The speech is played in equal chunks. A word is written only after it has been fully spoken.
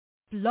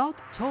Blog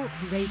Talk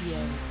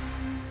Radio.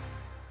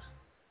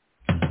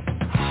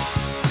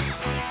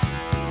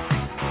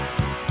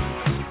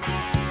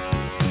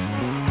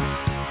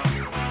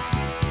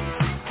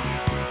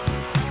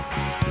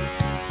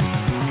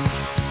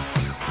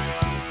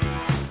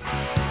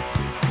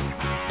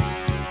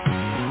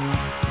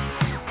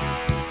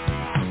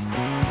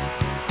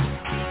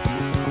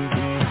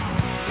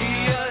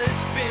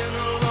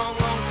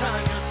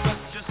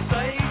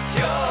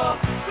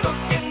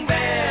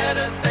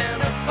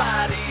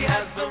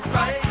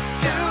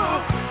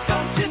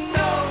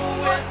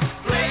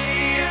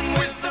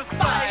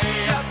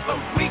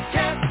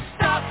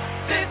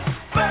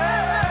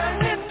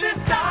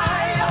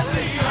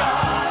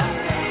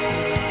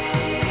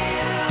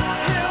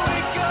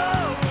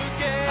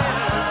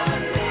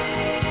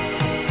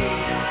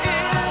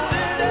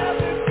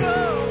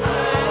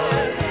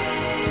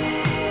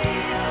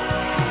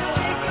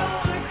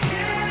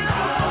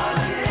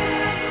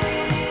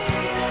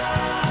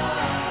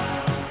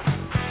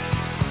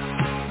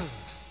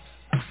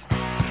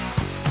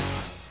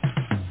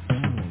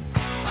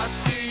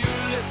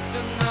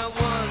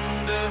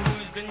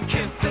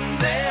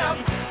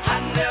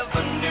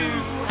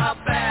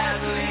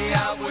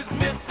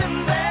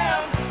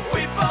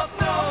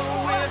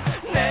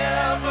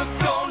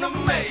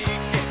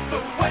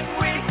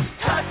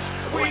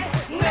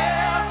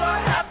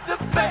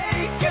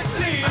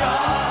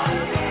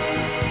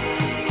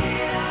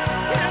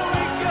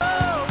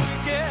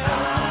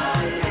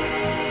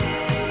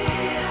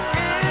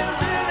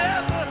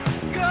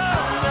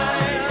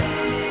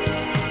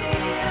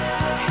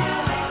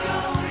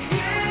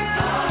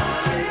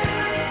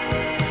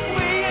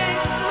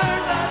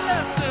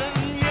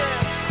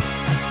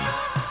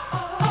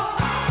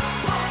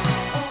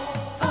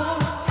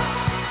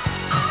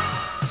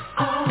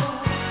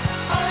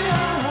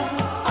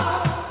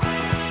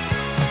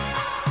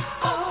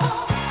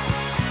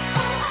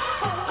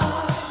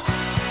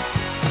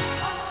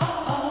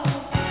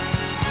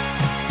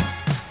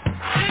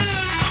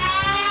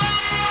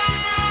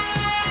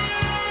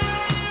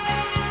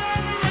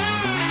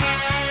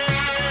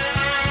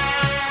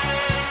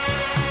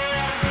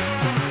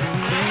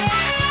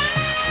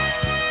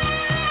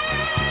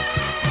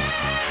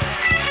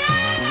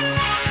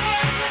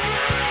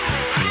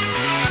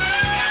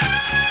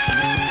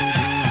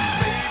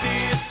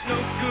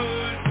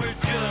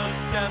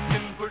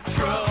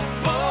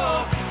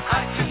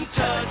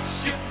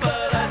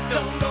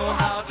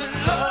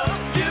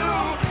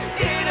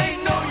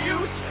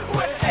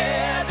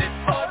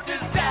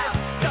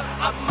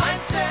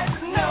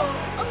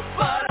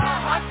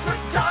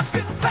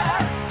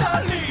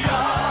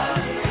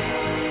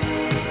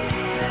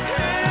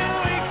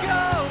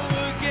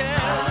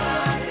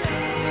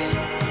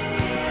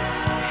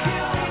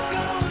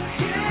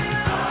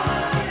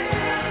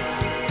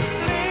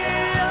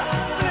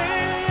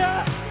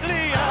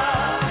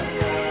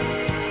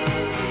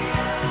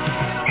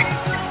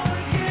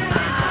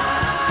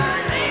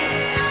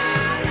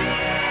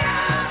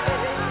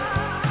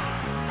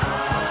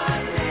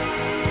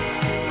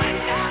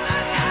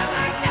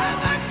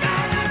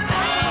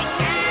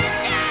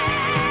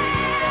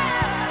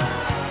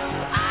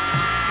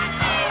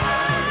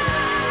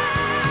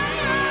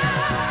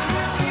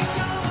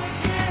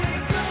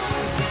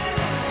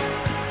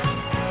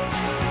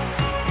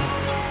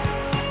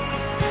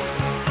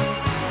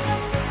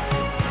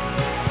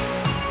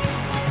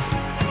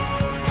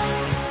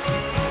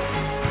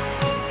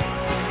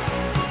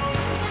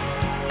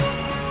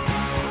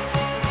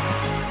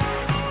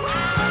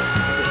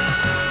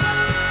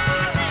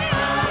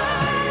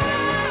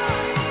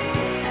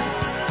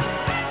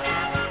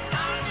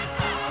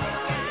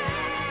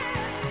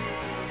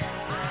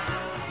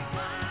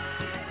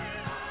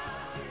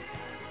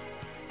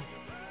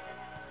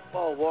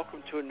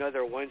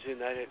 Another Wednesday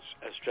night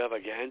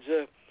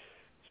extravaganza.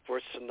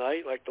 Sports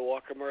tonight, like the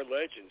Walker-Mar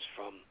legends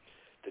from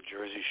the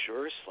Jersey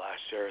Shore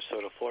 /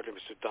 Sarasota, Florida,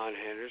 Mr. Don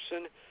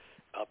Henderson.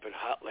 Up in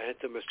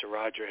Hotlanta, Mr.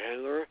 Roger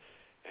Handler.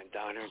 And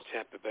down here in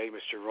Tampa Bay,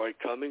 Mr. Roy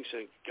Cummings.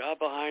 And God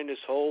behind this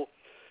whole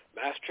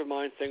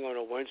mastermind thing on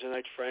a Wednesday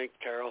night, Frank,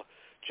 Carol.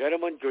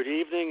 Gentlemen, good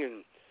evening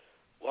and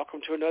welcome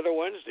to another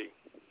Wednesday.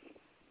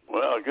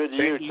 Well, good to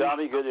you,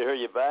 Tommy. Good to hear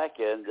you back.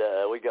 And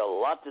we got a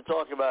lot to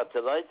talk about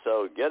tonight,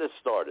 so get us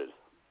started.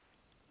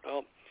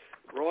 Well,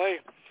 Roy,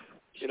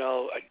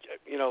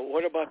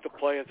 what about the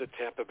play of the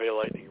Tampa Bay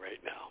Lightning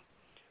right now?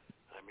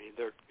 I mean,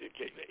 they're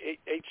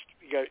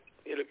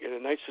in a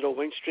nice little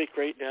win streak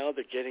right now.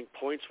 They're getting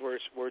points where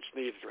it's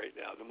needed right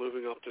now. They're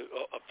moving up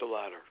the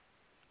ladder.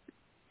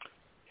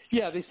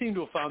 Yeah, they seem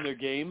to have found their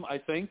game. I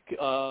think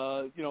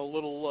a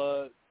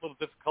little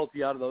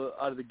difficulty out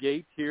of the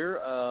gate here.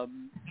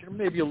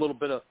 Maybe a little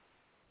bit of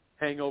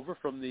hangover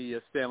from the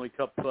Stanley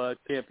Cup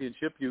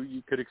championship.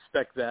 You could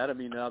expect that. I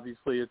mean,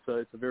 obviously it's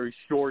a very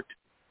short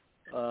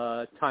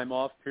time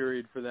off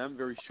period for them,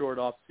 very short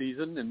off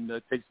season, and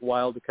it takes a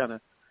while to kind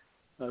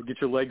of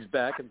get your legs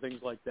back and things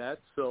like that.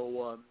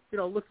 So it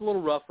looked a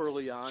little rough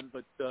early on,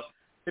 but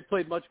they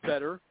played much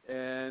better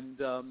and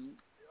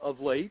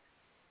of late,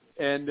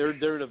 and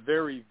they're in a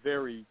very,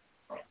 very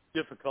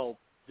difficult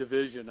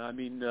division. I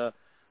mean,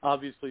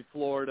 obviously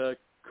Florida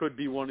could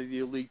be one of the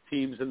elite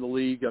teams in the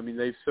league. I mean,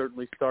 they've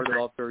certainly started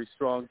off very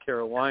strong.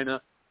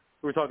 Carolina,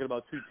 we're talking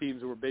about two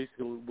teams that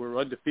were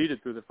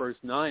undefeated through the first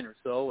 9 or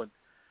so,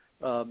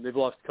 and they've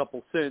lost a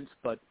couple since,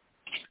 but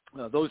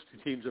those two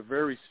teams are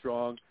very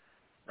strong.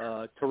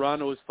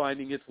 Toronto is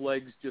finding its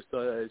legs just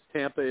as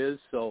Tampa is,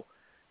 so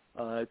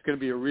it's going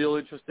to be a real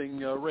interesting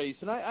race.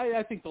 And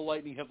I think the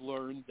Lightning have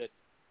learned that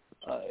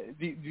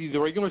the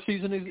regular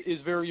season is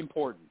very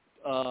important.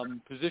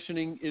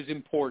 Positioning is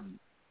important.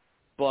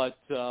 But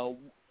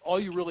all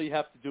you really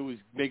have to do is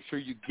make sure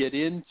you get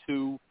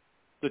into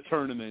the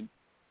tournament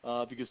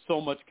because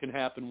so much can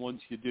happen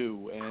once you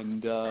do.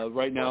 And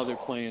right now they're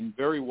playing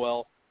very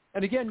well.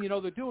 And again,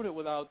 they're doing it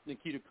without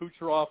Nikita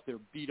Kucherov. They're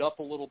beat up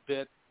a little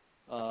bit.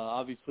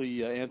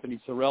 Obviously,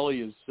 Anthony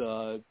Cirelli is,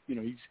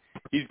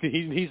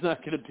 he's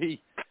not going to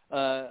be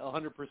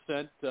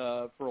 100%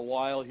 for a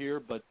while here,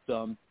 but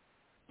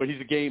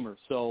he's a gamer.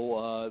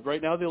 So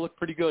right now they look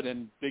pretty good,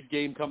 and big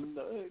game coming.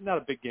 Not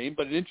a big game,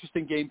 but an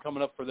interesting game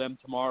coming up for them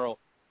tomorrow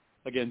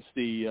against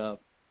the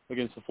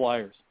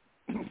Flyers.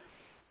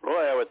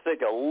 Roy, I would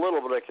think a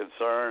little bit of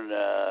concern.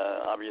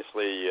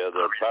 Obviously,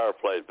 their power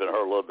play has been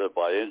hurt a little bit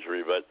by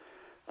injury, but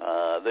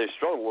they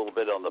struggled a little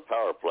bit on the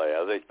power play.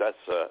 I think that's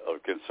a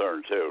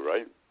concern too,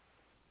 right?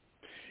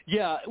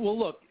 Yeah. Well,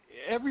 look,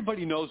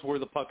 everybody knows where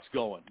the puck's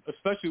going,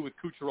 especially with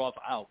Kucherov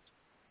out.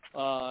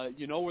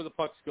 You know where the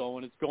puck's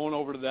going. It's going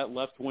over to that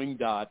left wing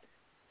dot,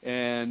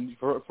 and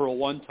for a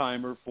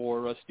one-timer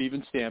for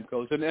Steven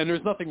Stamkos. And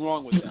there's nothing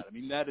wrong with that. I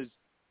mean, that is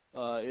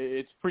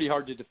it's pretty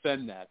hard to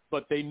defend that.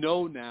 But they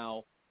know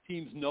now,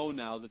 teams know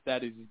now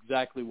that is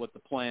exactly what the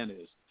plan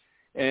is.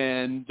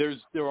 And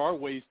there are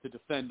ways to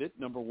defend it.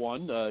 Number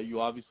one, you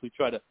obviously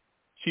try to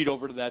cheat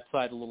over to that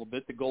side a little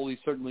bit. The goalie's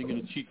certainly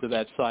going to cheat to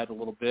that side a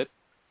little bit.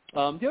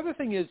 The other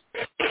thing is,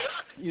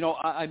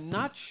 I'm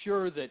not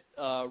sure that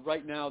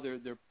right now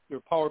their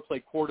power play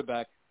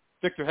quarterback,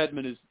 Victor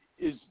Hedman,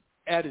 is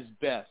at his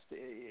best.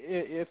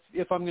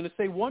 If I'm going to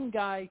say one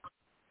guy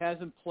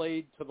hasn't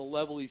played to the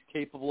level he's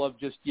capable of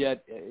just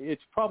yet,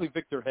 it's probably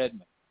Victor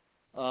Hedman.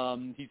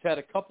 He's had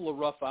a couple of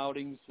rough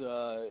outings,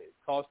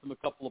 cost him a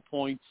couple of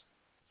points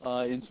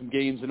in some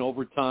games in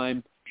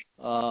overtime.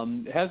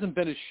 Hasn't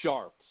been as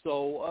sharp.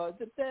 So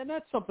and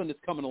that's something that's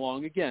coming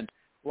along. Again,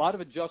 a lot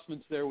of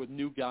adjustments there with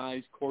new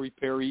guys. Corey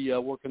Perry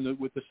working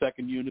with the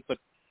second unit. But,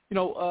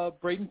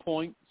 Brenden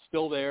Point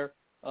still there.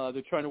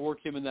 They're trying to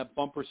work him in that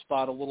bumper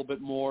spot a little bit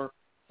more,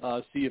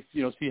 see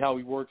how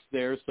he works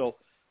there. So,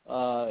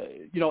 hey,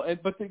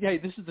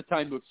 this is the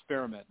time to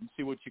experiment and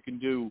see what you can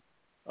do,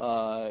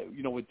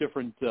 with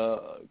different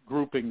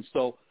groupings.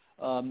 So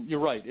you're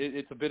right.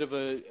 It's a bit of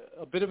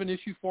an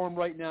issue for him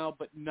right now,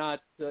 but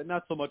not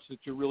so much that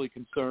you're really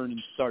concerned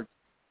and start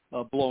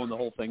blowing the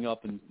whole thing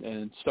up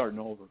and starting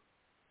over.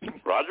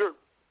 Roger?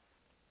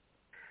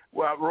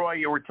 Well, Roy,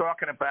 you were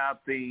talking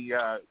about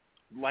the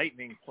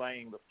Lightning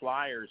playing the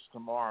Flyers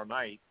tomorrow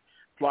night.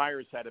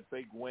 Flyers had a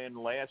big win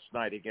last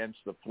night against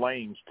the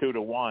Flames,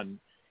 2-1,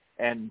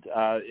 and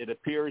it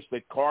appears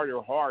that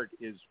Carter Hart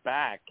is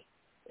back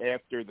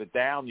after the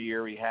down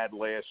year he had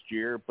last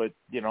year, but,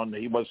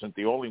 he wasn't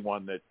the only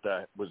one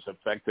that was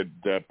affected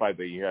by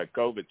the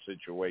COVID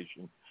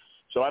situation.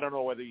 So I don't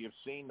know whether you've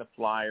seen the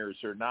Flyers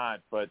or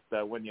not, but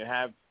when you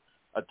have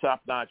a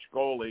top-notch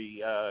goalie,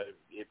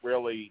 it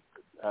really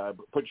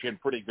puts you in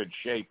pretty good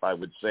shape, I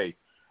would say,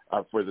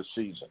 for the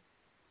season.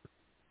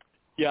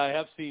 Yeah, I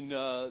have seen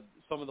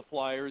some of the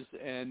Flyers,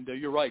 and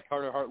you're right.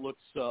 Carter Hart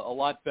looks a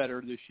lot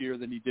better this year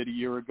than he did a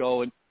year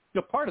ago. And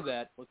part of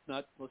that, let's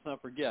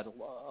not forget,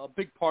 a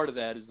big part of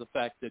that is the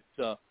fact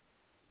that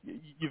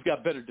you've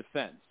got better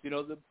defense.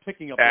 The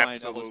picking up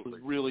line was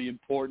really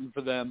important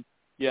for them.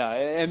 Yeah,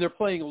 and they're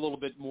playing a little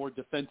bit more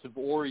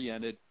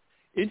defensive-oriented.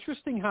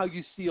 Interesting how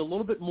you see a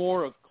little bit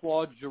more of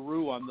Claude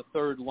Giroux on the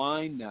third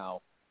line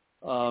now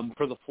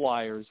for the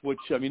Flyers, which,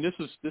 this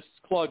is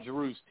Claude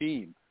Giroux's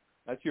team.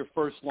 That's your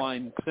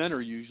first-line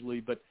center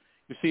usually, but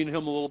you're seeing him a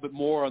little bit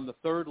more on the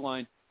third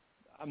line.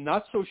 I'm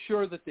not so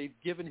sure that they've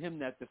given him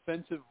that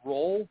defensive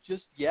role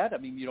just yet.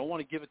 You don't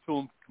want to give it to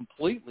him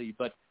completely,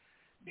 but,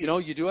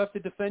 you do have to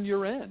defend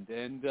your end.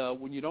 And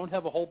when you don't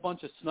have a whole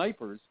bunch of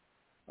snipers,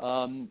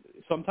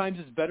 sometimes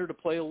it's better to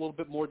play a little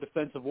bit more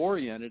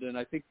defensive-oriented, and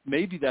I think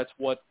maybe that's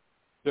what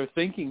they're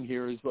thinking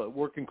here is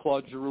working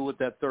Claude Giroux with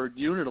that third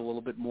unit a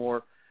little bit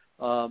more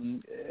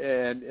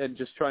and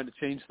just trying to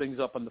change things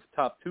up on the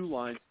top two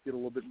lines to get a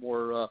little bit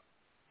more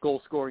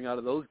goal scoring out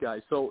of those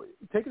guys. So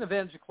taking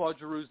advantage of Claude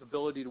Giroux's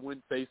ability to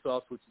win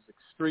faceoffs, which is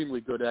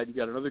extremely good at. You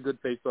got another good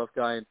faceoff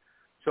guy in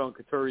Sean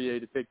Couturier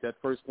to take that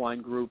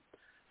first-line group.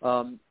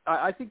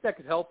 I think that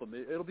could help them.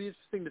 It'll be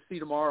interesting to see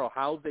tomorrow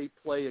how they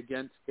play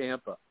against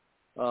Tampa.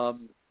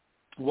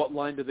 What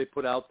line do they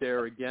put out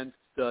there against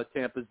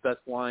Tampa's best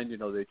line?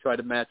 They try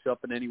to match up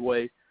in any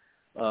way.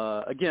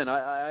 Again,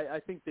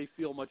 I think they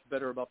feel much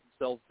better about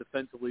themselves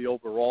defensively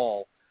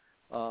overall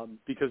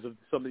because of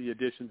some of the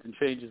additions and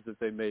changes that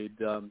they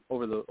made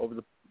over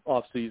the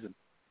off season.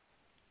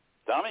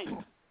 Tommy?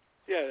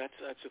 Yeah,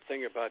 that's the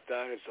thing about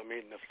that is, I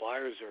mean, the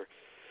Flyers are,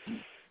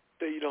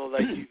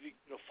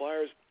 the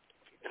Flyers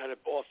had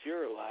an off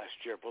year last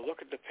year, but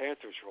look at the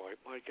Panthers, Roy.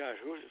 My God,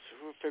 who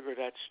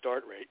figured that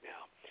start right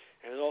now?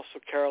 And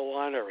also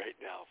Carolina right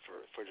now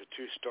for the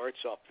two starts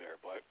up there.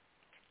 But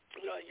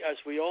as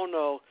we all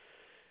know,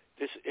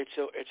 it's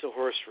a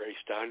horse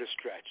race down the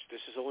stretch. This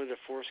is only the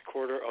first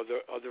quarter of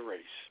the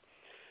race,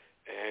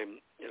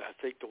 and I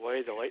think the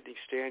way the Lightning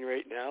stand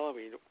right now, I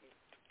mean,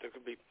 there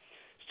could be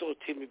still a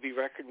team to be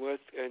reckoned with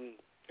in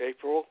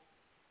April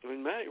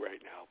and May right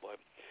now. But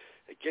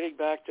getting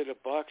back to the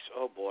Bucs,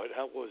 oh boy,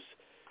 that was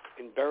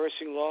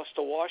embarrassing loss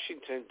to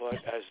Washington, but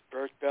as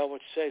Bert Bell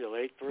would say, the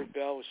late Bert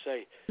Bell would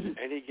say,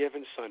 any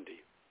given Sunday.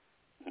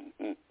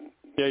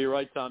 Yeah, you're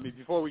right, Tommy.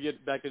 Before we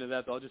get back into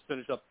that, though, I'll just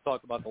finish up to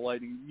talk about the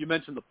Lightning. You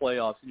mentioned the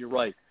playoffs, and you're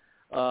right.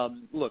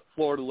 Look,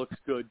 Florida looks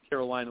good,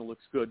 Carolina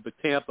looks good, but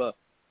Tampa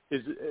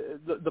is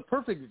the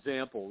perfect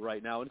example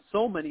right now, and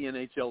so many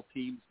NHL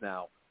teams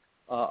now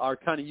are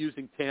kind of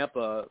using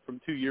Tampa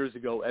from 2 years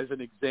ago as an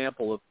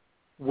example of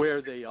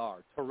where they are.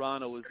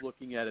 Toronto is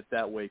looking at it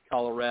that way,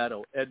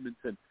 Colorado,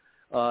 Edmonton.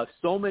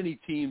 So many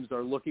teams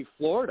are looking.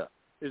 Florida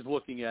is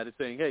looking at it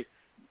saying, hey,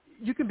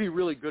 you can be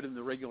really good in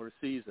the regular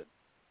season.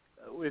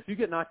 If you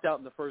get knocked out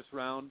in the first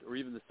round or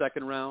even the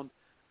second round,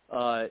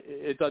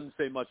 it doesn't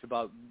say much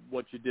about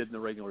what you did in the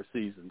regular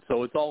season.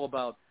 So it's all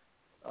about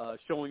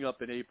showing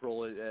up in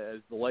April,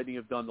 as the Lightning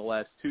have done the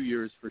last 2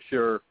 years for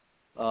sure.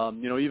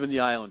 Even the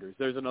Islanders.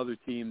 There's another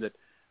team that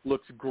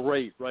looks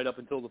great right up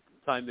until the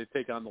time they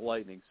take on the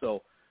Lightning.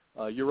 So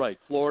you're right.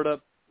 Florida,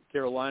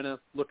 Carolina,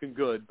 looking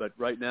good, but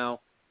right now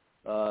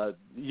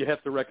you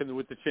have to reckon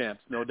with the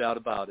champs, no doubt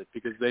about it,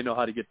 because they know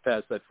how to get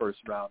past that first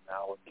round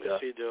now. And, yes,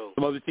 they do.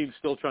 Some other teams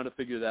still trying to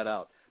figure that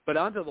out. But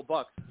on to the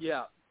Bucs.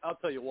 Yeah, I'll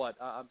tell you what.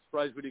 I'm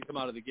surprised we didn't come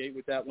out of the gate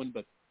with that one,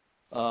 but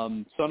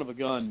son of a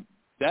gun,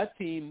 that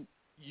team,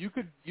 you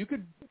could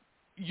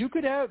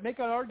make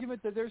an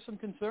argument that there's some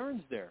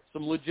concerns there,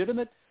 some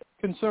legitimate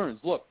concerns.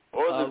 Look,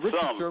 Richard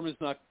Sherman's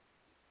not.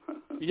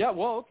 Yeah,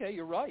 well, okay,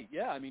 you're right.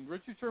 Yeah, I mean,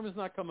 Richard Sherman's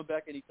not coming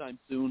back anytime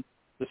soon.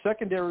 The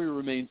secondary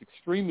remains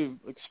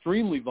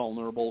extremely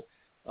vulnerable,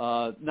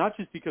 not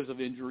just because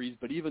of injuries,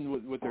 but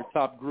even with their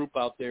top group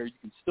out there, you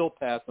can still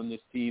pass on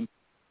this team.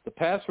 The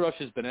pass rush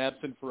has been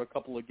absent for a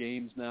couple of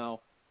games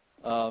now.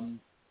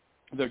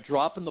 They're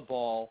dropping the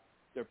ball.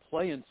 They're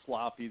playing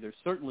sloppy. They're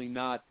certainly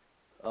not,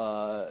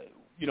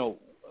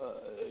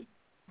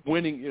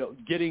 winning,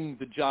 getting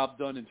the job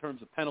done in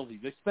terms of penalties.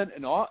 They spent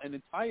an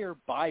entire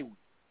bye week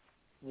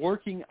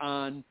working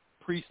on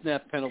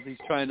pre-snap penalties,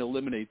 trying to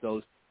eliminate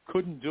those.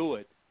 Couldn't do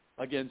it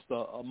against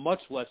a much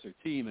lesser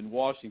team in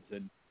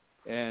Washington,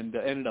 and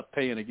ended up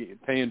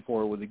paying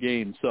for it with the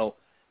game. So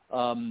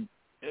a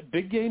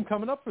big game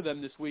coming up for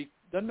them this week.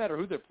 Doesn't matter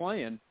who they're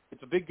playing.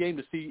 It's a big game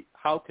to see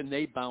how can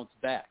they bounce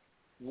back.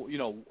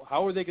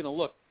 How are they going to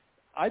look?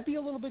 I'd be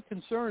a little bit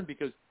concerned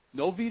because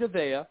no Vita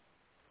Vea,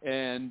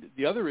 and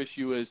the other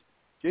issue is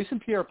Jason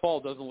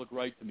Pierre-Paul doesn't look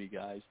right to me,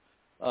 guys.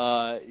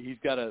 He's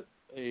got a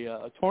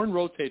torn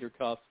rotator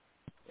cuff,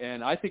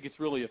 and I think it's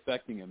really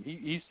affecting him.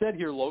 He said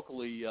here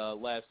locally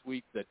last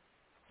week that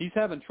he's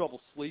having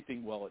trouble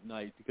sleeping well at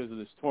night because of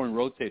this torn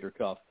rotator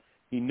cuff.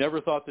 He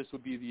never thought this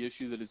would be the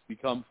issue that it's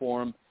become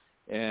for him,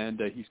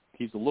 and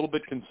he's a little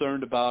bit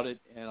concerned about it.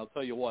 And I'll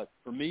tell you what,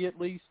 for me at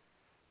least,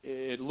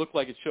 it looked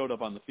like it showed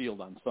up on the field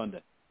on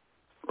Sunday.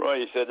 Roy,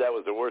 you said that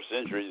was the worst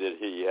injury that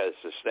he has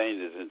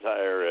sustained his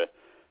entire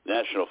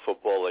National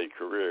Football League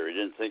career. He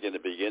didn't think in the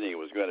beginning it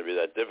was going to be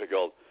that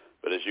difficult,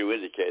 but as you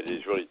indicated,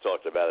 he's really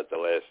talked about it the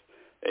last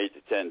 8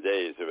 to 10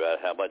 days about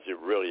how much it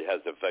really has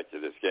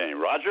affected this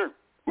game. Roger?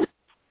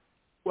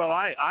 Well,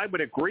 I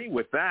would agree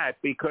with that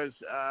because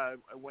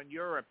when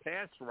you're a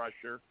pass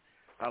rusher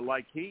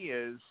like he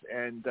is,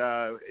 and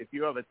if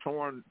you have a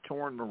torn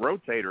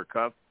rotator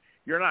cuff,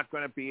 you're not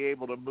going to be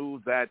able to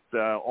move that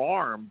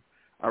arm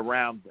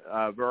around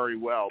very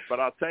well. But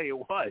I'll tell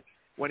you what,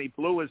 when he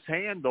blew his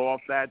hand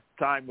off that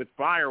time with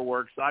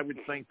fireworks, I would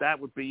think that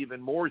would be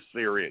even more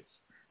serious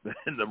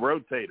than the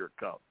rotator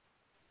cuff.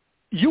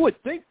 You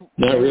would think,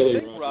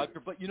 Roger,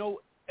 but,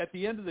 at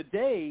the end of the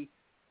day,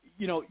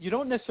 you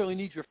don't necessarily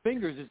need your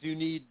fingers as you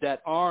need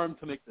that arm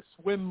to make the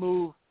swim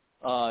move,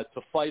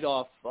 to fight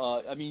off.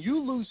 You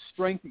lose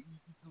strength.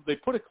 They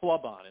put a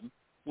club on him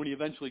when he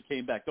eventually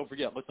came back.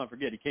 Let's not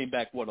forget, he came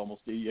back,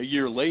 almost a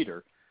year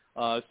later.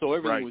 So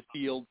everything was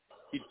healed.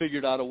 He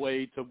figured out a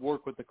way to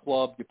work with the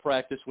club. You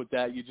practice with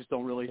that. You just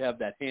don't really have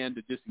that hand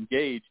to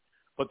disengage.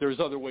 But there's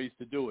other ways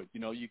to do it.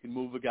 You can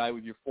move a guy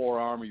with your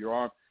forearm or your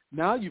arm.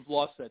 Now you've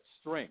lost that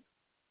strength.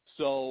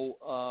 So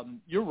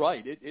you're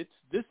right.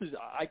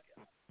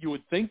 You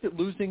would think that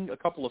losing a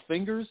couple of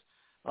fingers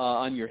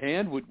on your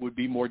hand would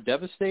be more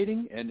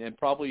devastating, and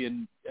probably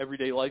in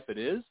everyday life it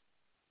is.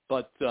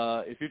 But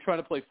if you're trying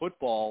to play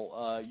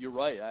football, you're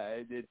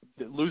right.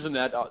 Losing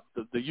that,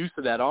 the use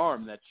of that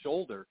arm, that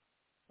shoulder,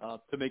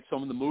 to make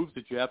some of the moves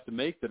that you have to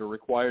make that are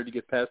required to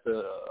get past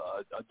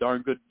a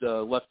darn good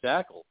left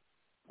tackle,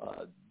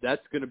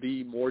 that's going to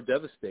be more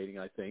devastating,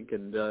 I think,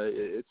 and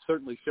it's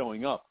certainly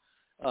showing up.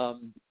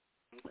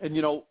 And,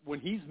 when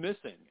he's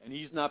missing and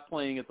he's not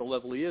playing at the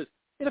level he is,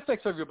 it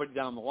affects everybody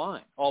down the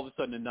line. All of a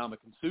sudden,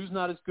 Ndamukong Suh's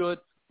not as good.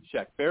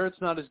 Shaq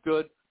Barrett's not as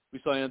good. We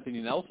saw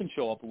Anthony Nelson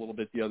show up a little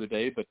bit the other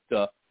day, but,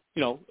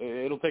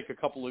 it'll take a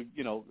couple of,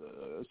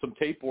 some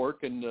tape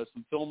work and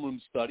some film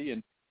room study,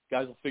 and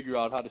guys will figure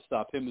out how to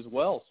stop him as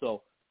well.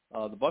 So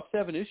the Bucs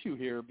have an issue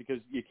here because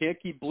you can't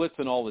keep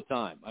blitzing all the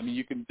time. I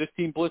mean, this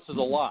team blitzes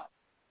a lot,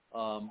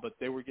 but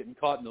they were getting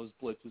caught in those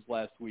blitzes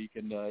last week,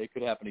 and it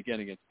could happen again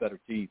against better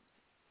teams.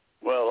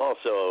 Well,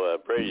 also,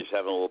 Brady's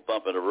having a little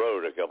bump in the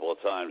road a couple of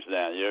times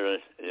now.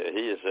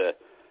 He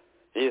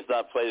has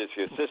not played as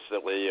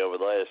consistently over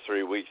the last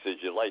 3 weeks as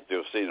you'd like to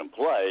have seen him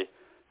play,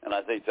 and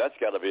I think that's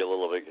got to be a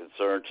little bit of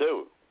concern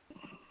too.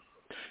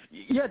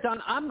 Yeah,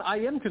 Don, I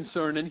am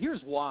concerned, and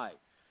here's why.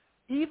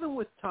 Even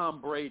with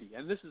Tom Brady,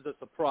 and this is a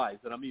surprise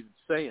that I'm even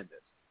saying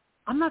this,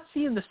 I'm not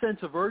seeing the sense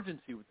of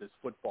urgency with this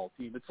football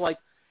team. It's like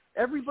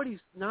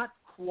everybody's not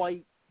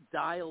quite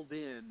dialed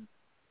in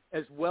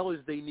as well as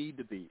they need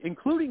to be,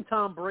 including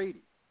Tom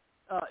Brady.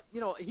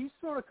 He's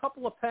thrown a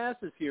couple of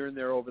passes here and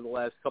there over the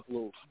last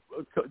couple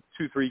of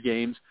 2-3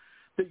 games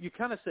that you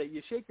kind of say,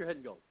 you shake your head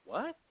and go,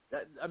 what?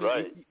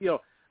 Right.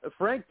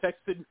 Frank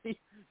texted me,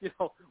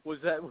 was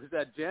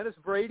that Janice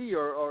Brady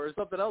or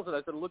something else? And I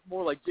said, it looked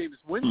more like Jameis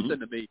Winston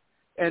to me.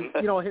 And,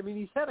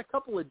 he's had a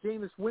couple of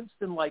Jameis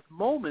Winston-like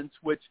moments,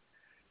 which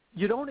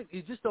you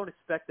just don't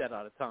expect that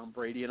out of Tom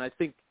Brady. And I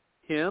think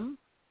him,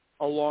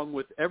 along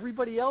with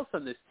everybody else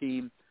on this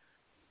team,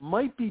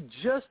 might be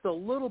just a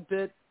little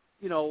bit,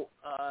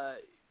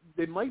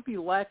 they might be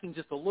lacking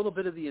just a little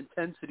bit of the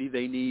intensity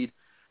they need.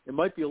 It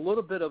might be a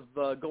little bit of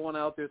going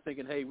out there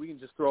thinking, hey, we can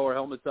just throw our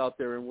helmets out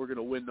there and we're going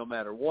to win no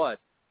matter what.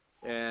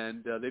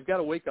 And they've got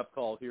a wake-up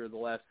call here in the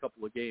last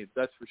couple of games,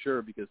 that's for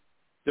sure, because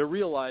they're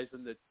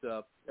realizing that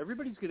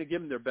everybody's going to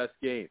give them their best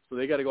game. So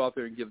they got to go out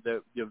there and give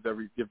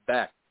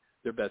back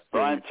their best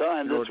game. Prime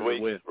time this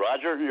week.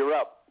 Roger, you're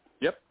up.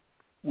 Yep.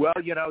 Well,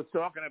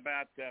 talking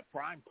about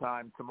prime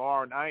time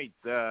tomorrow night,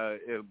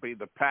 it'll be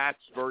the Pats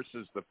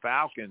versus the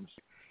Falcons.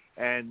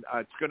 And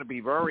it's going to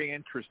be very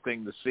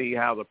interesting to see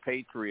how the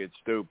Patriots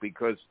do,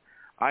 because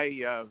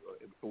I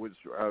was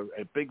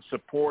a big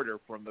supporter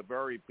from the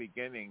very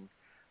beginning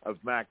of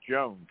Mac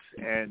Jones.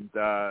 And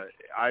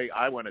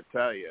I want to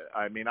tell you,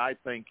 I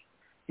think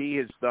he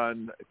has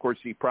done, of course,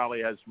 he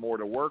probably has more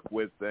to work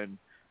with than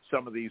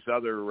some of these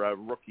other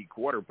rookie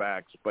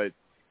quarterbacks, but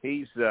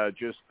he's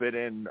just fit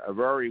in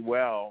very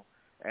well.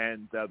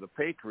 And the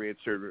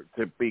Patriots are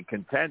to be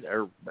content,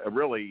 or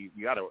really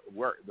you got to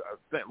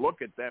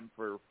look at them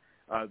for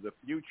the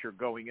future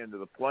going into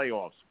the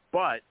playoffs.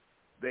 But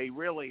they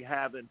really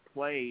haven't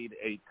played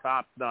a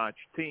top-notch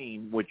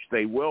team, which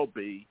they will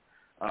be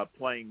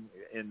playing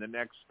in the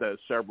next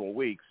several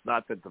weeks.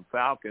 Not that the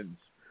Falcons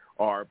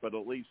are, but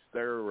at least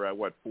they're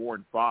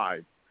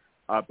 4-5.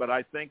 But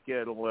I think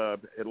it'll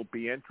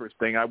be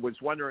interesting. I was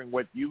wondering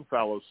what you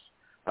fellows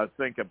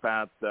think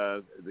about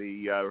the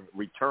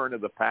return of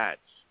the Pats.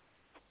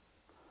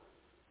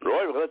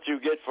 Roy, we'll let you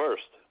get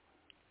first.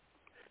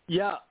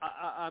 Yeah,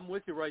 I'm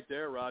with you right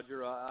there,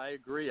 Roger. I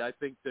agree. I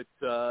think that,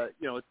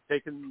 it's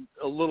taken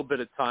a little bit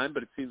of time,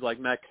 but it seems like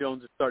Mac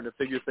Jones is starting to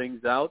figure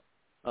things out.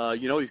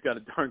 He's got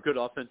a darn good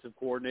offensive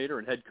coordinator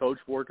and head coach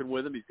working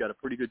with him. He's got a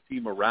pretty good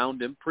team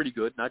around him. Pretty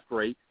good, not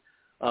great,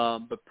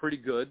 but pretty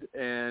good.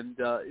 And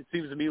it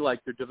seems to me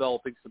like they're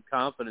developing some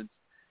confidence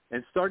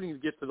and starting to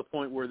get to the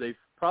point where they've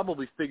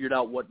probably figured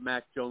out what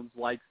Mac Jones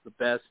likes the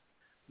best,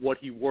 what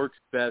he works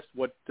best,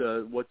 what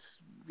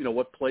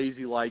plays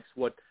he likes,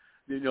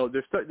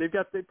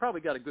 they've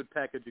probably got a good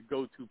package of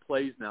go-to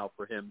plays now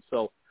for him.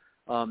 So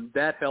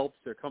that helps.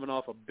 They're coming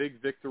off a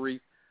big victory,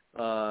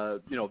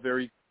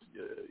 very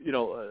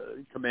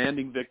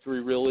commanding victory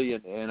really,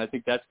 and I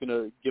think that's going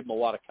to give them a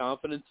lot of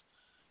confidence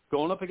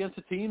going up against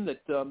a team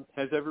that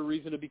has every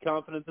reason to be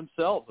confident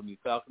themselves.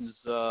 Falcons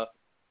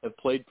have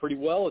played pretty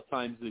well at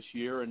times this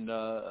year, and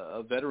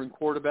a veteran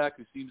quarterback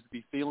who seems to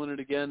be feeling it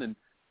again, and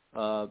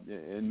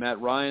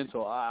Matt Ryan.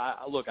 So,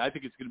 I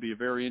think it's going to be a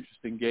very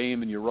interesting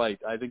game, and you're right.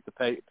 I think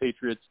the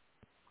Patriots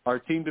are a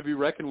team to be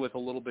reckoned with a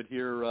little bit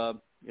here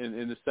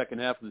in the second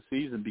half of the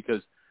season,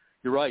 because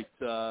you're right.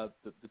 The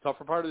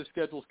tougher part of the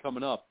schedule is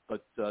coming up,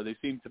 but they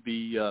seem to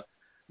be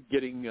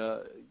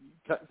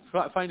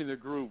finding their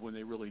groove when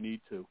they really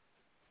need to.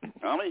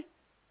 Tommy?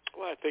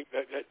 Well, I think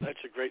that's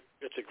a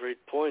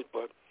great point,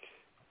 but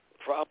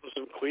problems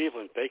in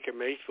Cleveland. Baker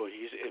Mayfield,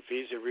 if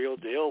he's a real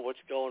deal,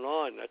 what's going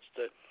on? That's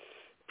the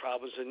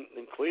problems in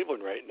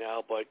Cleveland right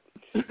now. But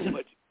then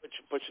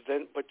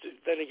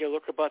again,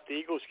 look about the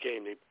Eagles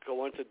game. They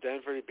go into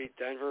Denver, they beat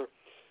Denver,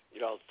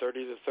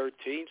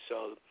 30-13.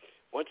 So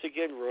once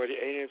again, Roy,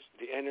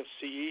 the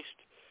NFC East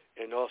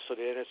and also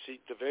the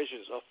NFC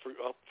division is up for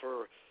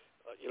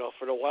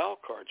the wild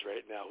cards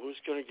right now. Who's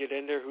going to get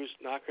in there? Who's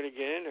not going to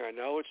get in there? I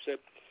know it's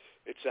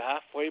a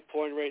halfway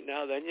point right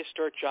now. Then you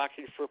start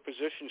jockeying for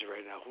positions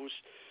right now.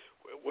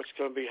 What's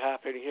going to be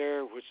happening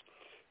here? What's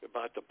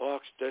about the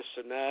Bucs, this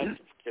and that?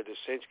 Can the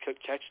Saints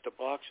catch the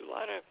Bucs?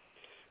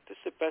 This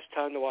is the best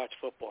time to watch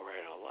football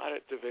right now. A lot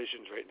of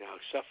divisions right now,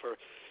 except for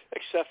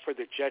except for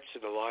the Jets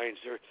and the Lions.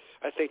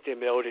 I think they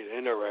mailed it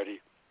in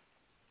already.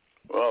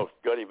 Well,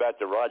 getting back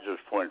to Roger's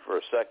point for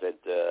a second,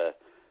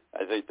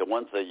 I think the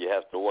one thing you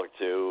have to look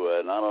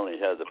to, not only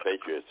have the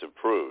Patriots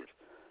improved,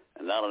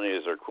 and not only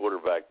has their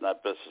quarterback not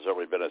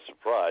necessarily been a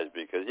surprise,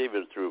 because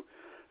even through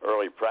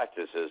early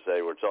practices,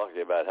 they were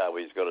talking about how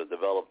he's going to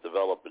develop.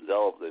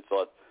 They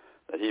thought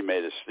that he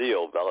made a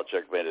steal,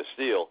 Belichick made a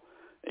steal,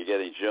 in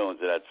getting Jones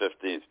in that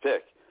 15th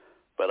pick.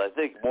 But I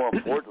think more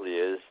importantly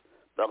is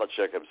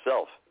Belichick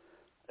himself.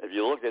 If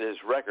you look at his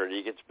record,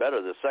 he gets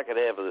better the second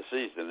half of the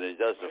season than he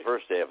does the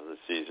first half of the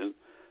season.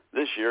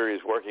 This year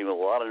he's working with a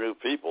lot of new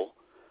people.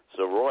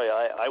 So, Roy,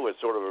 I would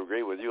sort of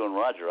agree with you and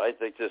Roger. I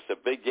think this is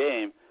a big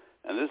game,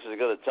 and this is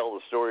going to tell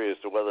the story as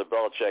to whether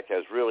Belichick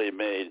has really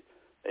made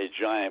a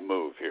giant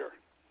move here.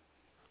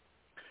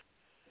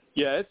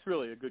 Yeah, it's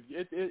really a good.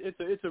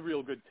 It's a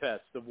real good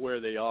test of where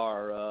they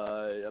are.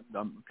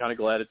 I'm kind of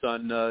glad it's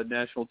on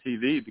national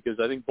TV because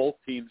I think both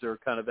teams are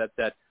kind of at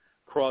that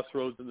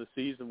crossroads in the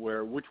season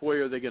where which way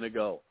are they going to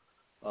go?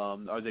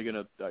 Are they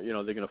going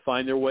to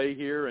find their way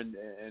here and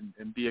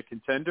be a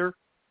contender,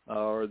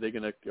 or are they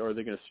going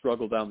to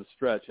struggle down the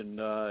stretch?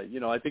 And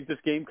I think this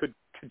game could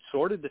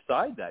sort of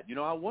decide that. You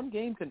know, how one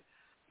game can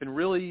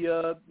really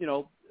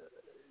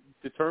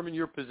determine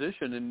your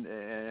position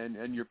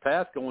and your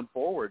path going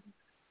forward.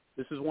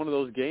 This is one of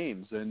those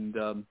games. And,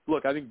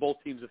 look, I think both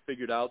teams have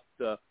figured out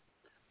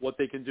what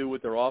they can do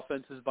with their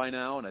offenses by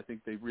now, and I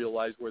think they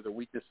realize where their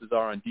weaknesses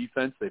are on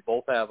defense. They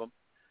both have them.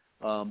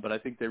 But I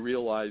think they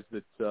realize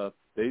that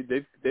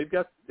they've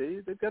got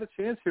a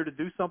chance here to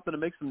do something to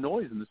make some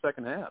noise in the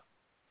second half.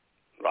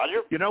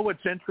 Roger? You know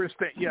what's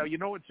interesting? Yeah, you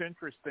know what's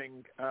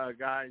interesting,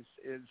 guys,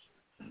 is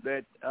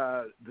that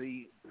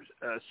the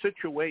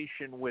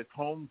situation with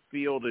home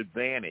field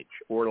advantage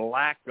or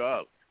lack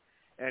of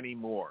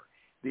anymore.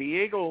 The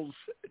Eagles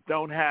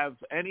don't have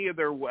any of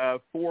their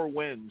 4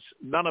 wins.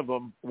 None of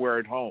them were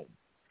at home.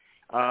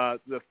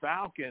 The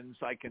Falcons,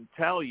 I can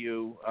tell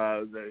you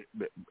the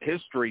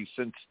history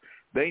since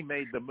they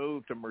made the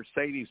move to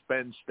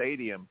Mercedes-Benz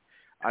Stadium.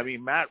 I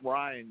mean, Matt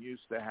Ryan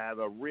used to have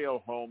a real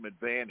home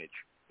advantage.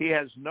 He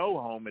has no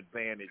home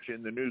advantage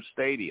in the new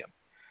stadium.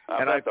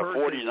 How about the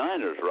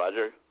 49ers,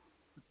 Roger?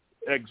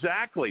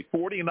 Exactly.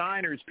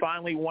 49ers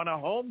finally won a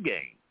home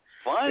game.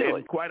 Finally.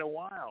 In quite a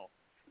while.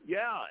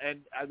 Yeah,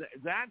 and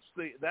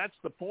that's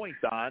the point,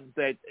 Don,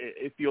 that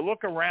if you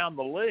look around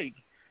the league,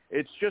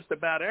 it's just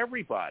about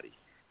everybody.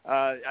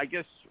 I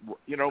guess,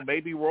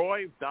 maybe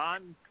Roy,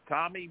 Don,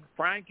 Tommy,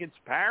 Frank, it's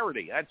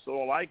parity. That's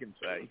all I can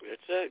say.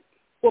 That's it.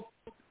 Well,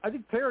 I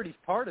think parity's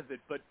part of it,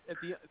 but at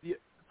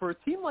for a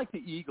team like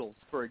the Eagles,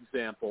 for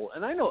example,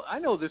 and I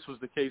know this was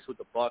the case with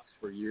the Bucs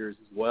for years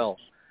as well,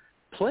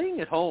 playing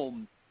at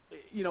home,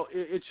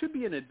 it should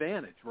be an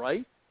advantage,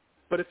 right?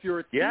 But if you're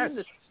a team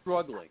that's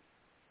struggling,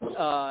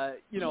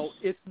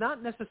 it's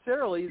not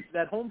necessarily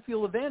that home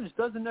field advantage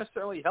doesn't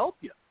necessarily help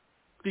you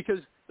because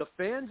the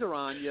fans are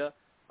on you,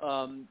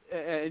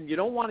 and you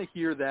don't want to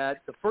hear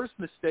that. The first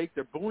mistake,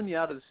 they're booing you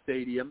out of the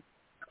stadium.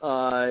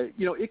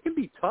 It can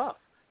be tough.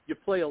 You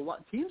play a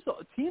lot teams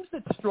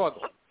that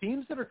struggle,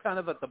 teams that are kind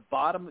of at the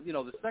bottom,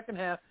 the second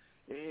half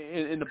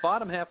in the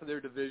bottom half of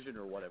their division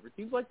or whatever.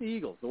 Teams like the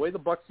Eagles, the way the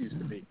Bucs used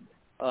to be.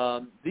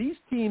 These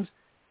teams.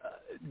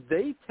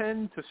 They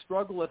tend to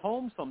struggle at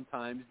home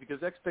sometimes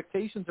because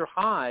expectations are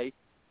high,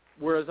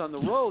 whereas on the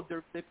road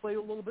they play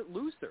a little bit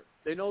looser.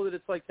 They know that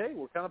it's like, hey,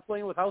 we're kind of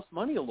playing with house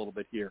money a little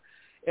bit here.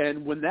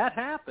 And when that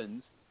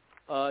happens,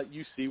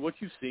 you see what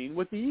you've seen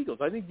with the Eagles.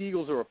 I think the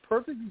Eagles are a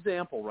perfect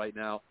example right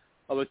now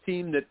of a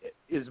team that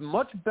is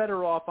much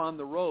better off on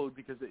the road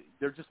because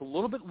they're just a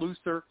little bit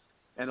looser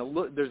and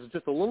there's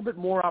just a little bit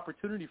more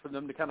opportunity for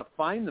them to kind of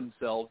find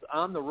themselves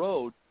on the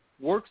road,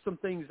 work some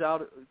things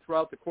out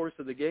throughout the course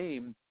of the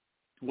game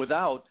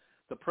without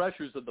the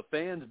pressures of the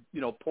fans,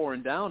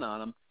 pouring down on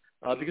them.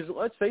 Because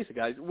let's face it,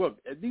 guys, look,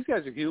 these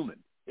guys are human.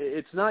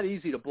 It's not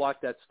easy to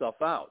block that stuff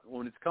out.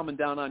 When it's coming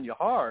down on you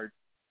hard,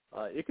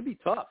 it can be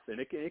tough, and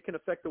it can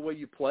affect the way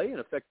you play and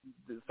affect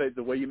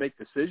the way you make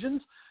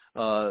decisions.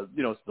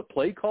 The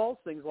play calls,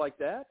 things like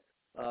that.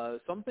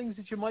 Some things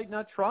that you might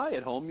not try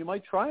at home, you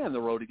might try on the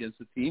road against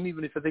a team,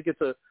 even if you think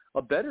it's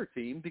a better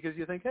team, because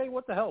you think, hey,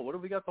 what the hell? What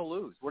have we got to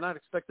lose? We're not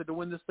expected to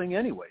win this thing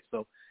anyway.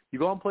 So you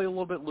go and play a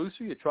little bit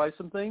looser, you try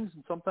some things,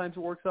 and sometimes it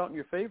works out in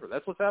your favor.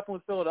 That's what's happened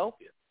with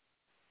Philadelphia.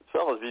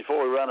 Fellas,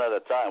 before we run out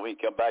of time, we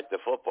can come back to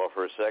football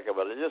for a second,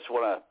 but I just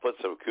want to put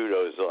some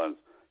kudos on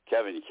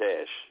Kevin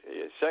Cash.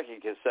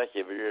 Second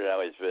consecutive year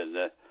now he's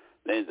been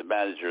named the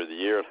manager of the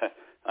year.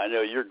 I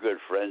know your good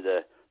friend,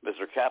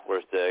 Mr.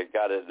 Kapler,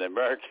 got it in the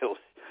American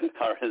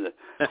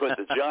with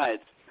the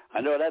Giants.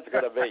 I know that's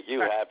going to make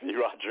you happy,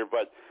 Roger,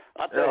 but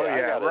I'll tell you,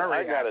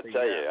 I got to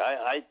tell you,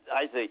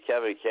 I think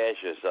Kevin Cash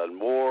has done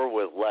more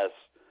with less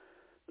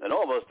than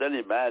almost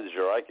any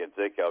manager I can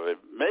think of,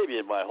 maybe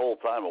in my whole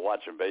time of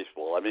watching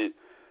baseball. I mean,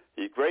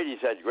 he's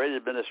had great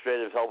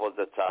administrative help at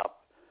the top.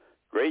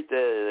 Great,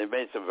 they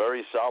made some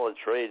very solid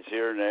trades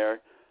here and there.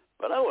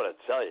 But I want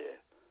to tell you,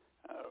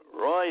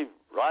 Roy,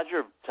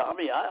 Roger,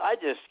 Tommy, I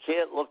just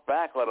can't look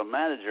back on a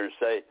manager and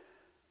say,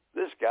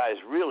 this guy's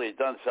really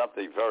done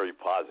something very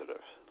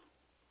positive.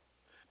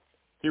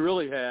 He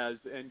really has.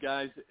 And,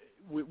 guys,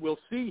 we'll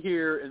see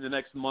here in the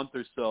next month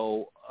or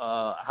so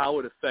how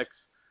it affects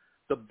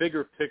the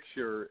bigger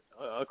picture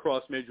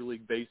across Major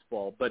League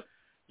Baseball. But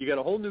you got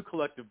a whole new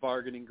collective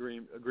bargaining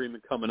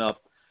agreement coming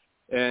up.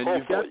 And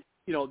Hopefully.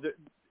 you've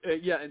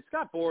got, and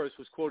Scott Boras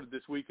was quoted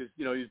this week as,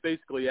 he was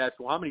basically asked,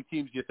 well, how many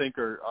teams do you think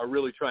are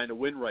really trying to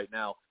win right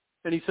now?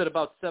 And he said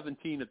about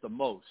 17 at the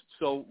most.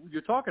 So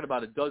you're talking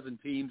about a dozen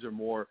teams or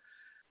more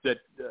that,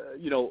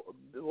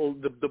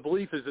 the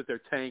belief is that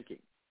they're tanking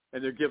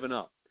and they're giving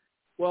up.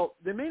 Well,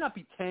 they may not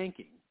be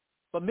tanking,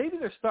 but maybe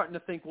they're starting to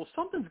think, well,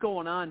 something's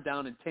going on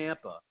down in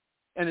Tampa.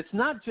 And it's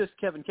not just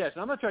Kevin Cash.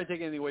 And I'm not trying to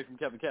take anything away from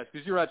Kevin Cash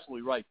because you're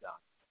absolutely right, Don.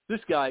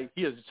 This guy,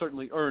 he has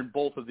certainly earned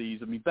both of these.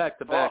 I mean,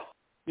 back-to-back,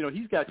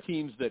 he's got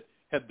teams that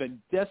have been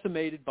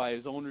decimated by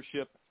his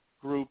ownership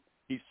group.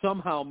 He's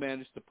somehow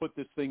managed to put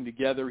this thing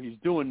together. He's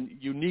doing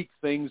unique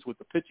things with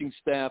the pitching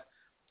staff,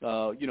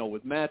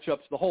 with matchups,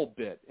 the whole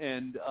bit.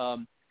 And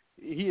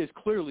he has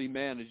clearly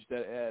managed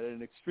at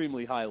an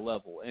extremely high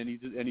level, and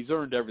he's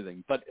earned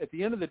everything. But at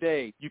the end of the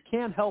day, you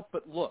can't help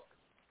but look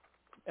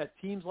at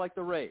teams like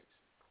the Rays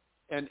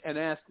and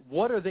ask,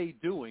 what are they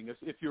doing?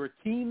 If you're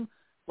a team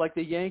like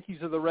the Yankees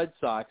or the Red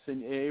Sox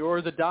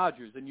or the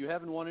Dodgers, and you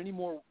haven't won any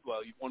more,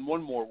 well, you've won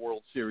one more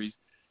World Series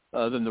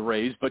than the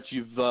Rays, but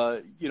you've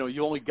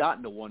only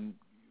gotten to one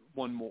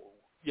more.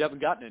 You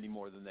haven't gotten any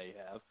more than they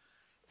have.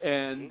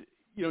 And,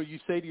 you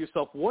say to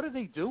yourself, what are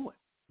they doing?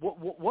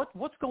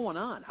 What's going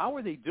on? How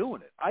are they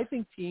doing it? I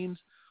think teams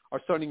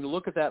are starting to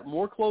look at that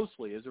more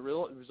closely as a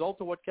result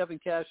of what Kevin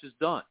Cash has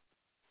done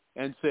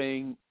and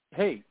saying,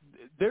 hey,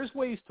 there's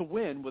ways to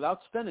win without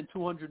spending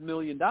 $200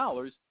 million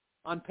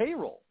on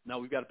payroll. Now,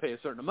 we've got to pay a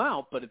certain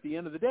amount, but at the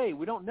end of the day,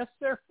 we don't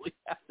necessarily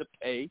have to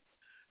pay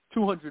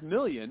 $200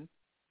 million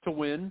to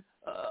win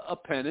a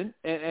pennant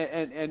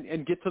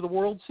and get to the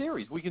World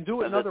Series. We can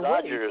do it in other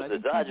ways. The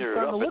Dodgers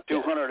are up at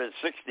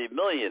 $260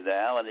 million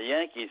now, and the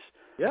Yankees,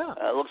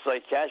 looks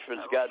like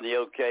Cashman's gotten the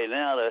okay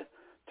now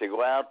to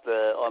go out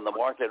on the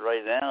market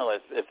right now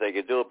if they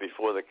could do it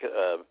before the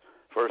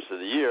first of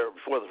the year,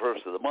 before the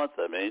first of the month,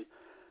 I mean.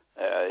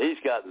 He's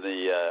gotten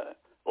the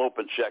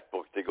open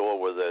checkbook to go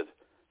over the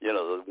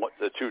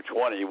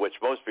 220, which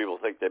most people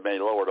think they may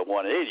lower to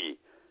 180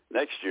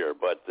 next year,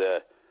 but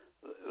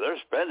they're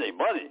spending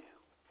money.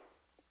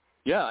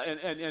 Yeah,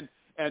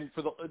 and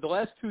for the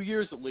last 2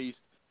 years at least,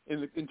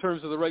 in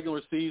terms of the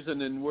regular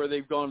season and where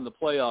they've gone in the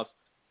playoffs,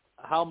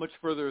 how much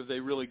further have they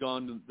really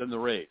gone than the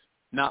Rays?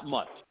 Not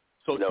much.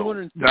 So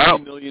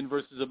 $260 million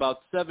versus about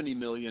 $70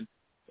 million,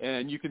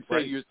 and you can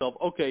say to yourself,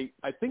 okay,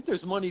 I think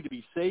there's money to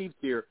be saved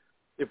here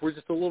if we're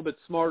just a little bit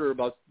smarter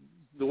about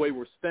the way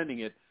we're spending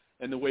it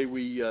and the way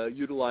we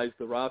utilize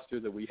the roster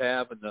that we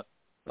have and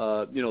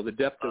the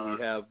depth that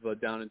we have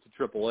down into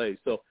AAA.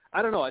 So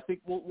I don't know. I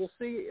think we'll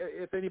see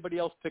if anybody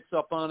else picks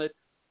up on it.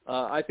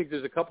 I think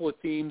there's a couple of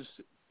teams.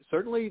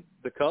 Certainly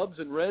the Cubs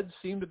and Reds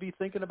seem to be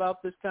thinking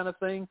about this kind of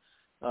thing,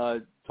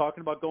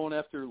 talking about going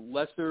after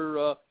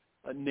lesser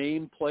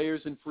name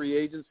players in free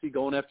agency,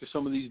 going after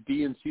some of these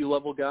B and C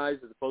level guys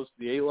as opposed to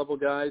the A level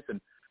guys. And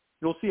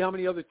we'll see how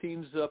many other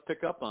teams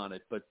pick up on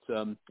it. But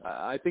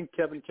I think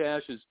Kevin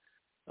Cash is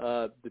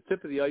the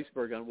tip of the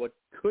iceberg on what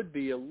could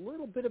be a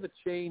little bit of a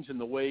change in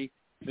the way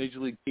Major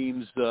League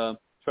teams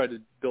try to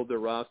build their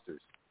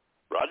rosters.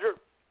 Roger?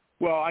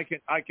 Well, I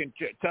can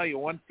tell you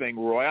one thing,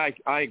 Roy.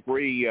 I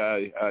agree,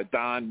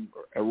 Don,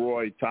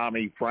 Roy,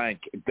 Tommy,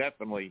 Frank,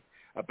 definitely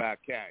about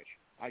Cash.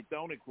 I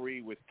don't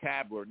agree with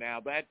Kabler. Now,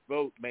 that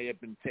vote may have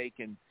been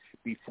taken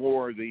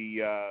before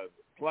the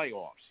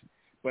playoffs,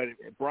 but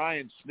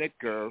Brian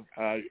Snitker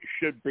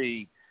should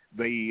be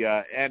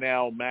the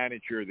NL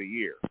Manager of the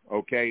Year,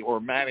 okay, or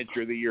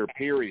Manager of the Year,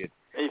 period.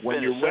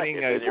 When you're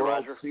winning a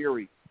World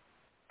Series.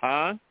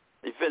 Huh?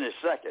 He finished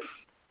second.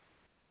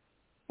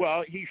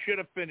 Well, he should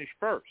have finished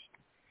first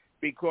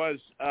because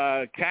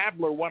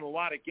Kabler won a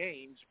lot of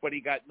games, but he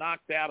got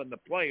knocked out in the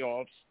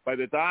playoffs by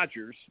the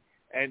Dodgers,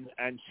 and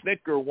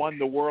Snitker won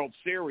the World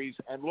Series.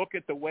 And look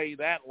at the way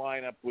that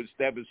lineup was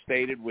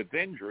devastated with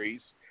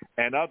injuries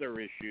and other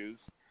issues.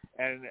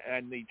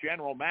 And the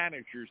general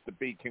managers to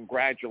be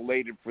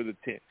congratulated for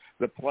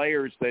the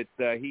players that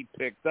he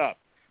picked up.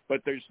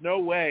 But there's no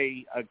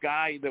way a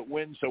guy that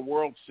wins a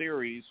World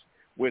Series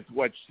with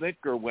what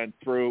Snitker went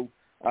through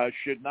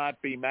should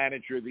not be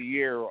Manager of the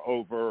Year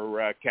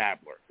over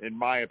Kabler, in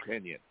my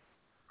opinion.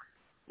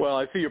 Well,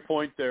 I see your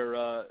point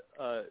there,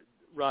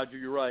 Roger.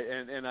 You're right,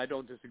 and I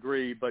don't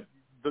disagree. But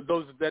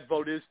that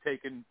vote is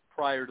taken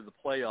prior to the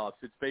playoffs.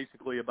 It's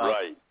basically about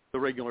the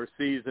regular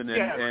season,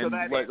 and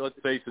let's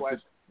face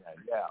it.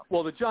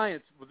 Well, the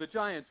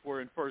Giants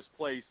were in first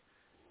place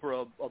for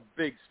a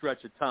big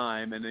stretch of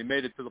time, and they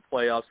made it to the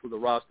playoffs with a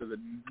roster that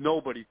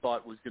nobody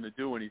thought was going to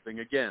do anything.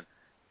 Again,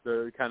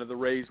 the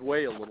Rays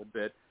way a little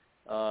bit.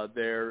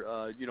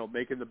 They're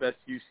making the best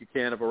use you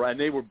can of a ride. And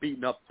they were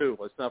beaten up too.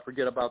 Let's not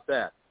forget about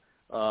that.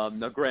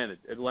 Now, granted,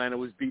 Atlanta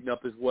was beaten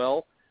up as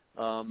well,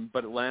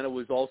 but Atlanta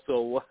was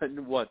also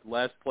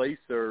last place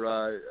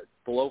or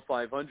below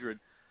 500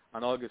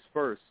 on August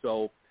 1st.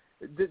 So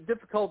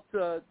difficult,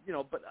 but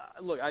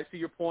look, I see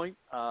your point.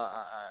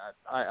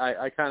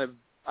 I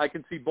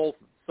can see both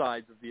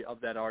sides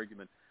of that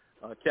argument.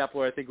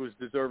 Kepler, I think, was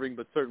deserving,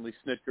 but certainly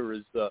Snitker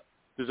is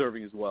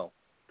deserving as well.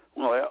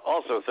 Well, I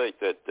also think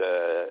that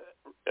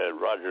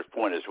Roger's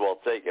point is well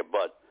taken,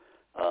 but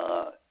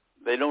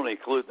they don't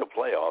include the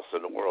playoffs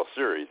in the World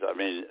Series. I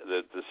mean,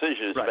 the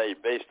decision is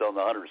made based on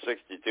the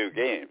 162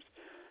 games,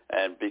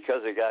 and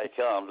because a guy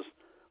comes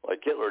like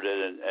Hitler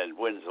did and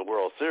wins the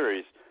World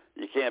Series,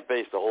 you can't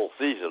base the whole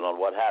season on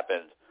what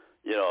happened,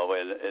 in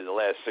the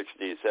last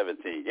 16,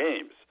 17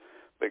 games.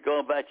 But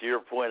going back to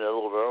your point a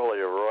little bit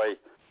earlier, Roy,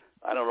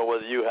 I don't know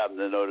whether you happen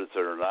to notice it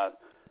or not,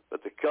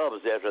 but the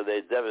Cubs, after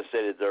they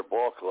devastated their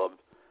ball club,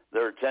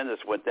 their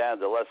attendance went down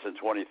to less than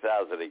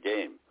 20,000 a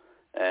game.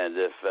 And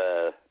if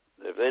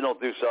they don't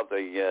do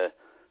something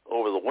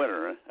over the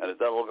winter, and it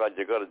doesn't look like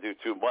they're going to do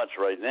too much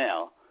right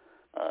now,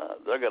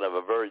 they're going to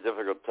have a very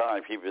difficult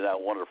time keeping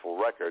that wonderful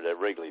record at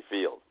Wrigley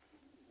Field.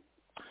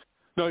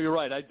 No, you're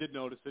right. I did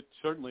notice it,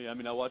 certainly. I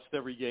mean, I watched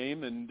every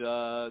game, and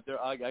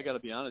I got to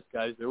be honest,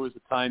 guys, there was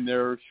a time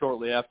there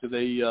shortly after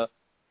they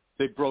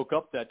broke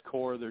up that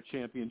core of their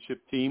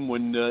championship team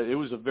when it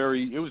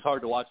was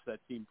hard to watch that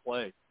team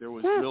play. There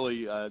was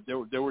really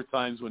there were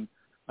times when,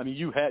 I mean,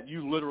 you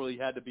literally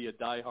had to be a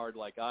diehard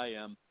like I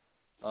am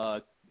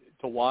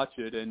to watch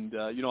it, and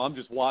I'm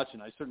just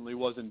watching. I certainly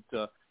wasn't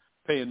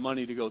paying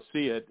money to go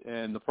see it,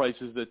 and the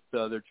prices that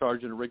they're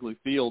charging at Wrigley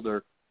Field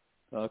are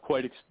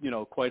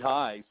quite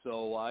high.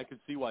 So I could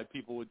see why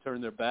people would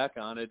turn their back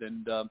on it,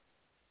 and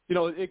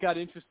it got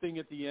interesting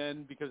at the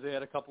end because they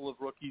had a couple of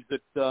rookies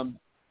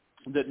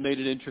that made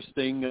it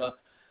interesting.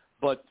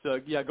 But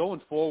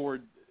going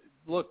forward,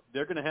 look,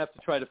 they're going to have to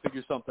try to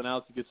figure something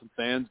out to get some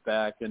fans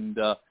back. And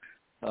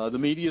the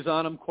media's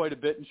on them quite a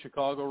bit in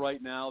Chicago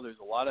right now. There's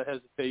a lot of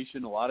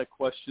hesitation, a lot of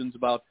questions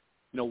about,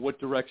 what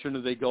direction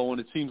are they going.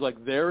 It seems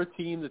like they're a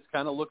team that's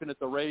kind of looking at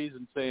the Rays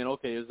and saying,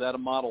 okay, is that a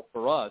model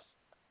for us,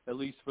 at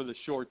least for the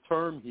short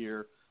term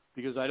here?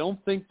 Because I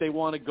don't think they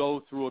want to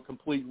go through a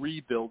complete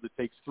rebuild that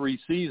takes 3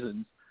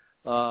 seasons.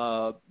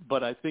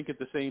 But I think at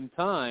the same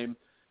time,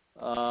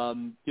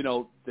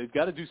 they've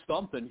got to do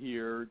something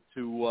here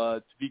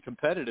to be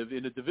competitive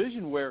in a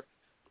division where,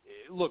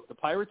 look, the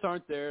Pirates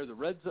aren't there. The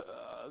Reds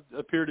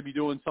appear to be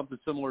doing something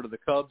similar to the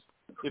Cubs.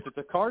 If it's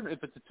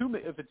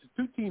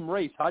a 2-team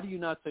race, how do you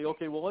not say,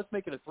 okay, well, let's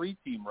make it a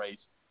 3-team race,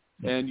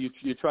 and you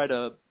try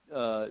to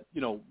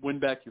win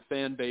back your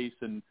fan base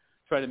and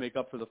try to make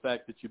up for the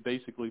fact that you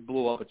basically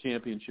blew up a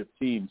championship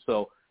team.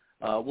 So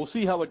we'll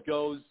see how it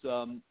goes.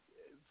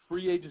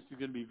 Free agency is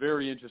going to be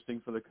very interesting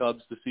for the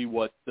Cubs to see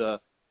what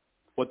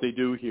they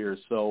do here.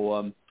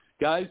 So,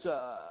 guys,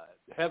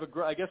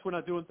 I guess we're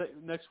not doing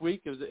next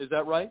week. Is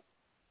that right?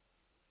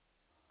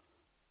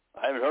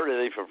 I haven't heard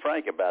anything from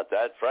Frank about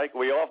that. Frank, are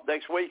we off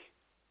next week?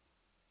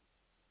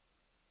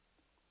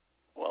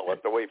 Well, we'll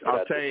have to wait for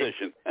that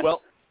decision.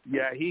 Well,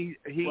 yeah, he's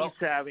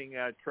having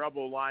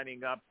trouble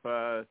lining up,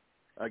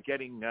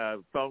 getting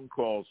phone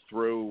calls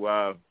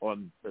through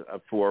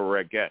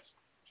for guests.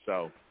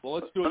 So, well,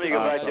 let's do it. Let me go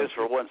back just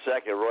for 1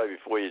 second, Roy,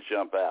 before you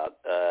jump out.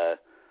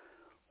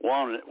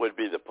 One would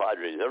be the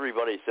Padres.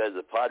 Everybody says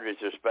the Padres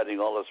are spending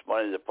all this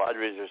money. The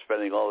Padres are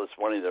spending all this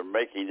money. They're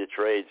making the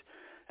trades.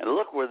 And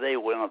look where they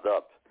wound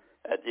up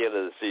at the end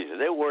of the season.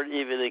 They weren't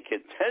even in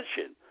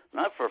contention,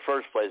 not for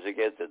first place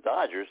against the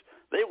Dodgers.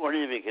 They weren't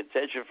even in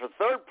contention for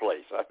third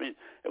place. I mean,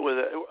 it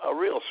was a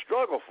real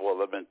struggle for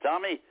them. And,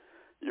 Tommy,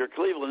 your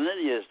Cleveland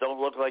Indians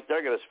don't look like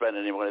they're going to spend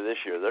any money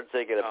this year. They're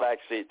taking a back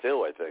seat,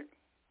 too, I think.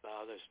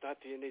 No, there's not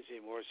the Indians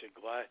anymore. It's the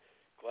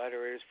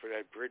Gladiators for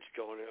that bridge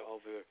going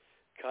over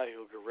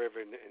Cuyahoga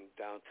River in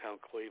downtown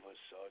Cleveland.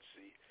 So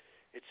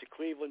it's the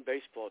Cleveland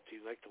baseball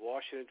team, like the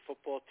Washington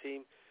football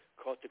team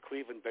caught the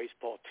Cleveland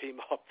baseball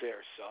team up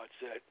there. So it's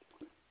it.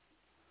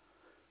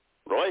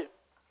 Roy?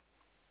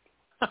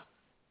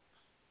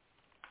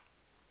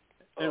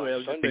 Anyway, I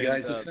was just saying,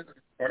 guys,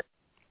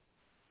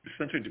 the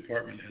Century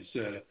Department has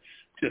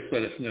just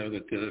let us know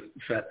that the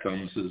Fat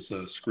Thumbs is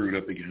screwed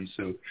up again.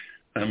 So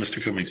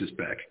Mr. Cummings is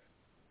back.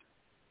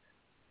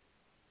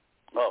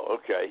 Oh,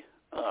 okay.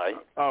 All right.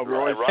 Oh,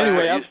 Roy.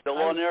 Anyway, are you still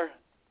on there?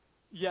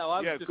 Yeah, well,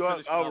 I was just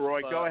finishing up.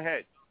 Roy, go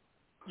ahead.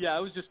 Yeah, I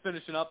was just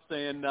finishing up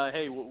saying,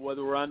 hey,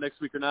 whether we're on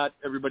next week or not,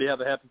 everybody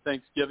have a happy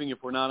Thanksgiving.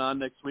 If we're not on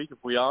next week, if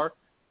we are,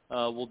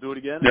 we'll do it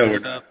again. No, we're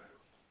not.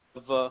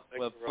 We'll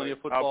have plenty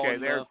of football Okay,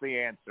 and there's the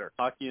answer.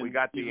 hockey and we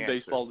got the even answer.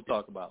 baseball to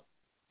talk about.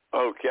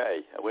 Okay.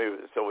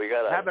 So we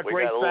got a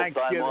little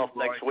time off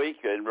next week.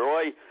 And,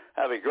 Roy,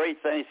 have a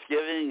great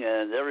Thanksgiving,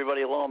 and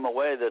everybody along the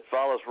way that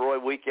follows Roy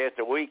week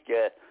after week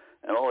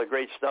and all the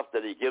great stuff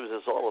that he gives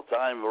us all the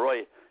time.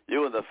 Roy,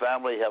 you and the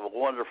family have a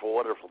wonderful,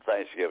 wonderful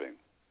Thanksgiving.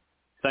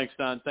 Thanks,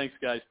 Don. Thanks,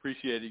 guys.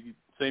 Appreciate it.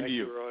 Same to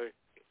you. Roy.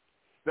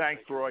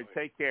 Thanks, Roy.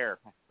 Take care.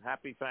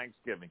 Happy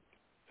Thanksgiving.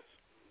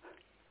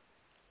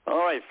 All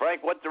right,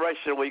 Frank, what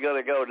direction are we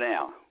going to go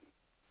now?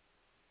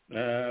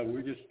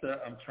 We're just.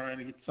 I'm trying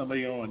to get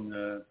somebody on.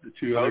 The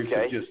two others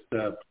have just.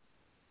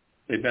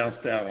 They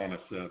bounced out on us.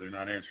 They're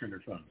not answering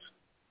their phones.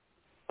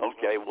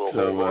 Okay, we'll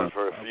hold on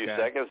for a few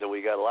seconds, and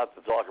we got a lot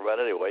to talk about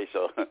anyway,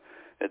 so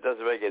it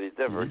doesn't make any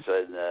difference.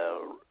 And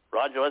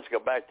Roger, let's go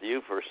back to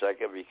you for a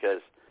second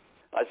because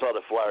I saw the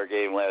Flyer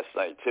game last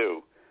night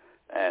too,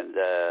 and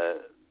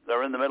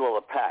they're in the middle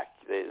of the pack.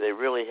 They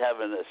really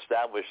haven't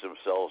established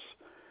themselves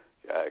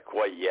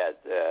quite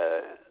yet.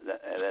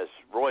 And as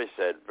Roy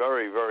said,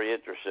 very, very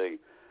interesting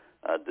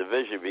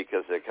division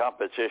because the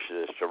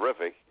competition is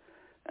terrific.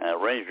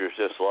 Rangers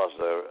just lost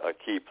a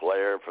key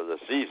player for the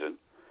season.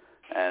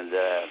 And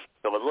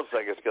so it looks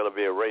like it's going to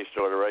be a race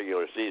toward the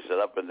regular season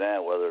up and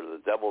down, whether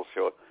the Devils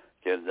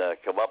can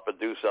come up and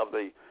do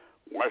something.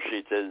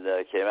 Washington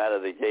came out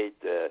of the gate.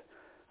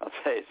 I'll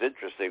say it's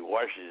interesting.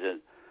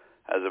 Washington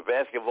has a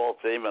basketball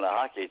team and a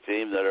hockey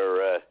team that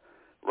are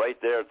right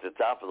there at the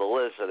top of the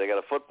list, and they got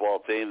a football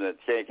team that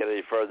can't get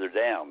any further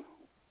down.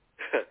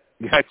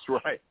 That's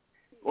right.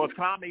 Well,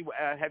 Tommy,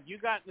 have you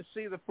gotten to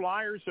see the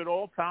Flyers at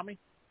all, Tommy?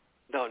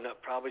 No,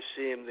 probably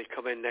see them. They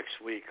come in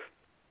next week.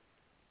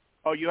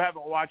 Oh, you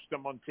haven't watched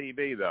them on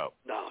TV, though?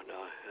 No,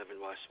 I haven't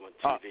watched them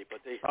on TV. But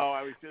they. Oh,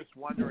 I was just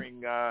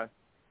wondering,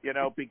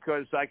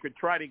 because I could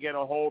try to get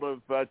a hold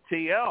of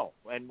TL,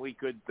 and we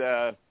could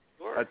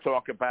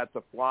talk about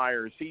the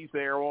Flyers. He's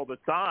there all the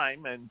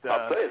time. And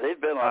I'll tell you,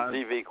 they've been on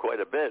TV quite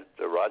a bit,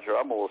 Roger.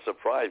 I'm a little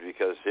surprised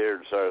because here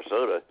in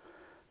Sarasota,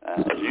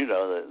 as you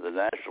know, the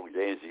national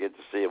games, you get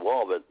to see them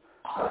all, but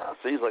it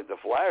seems like the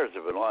Flyers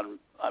have been on.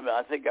 I mean,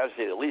 I think I've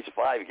seen at least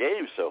 5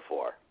 games so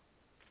far.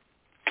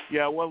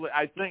 Yeah, well,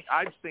 I think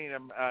I've seen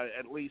him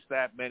at least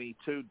that many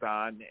too,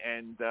 Don.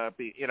 And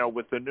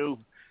with the new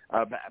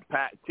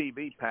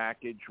TV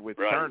package with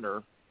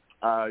Turner,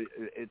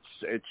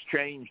 it's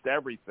changed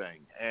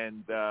everything.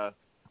 And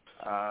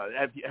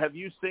have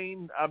you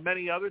seen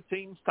many other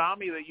teams,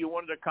 Tommy, that you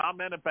wanted to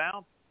comment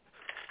about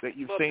that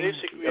you've seen?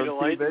 Basically, the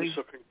Lightning's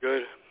looking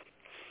good.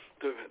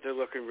 They're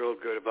looking real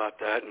good about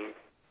that, and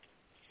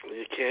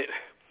you can't.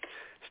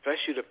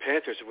 Especially the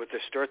Panthers, with the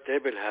start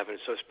they've been having,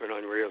 so it's been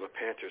unreal, the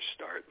Panthers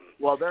start.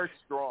 Well, they're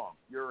strong.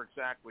 You're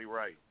exactly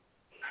right.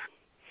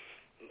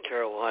 And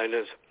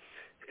Carolina's,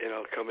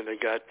 coming. They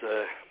got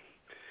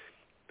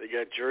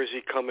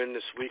Jersey coming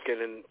this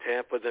weekend in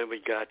Tampa. Then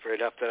we got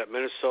right after that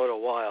Minnesota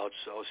Wild.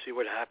 So we'll see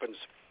what happens,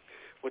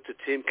 what the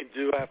team can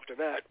do after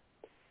that.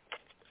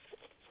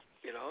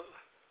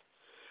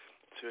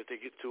 See what they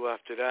get to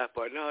after that.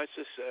 But no, it's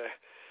just.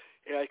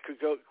 I could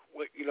go,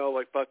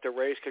 like about the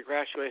Rays.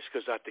 Congratulations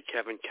goes out to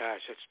Kevin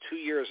Cash. That's 2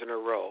 years in a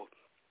row,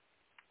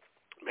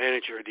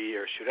 Manager of the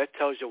Year. So that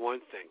tells you one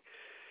thing.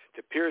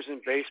 The peers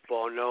in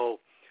baseball know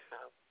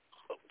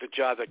the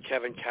job that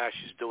Kevin Cash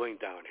is doing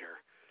down here,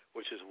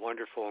 which is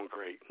wonderful and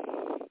great.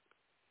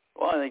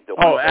 Well, I think the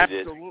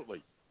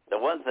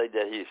one thing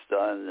that he's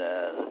done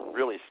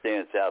really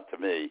stands out to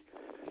me,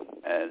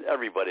 and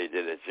everybody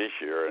did it this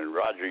year. And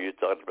Roger, you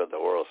talked about the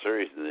World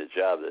Series and the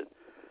job that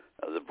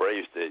the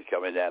Braves did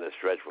coming down the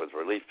stretch with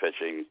relief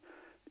pitching,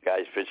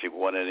 guys pitching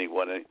one inning.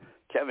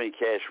 Kevin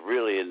Cash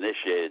really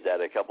initiated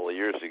that a couple of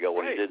years ago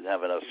when he didn't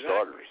have enough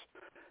starters,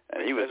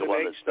 and he was the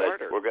one that said,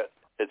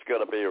 "It's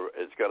going to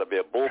be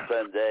a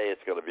bullpen day.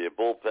 It's going to be a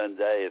bullpen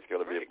day. It's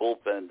going to be a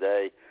bullpen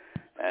day,"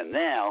 and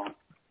now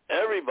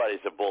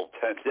everybody's a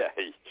bullpen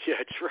day. Yeah,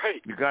 that's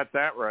right. You got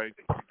that right.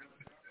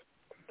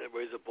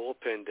 Everybody's a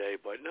bullpen day,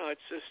 but no,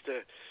 it's just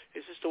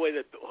the way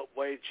that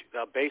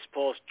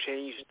baseball's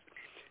changed.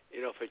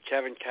 For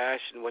Kevin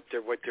Cash and what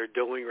they're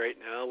doing right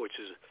now, which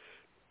is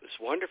it's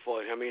wonderful.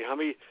 I mean, how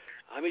many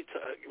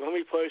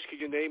players can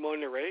you name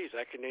on the Rays?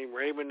 I can name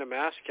Raymond the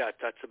mascot.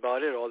 That's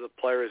about it. All the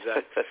players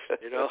that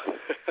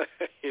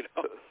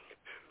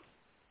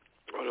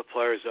all the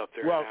players up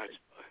there.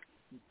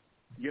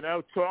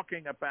 Well,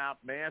 talking about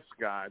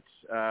mascots,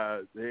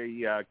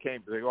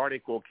 the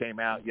article came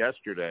out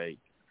yesterday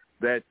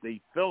that the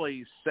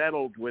Phillies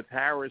settled with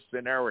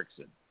Harrison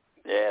Erickson.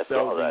 Yeah,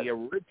 so the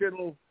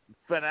original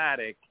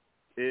Fanatic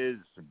is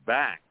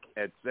back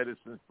at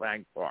Citizens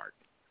Bank Park.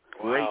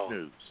 Great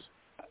news.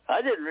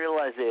 I didn't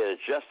realize they had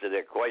adjusted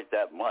it quite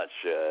that much,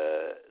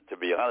 to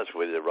be honest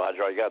with you,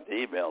 Roger. I got the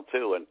email,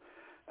 too,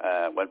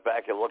 and went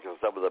back and looked at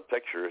some of the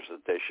pictures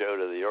that they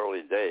showed of the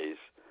early days,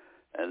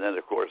 and then,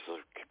 of course, the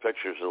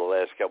pictures of the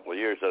last couple of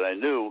years. And I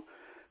knew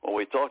when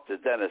we talked to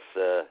Dennis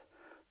 3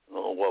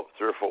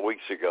 or 4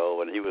 weeks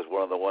ago, and he was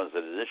one of the ones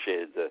that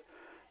initiated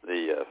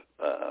the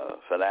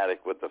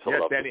Fanatic with the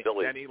Philadelphia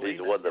Phillies. He's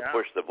the one that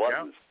pushed the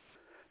buttons. Yeah.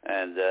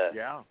 And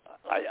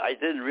I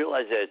didn't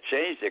realize they had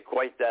changed it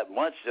quite that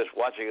much just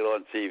watching it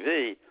on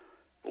TV.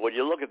 But when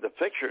you look at the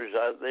pictures,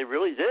 they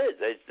really did.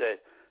 They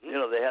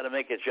had to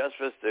make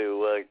adjustments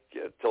till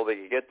they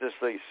could get this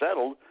thing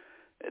settled.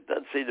 It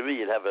doesn't seem to me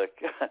you'd have a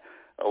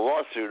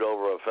lawsuit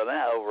over a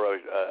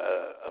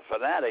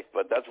Fanatic,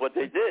 but that's what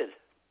they did.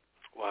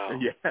 Wow.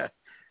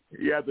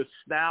 Yeah, the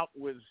snout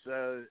was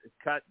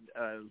cut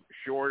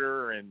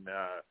shorter and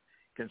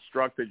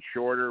constructed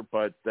shorter,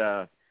 but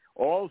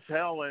all's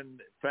hell in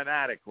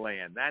Fanatic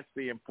land. That's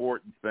the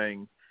important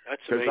thing.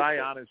 That's because amazing. I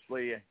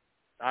honestly,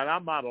 and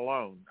I'm not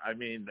alone. I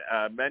mean,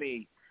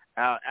 many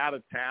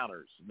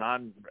out-of-towners,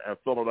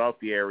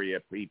 non-Philadelphia area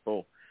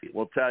people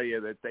will tell you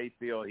that they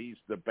feel he's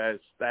the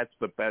best. That's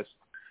the best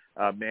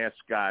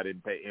mascot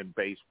in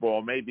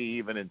baseball, maybe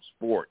even in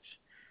sports.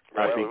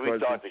 Well, we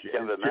talked to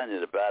Kevin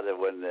Mannion about it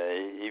when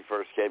he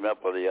first came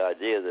up with the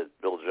idea that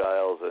Bill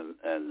Giles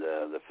and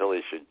the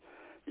Phillies should,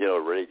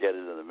 really get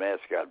into the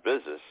mascot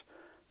business,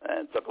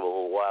 and it took him a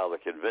little while to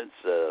convince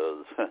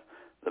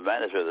the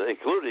manager,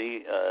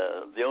 including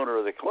the owner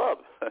of the club.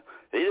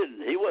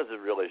 He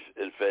wasn't really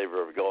in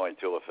favor of going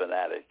to a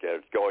fanatic,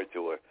 going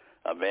to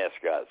a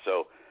mascot.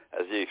 So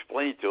as he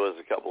explained to us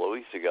a couple of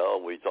weeks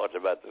ago, we talked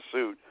about the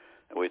suit,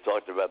 and we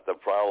talked about the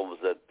problems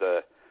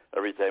that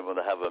every time when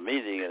they have a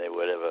meeting and they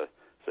would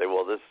say,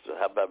 well,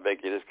 how about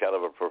making this kind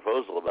of a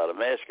proposal about a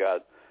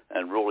mascot?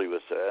 And Ruley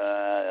would say,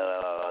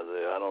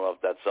 I don't know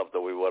if that's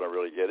something we want to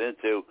really get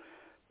into.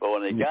 But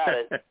when they got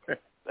it,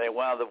 they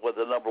wound up with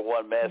the number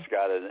one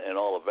mascot in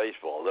all of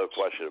baseball. No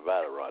question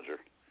about it, Roger.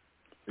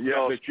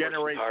 Yeah, it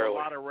generates a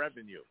lot of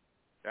revenue.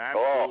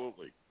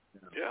 Absolutely.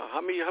 Yeah,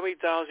 how many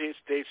thousands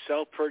they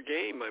sell per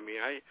game? I mean,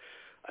 I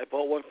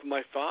bought one for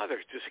my father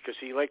just because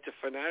he liked the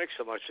Fanatic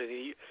so much, and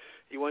he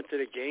went to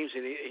the games,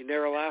 and he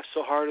never laughed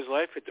so hard in his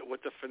life at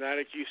what the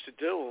Fanatic used to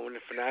do. And when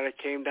the Fanatic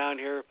came down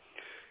here,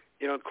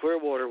 in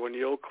Clearwater, when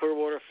the old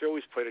Clearwater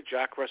Phillies played at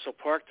Jack Russell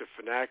Park, the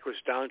Fanatic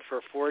was down for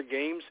 4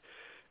 games,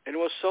 and it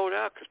was sold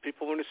out because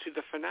people wanted to see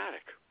the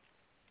Fanatic.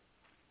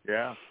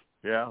 Yeah.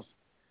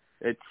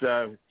 It's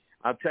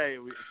I'll tell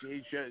you,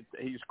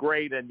 he's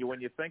great, and when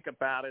you think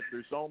about it,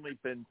 there's only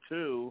been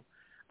 2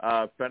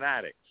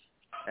 Fanatics,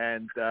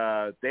 and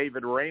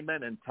David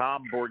Raymond and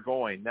Tom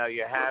Burgoyne. Now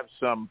you have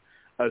some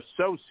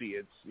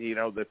associates,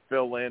 that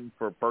fill in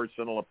for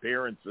personal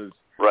appearances.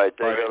 Right,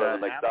 they go to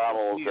the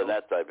McDonald's and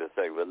that type of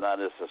thing, but not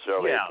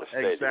necessarily at the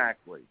stadium.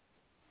 Exactly.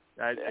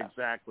 That's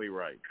exactly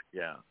right.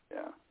 Yeah.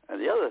 And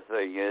the other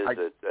thing is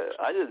that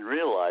I didn't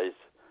realize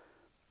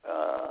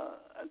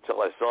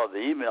until I saw the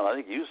email, I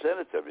think you sent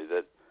it to me,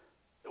 that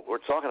we're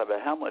talking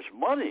about how much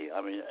money.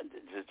 I mean,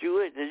 did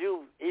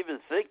you even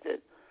think that,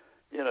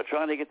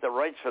 trying to get the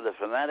rights for the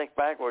Fanatic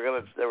back,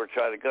 they were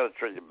trying to go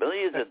to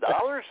millions of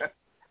dollars?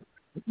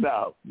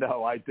 No,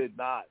 I did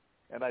not.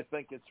 And I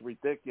think it's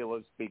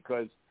ridiculous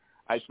because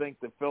I think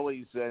the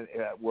Phillies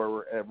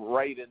were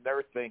right in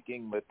their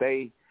thinking that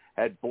they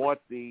had bought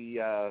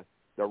the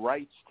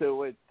rights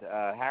to it.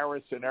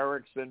 Harrison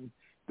Erickson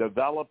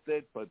developed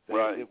it, but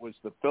it was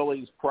the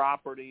Phillies'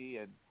 property,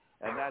 and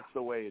that's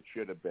the way it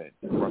should have been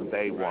from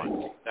day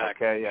one.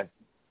 Okay,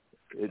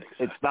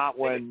 it's not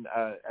when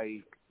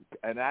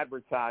an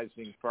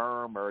advertising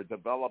firm or a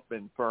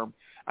development firm.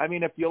 I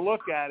mean, if you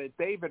look at it,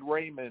 David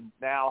Raymond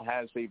now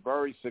has a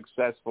very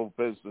successful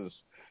business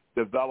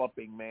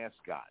developing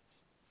mascots.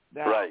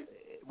 Now,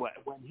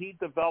 when he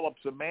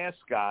develops a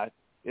mascot,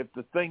 if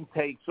the thing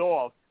takes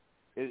off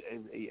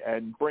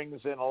and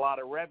brings in a lot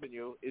of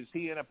revenue, is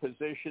he in a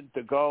position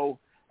to go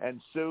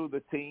and sue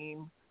the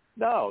team?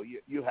 No,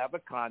 you have a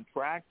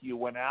contract. You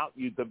went out,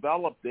 you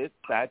developed it.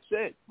 That's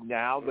it.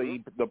 Now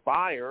the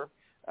buyer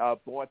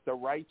bought the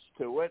rights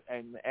to it,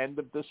 and end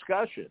of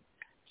discussion.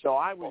 So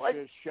I was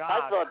just shocked.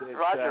 I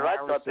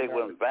thought they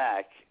went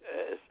back,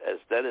 as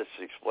Dennis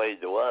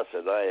explained to us,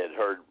 and I had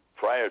heard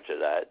prior to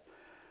that.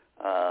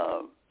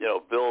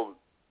 Bill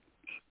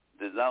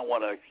did not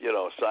want to,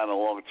 sign a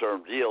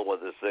long-term deal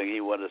with this thing.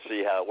 He wanted to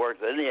see how it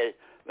worked. Then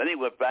he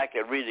went back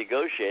and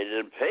renegotiated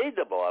and paid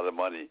them a lot of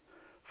money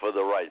for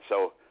the rights.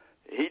 So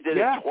he did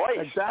it twice.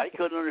 Exactly. I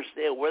couldn't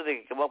understand where they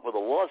could come up with a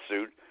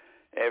lawsuit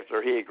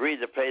after he agreed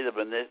to pay them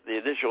the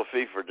initial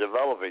fee for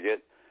developing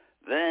it.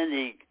 Then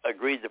he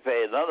agreed to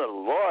pay another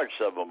large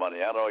sum of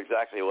money. I don't know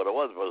exactly what it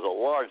was, but it was a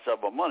large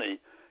sum of money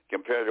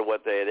compared to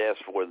what they had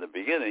asked for in the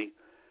beginning.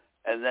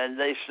 And then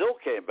they still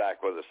came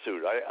back with a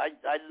suit. I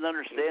didn't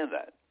understand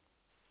that.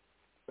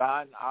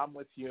 Don, I'm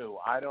with you.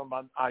 I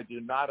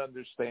do not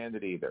understand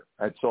it either.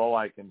 That's all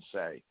I can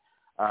say.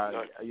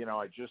 I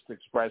just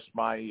expressed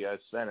my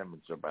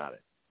sentiments about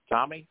it.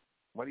 Tommy,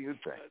 what do you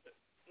think?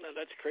 No,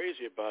 that's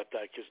crazy about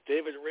that because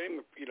David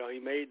Raymond, he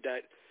made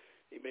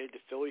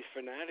the Phillies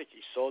Fanatic.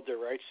 He sold their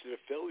rights to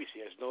the Phillies. He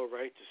has no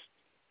right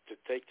to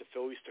take the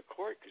Phillies to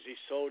court because he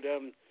sold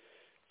them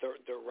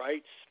the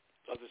rights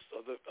of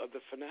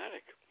the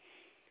Fanatic.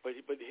 But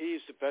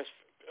he's the best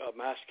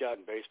mascot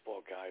in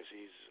baseball, guys.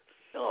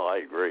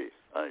 I agree.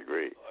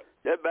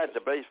 Get back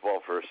to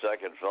baseball for a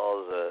second,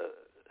 fellas.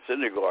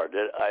 Syndergaard,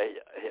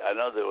 I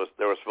know they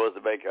were supposed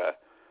to make a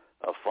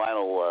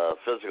final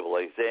physical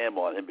exam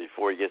on him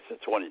before he gets to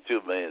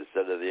 $22 million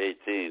instead of the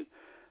 $18.5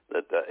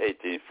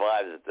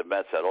 that the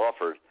Mets had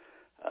offered.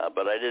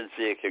 But I didn't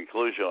see a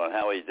conclusion on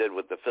how he did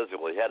with the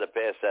physical. He had to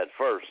pass that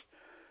first.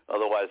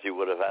 Otherwise, he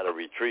would have had to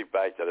retreat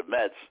back to the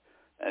Mets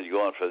and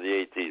gone for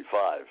the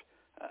 $18.5.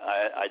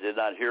 I did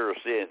not hear or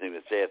see anything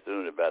this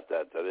afternoon about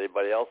that. Did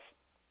anybody else?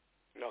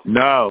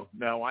 No,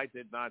 I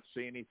did not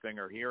see anything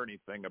or hear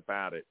anything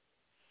about it.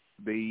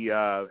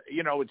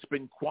 It's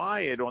been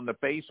quiet on the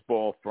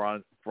baseball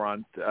front.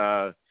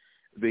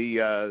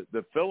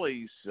 the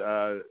Phillies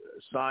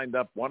signed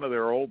up one of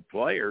their old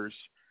players,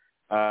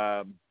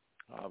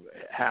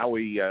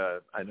 Howie,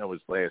 I know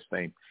his last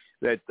name,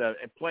 that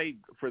played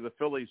for the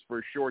Phillies for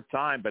a short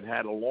time but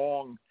had a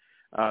long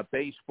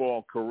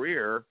baseball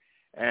career,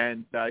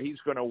 and he's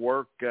going to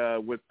work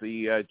with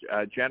the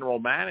general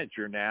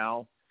manager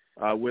now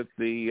with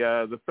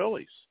the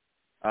Phillies.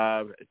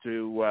 They're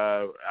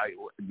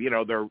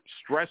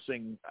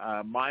stressing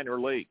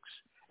minor leagues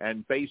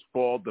and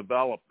baseball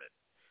development,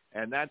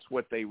 and that's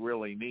what they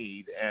really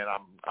need. And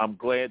I'm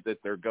glad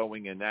that they're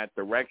going in that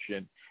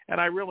direction.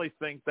 And I really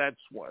think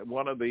that's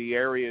one of the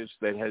areas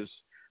that has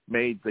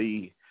made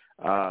the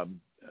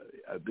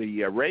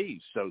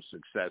Rays so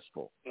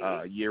successful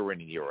year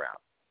in and year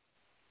out.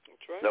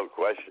 That's right. No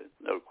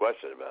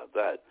question about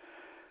that.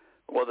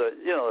 Well,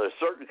 there's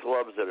certain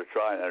clubs that are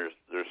trying.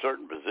 There's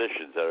certain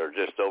positions that are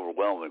just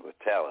overwhelming with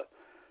talent.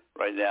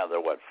 Right now, there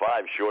are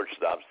 5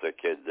 shortstops that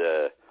could,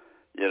 are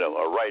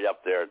right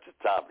up there at the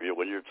top.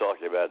 When you're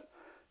talking about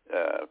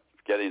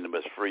getting them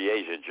as free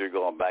agents, you're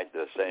going back to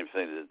the same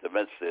thing that the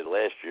Mets did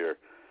last year,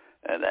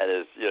 and that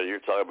is, you're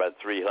talking about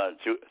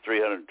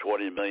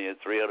 $320 million,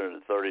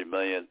 $330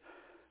 million.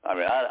 I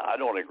mean, I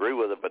don't agree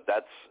with it, but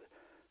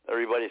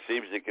everybody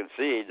seems to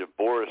concede,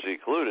 Boris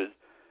included,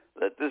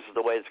 that this is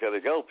the way it's going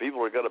to go.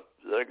 People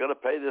they're going to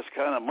pay this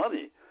kind of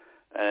money,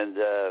 and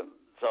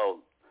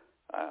so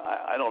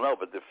I don't know.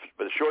 But the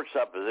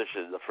shortstop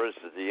position, for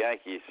instance, the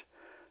Yankees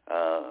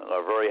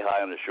are very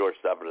high on the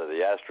shortstop, and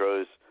the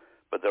Astros,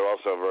 but they're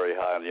also very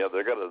high on the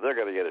other. They're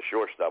going to get a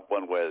shortstop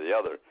one way or the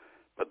other,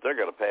 but they're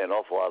going to pay an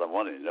awful lot of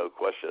money, no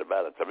question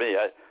about it. To me,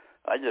 I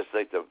just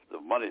think the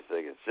money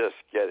thing is just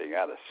getting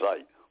out of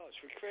sight. Oh, it's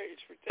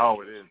ridiculous.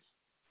 Oh, it is.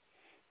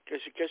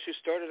 Guess who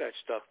started that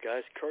stuff,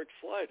 guys? Kurt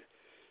Flood.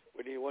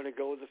 When he wanted to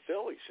go with the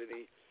Phillies,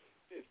 and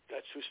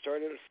that's who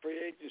started a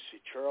free agency.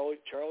 Charlie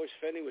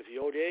Finney with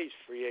the ODA's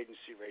free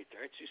agency right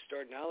there. That's who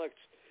started. Now it's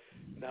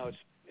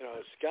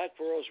Scott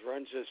Boras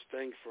runs this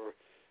thing for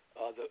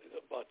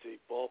about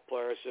the ball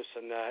players, this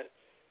and that.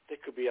 They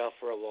could be out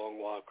for a long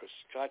while because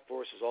Scott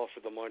Boras is all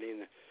for the money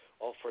and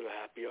all for the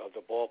happy of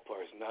the ball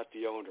players, not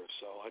the owners.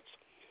 So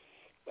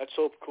let's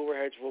hope cooler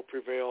heads will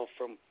prevail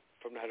from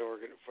that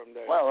organ. From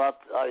there. Well,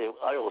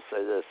 I will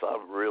say this: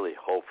 I'm really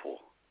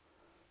hopeful.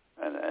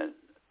 And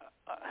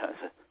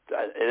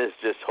it is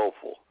just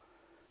hopeful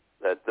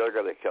that they're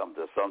going to come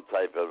to some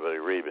type of an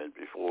agreement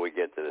before we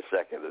get to the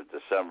 2nd of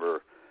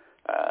December,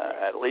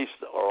 at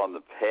least, or on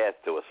the path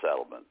to a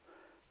settlement.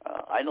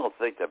 I don't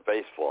think that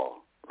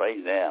baseball right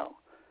now,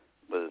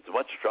 with as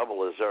much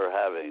trouble as they're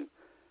having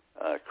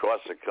across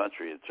the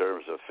country in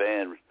terms of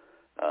fan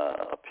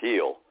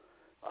appeal,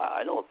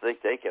 I don't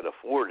think they can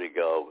afford to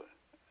go.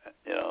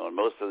 And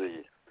most of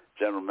the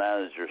general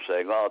manager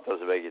saying, "Oh, it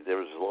doesn't make a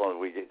difference as long as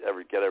we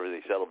get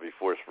everything settled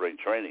before spring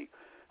training."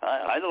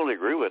 I don't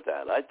agree with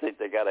that. I think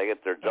they got to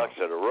get their ducks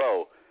in a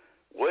row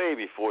way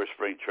before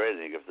spring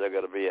training if they're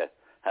going to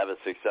have a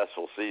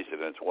successful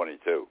season in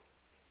 22.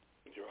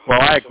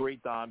 Well, I agree,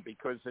 Don,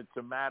 because it's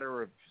a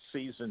matter of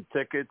season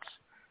tickets.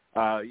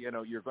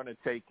 You're going to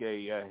take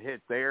a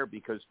hit there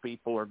because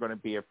people are going to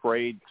be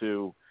afraid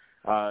to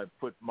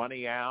put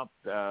money out,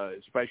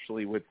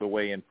 especially with the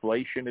way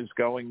inflation is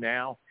going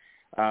now.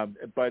 And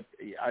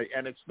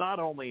it's not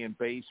only in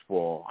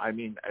baseball. I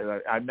mean,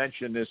 I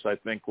mentioned this, I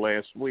think,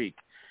 last week.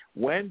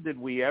 When did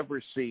we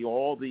ever see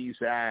all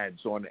these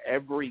ads on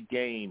every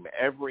game,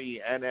 every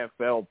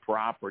NFL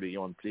property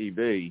on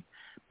TV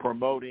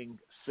promoting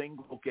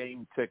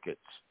single-game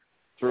tickets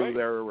through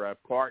their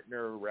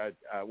partner,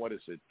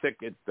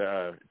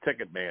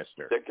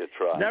 Ticketmaster?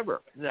 Ticketron.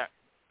 Never.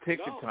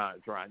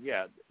 Ticketron,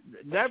 yeah.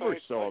 Never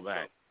saw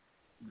that.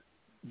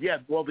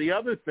 Yeah, well, the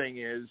other thing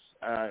is,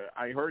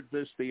 I heard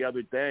this the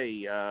other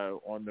day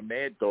on the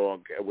Mad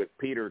Dog with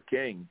Peter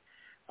King.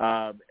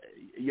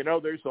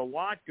 There's a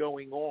lot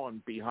going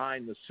on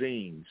behind the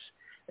scenes,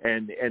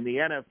 and the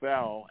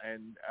NFL,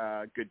 and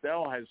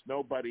Goodell has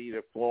nobody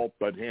to fault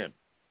but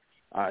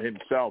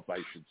himself, I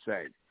should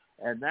say.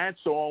 And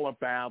that's all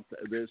about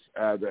this,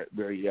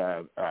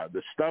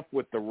 the stuff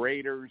with the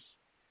Raiders,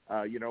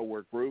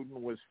 where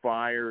Gruden was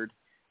fired.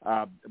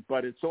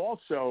 But it's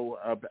also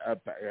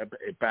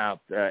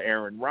about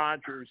Aaron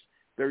Rodgers.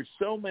 There's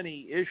so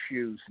many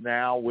issues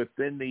now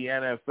within the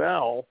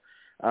NFL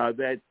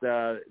that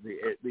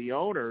the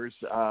owners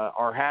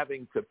are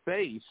having to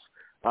face.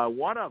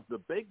 One of the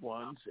big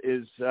ones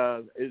is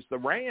the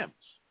Rams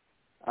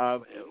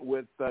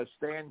with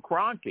Stan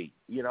Kroenke.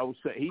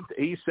 So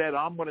he said,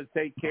 "I'm going to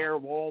take care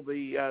of all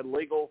the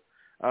legal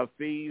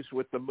fees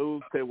with the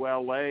move to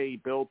L.A.,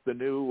 built the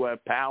new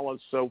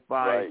Palace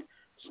SoFi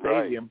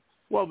Stadium." Right.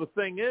 Well, the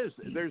thing is,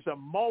 there's a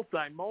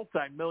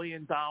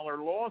multi-million-dollar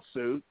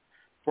lawsuit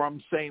from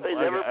St.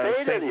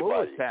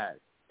 Louis had.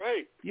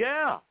 Right.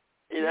 Yeah.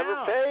 He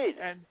never paid.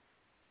 And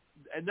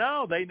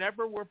no, they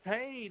never were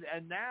paid.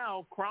 And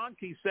now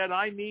Kroenke said,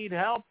 "I need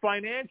help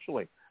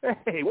financially."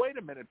 Hey, wait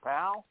a minute,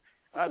 pal.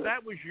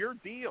 That was your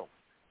deal.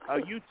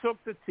 You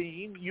took the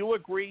team. You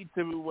agreed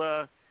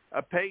to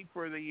pay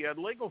for the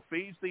legal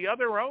fees the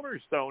other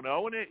owners don't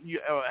owe, and you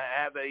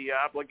have a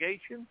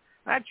obligation.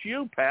 That's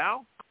you,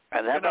 pal.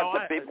 And how about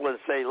the people in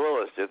St.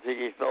 Louis? Do you think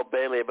he felt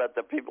badly about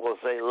the people in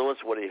St. Louis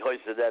when he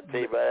hoisted that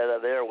team out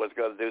of there, was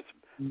going to do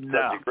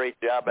such a great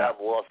job out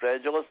in Los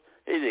Angeles?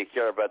 He didn't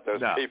care about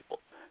those people.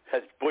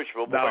 That's Bush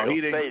Memorial. No, he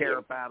didn't care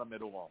about them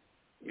at all.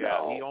 Yeah,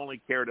 no. He only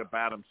cared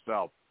about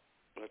himself.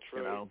 That's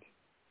right.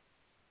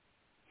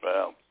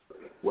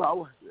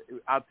 Well,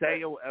 I'll tell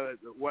you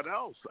what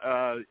else.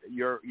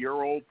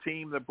 Your old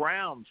team, the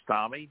Browns,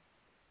 Tommy.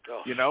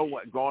 Oh.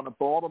 Going to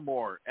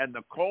Baltimore, and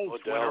the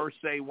Colts when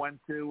Irsay went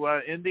to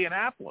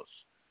Indianapolis.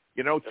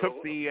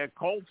 Took the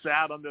Colts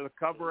out under the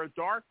cover of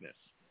darkness.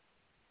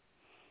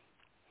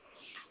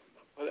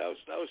 Well,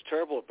 that was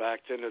terrible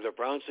back then. If the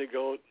Browns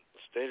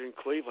stayed in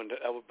Cleveland,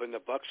 that would have been the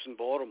Bucs in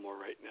Baltimore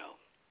right now.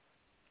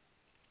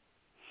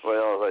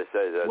 Well, as I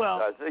say,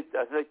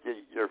 I think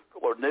your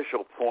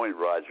initial point,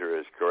 Roger,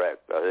 is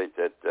correct. I think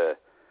that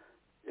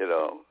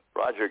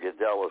Roger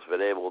Goodell has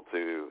been able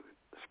to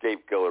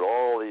scapegoat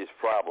all these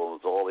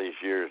problems all these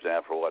years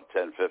now for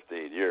 10,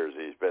 15 years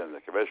he's been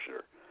the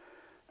commissioner,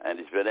 and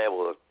he's been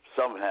able to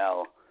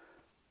somehow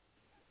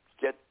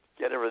get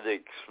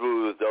everything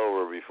smoothed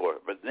over before.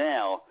 But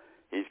now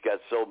he's got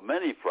so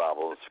many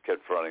problems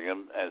confronting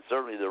him, and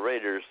certainly the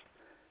Raiders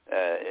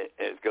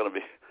is going to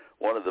be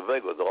one of the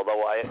big ones.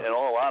 Although in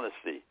all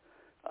honesty,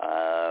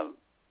 I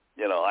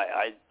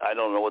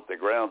don't know what the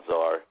grounds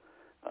are.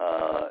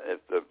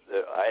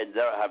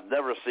 I've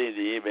never seen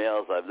the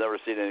emails. I've never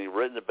seen anything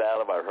written about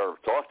them. I've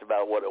heard talked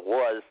about what it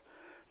was,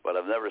 but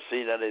I've never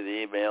seen any of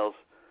the emails.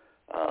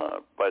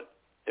 But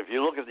if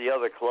you look at the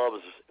other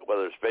clubs,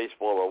 whether it's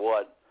baseball or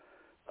what,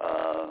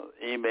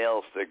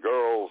 emails to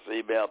girls,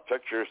 email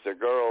pictures to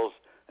girls,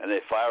 and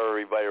they fire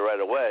everybody right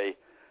away.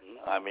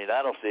 I mean,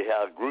 I don't see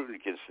how Gruden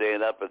can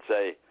stand up and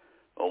say,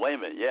 well, wait a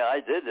minute, yeah,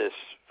 I did this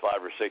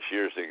 5 or 6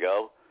 years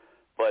ago,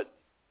 but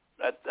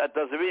that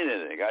doesn't mean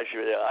anything. I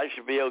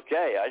should be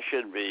okay. I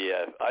shouldn't be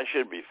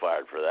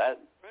fired for that.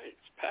 Right,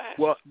 it's passed.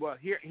 Well,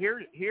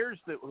 here's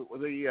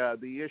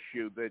the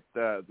issue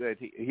that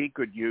he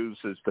could use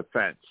as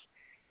defense.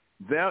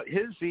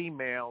 His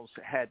emails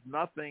had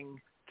nothing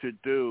to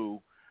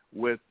do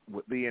with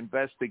the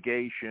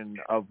investigation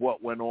of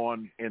what went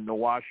on in the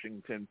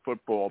Washington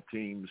football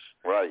team's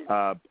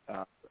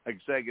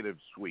executive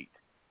suite.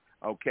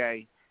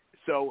 Okay?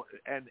 So,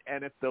 and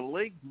if the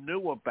league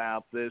knew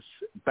about this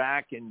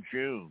back in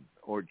June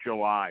or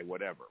July,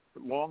 whatever,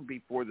 long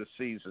before the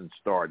season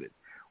started,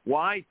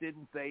 why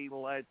didn't they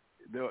let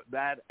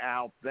that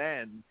out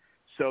then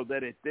so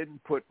that it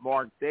didn't put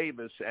Mark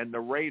Davis and the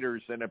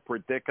Raiders in a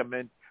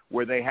predicament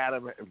where they had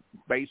to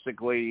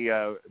basically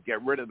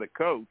get rid of the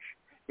coach?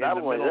 Not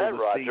only that,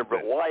 Roger,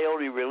 but why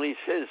only release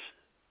his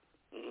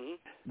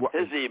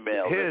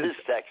emails, his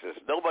texts?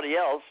 Nobody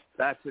else.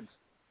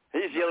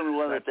 He's the only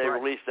one that they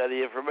released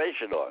any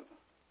information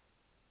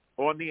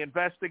on the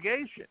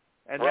investigation.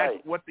 And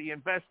that's what the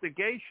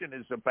investigation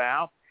is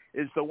about,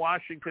 is the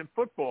Washington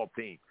football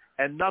team.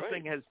 And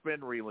nothing has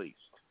been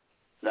released.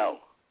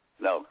 No,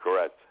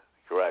 correct.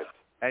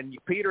 And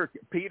Peter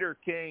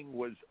King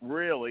was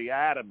really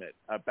adamant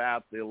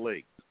about the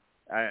leak.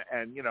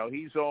 And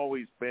he's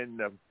always been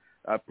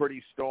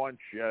pretty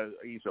staunch.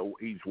 He's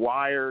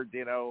wired,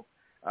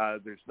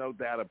 there's no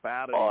doubt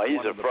about it. Oh, he's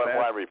a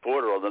frontline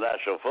reporter on the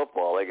National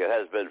Football League. It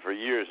has been for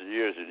years and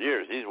years and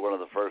years. He's one of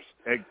the first.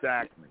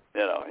 Exactly.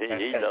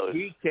 He knows.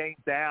 He came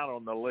down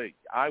on the league.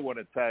 I want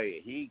to tell you,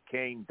 he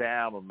came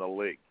down on the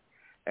league.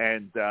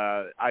 And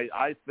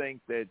I think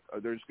that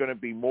there's going to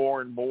be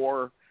more and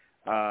more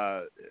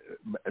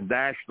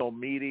national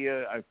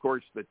media. Of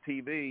course, the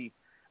TV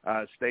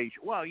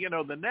station. Well,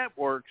 the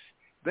networks,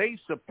 they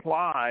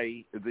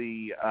supply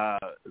the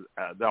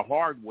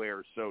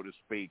hardware, so to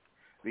speak,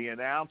 the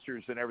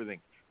announcers and everything.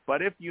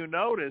 But if you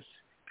notice,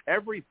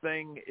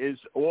 everything is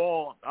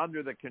all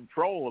under the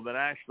control of the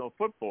National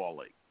Football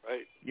League.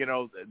 Right.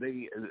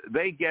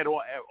 They get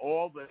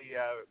all the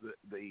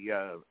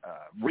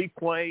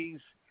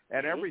replays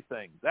and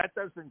everything. That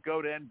doesn't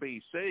go to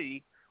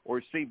NBC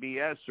or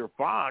CBS or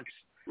Fox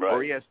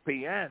or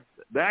ESPN.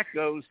 That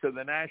goes to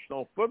the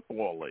National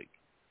Football League.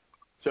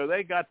 So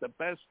they got the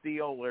best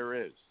deal there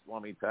is,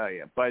 let me tell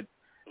you. But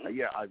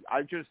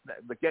I just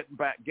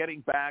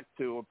getting back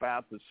to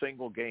about the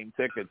single game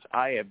tickets.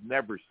 I have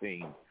never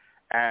seen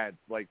ads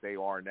like they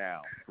are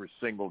now for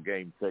single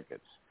game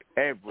tickets.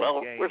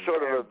 We're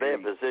sort of in a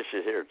bad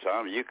position here,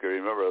 Tom. You can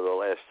remember the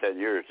last 10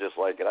 years just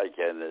like I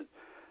can. That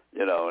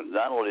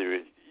not only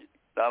the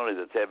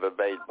Tampa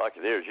Bay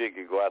Buccaneers, you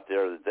could go out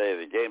there the day of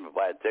the game and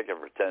buy a ticket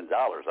for $10.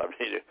 I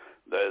mean,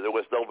 there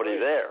was nobody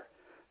there.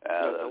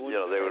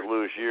 They would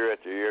lose year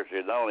after year after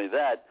year. Not only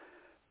that,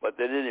 but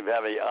they didn't even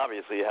have any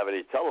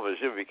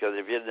television, because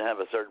if you didn't have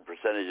a certain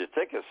percentage of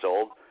tickets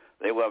sold,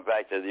 they went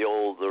back to the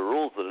old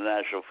rules of the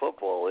National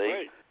Football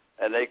League,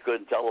 and they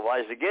couldn't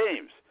televise the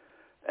games.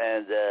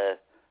 And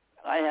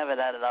I haven't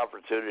had an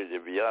opportunity, to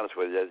be honest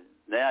with you.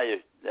 Now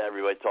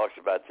everybody talks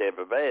about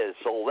Tampa Bay. It's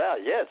sold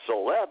out. Yeah, it's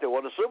sold out. They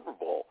won a Super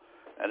Bowl.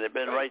 And they've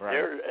been right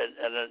there,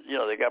 and you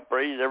know, they got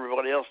Brady and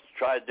everybody else to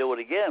try to do it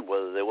again.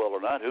 Whether they will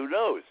or not, who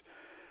knows?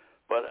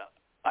 But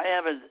I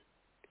haven't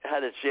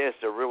had a chance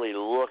to really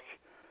look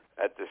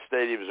at the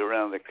stadiums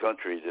around the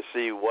country to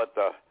see what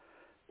the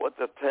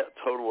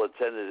total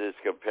attendance is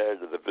compared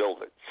to the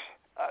buildings.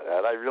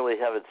 And I really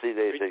haven't seen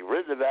anything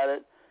written about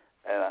it.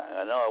 And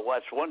I know I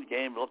watched one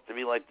game. It looked to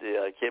me like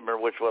I can't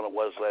remember which one it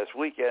was last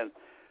weekend,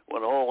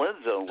 when the whole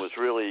end zone was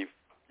really,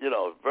 you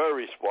know,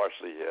 very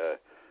sparsely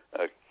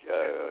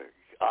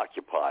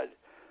occupied.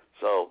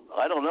 So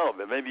I don't know,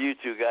 but maybe you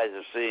two guys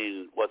have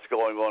seen what's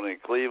going on in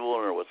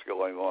Cleveland or what's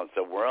going on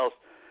somewhere else.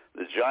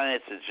 The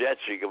Giants and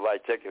Jets, you can buy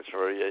tickets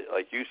for,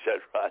 like you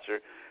said,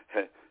 Roger,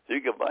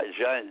 you can buy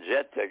Giant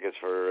Jet tickets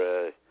for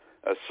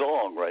a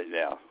song right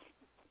now.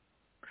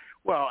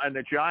 Well, and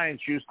the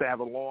Giants used to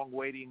have a long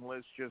waiting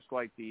list just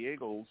like the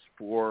Eagles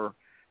for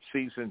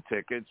season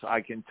tickets.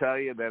 I can tell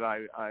you that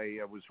I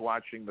was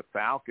watching the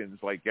Falcons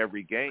like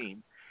every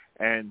game,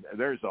 and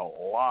there's a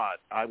lot,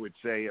 I would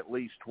say at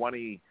least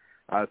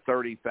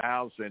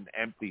 30,000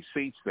 empty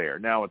seats there.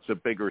 Now, it's a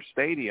bigger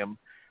stadium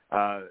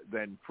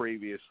than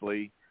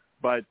previously,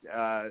 but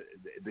I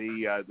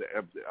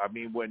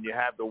mean, when you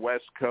have the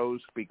West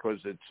Coast, because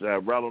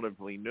it's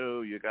relatively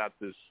new, you got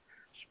this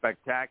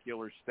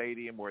spectacular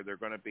stadium where they're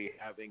going to be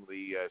having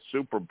the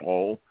Super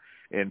Bowl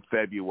in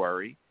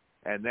February.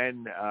 And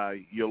then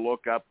you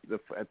look up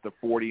at the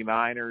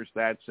 49ers,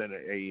 that's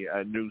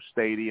a new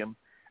stadium.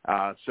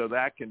 So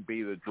that can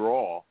be the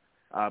draw.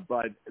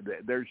 But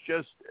there's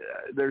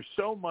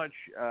so much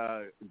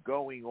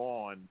going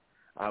on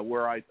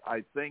where I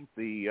think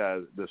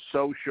the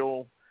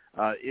social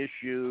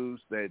issues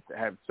that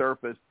have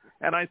surfaced,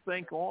 and I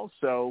think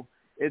also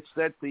it's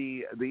that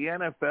the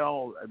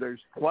NFL,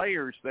 there's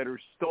players that are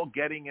still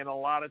getting in a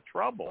lot of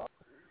trouble,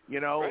 you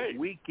know,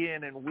 week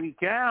in and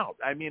week out.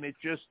 I mean, it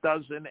just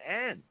doesn't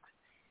end.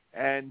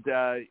 And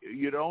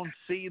you don't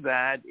see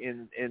that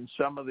in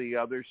some of the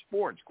other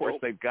sports. Of course,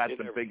 they've got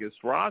the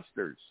biggest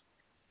rosters.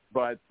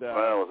 But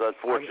well, it was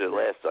unfortunate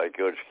last night,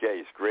 Coach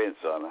K's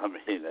grandson, I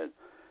mean,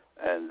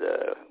 and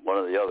one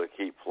of the other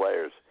key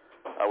players.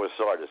 I was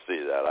sorry to see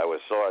that. I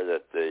was sorry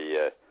that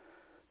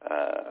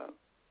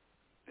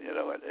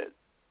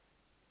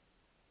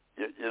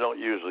you don't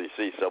usually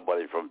see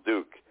somebody from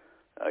Duke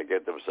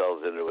get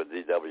themselves into a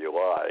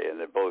DWI,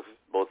 and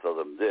both of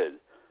them did.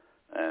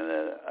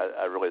 And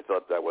I really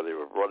thought that when they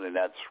were running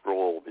that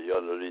scroll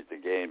underneath the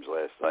games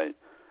last night,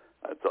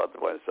 I thought to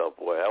myself,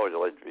 boy, how would you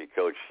like to be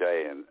Coach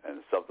Shea and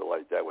something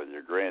like that with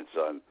your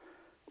grandson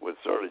would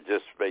sort of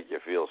just make you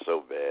feel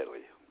so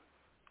badly.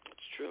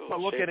 That's true.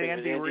 Well, look at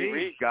Andy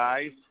Reid,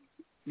 guys.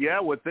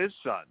 Yeah, with his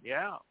son.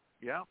 Yeah.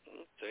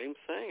 Same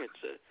thing.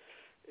 It's the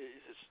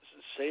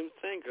same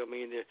thing. I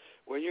mean,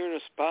 when you're in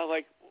a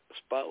spotlight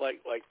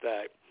like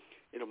that,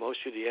 you know, most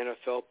of the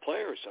NFL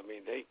players, I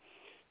mean, they,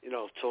 you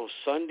know, till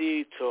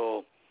Sunday,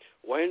 till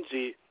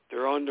Wednesday,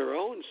 they're on their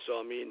own. So,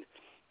 I mean,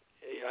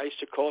 I used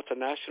to call it the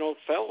National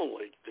Felon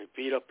League. They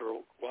beat up their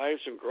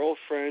wives and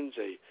girlfriends,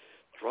 they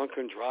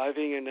drunken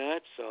driving and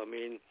that. So, I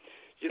mean,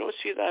 you don't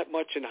see that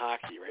much in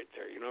hockey right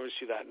there. You never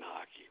see that in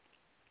hockey.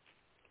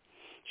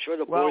 Sure,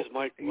 the boys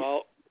might,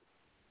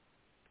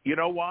 you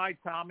know why,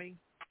 Tommy?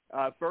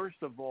 First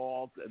of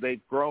all,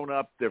 they've grown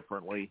up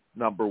differently,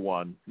 number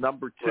one.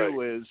 Number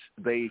two is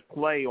they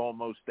play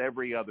almost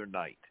every other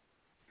night.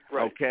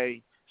 Right.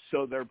 Okay?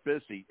 So they're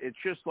busy. It's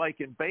just like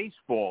in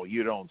baseball,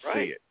 you don't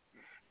see it.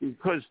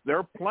 Because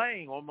they're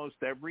playing almost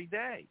every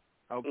day,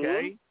 okay?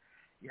 Mm-hmm.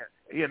 Yeah,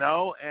 you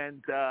know,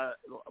 and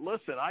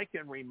listen, I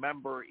can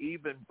remember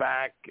even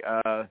back,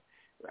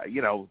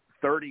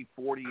 30,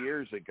 40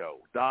 years ago,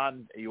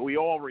 Don, we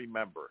all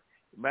remember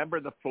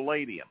the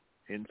Palladium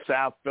in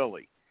South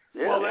Philly.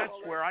 Yeah, well, that's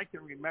where I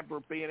can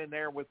remember being in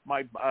there with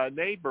my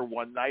neighbor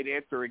one night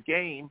after a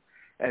game,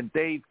 and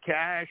Dave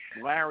Cash,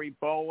 Larry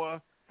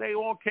Boa, they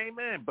all came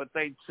in, but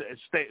they'd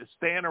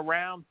stand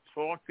around,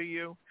 talk to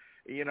you,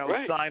 you know,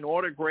 sign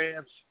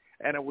autographs,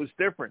 and it was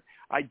different.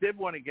 I did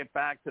want to get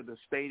back to the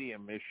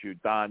stadium issue,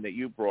 Don, that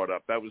you brought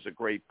up. That was a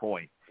great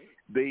point.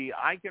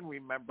 I can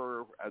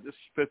remember, this is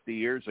 50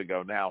 years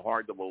ago now,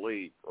 hard to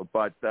believe,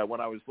 but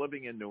when I was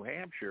living in New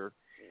Hampshire,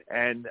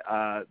 and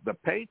the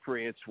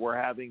Patriots were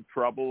having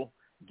trouble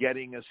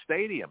getting a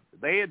stadium.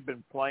 They had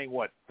been playing,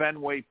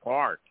 Fenway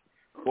Park,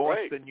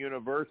 Boston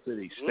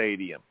University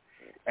Stadium.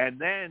 And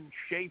then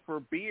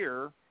Schaefer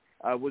Beer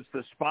was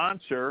the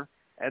sponsor,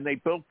 and they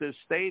built this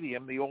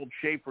stadium, the old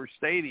Schaefer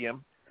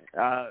Stadium.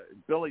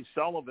 Billy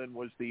Sullivan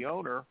was the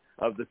owner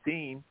of the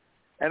team,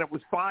 and it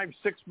was $5-6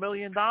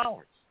 million.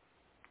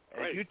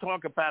 And you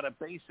talk about a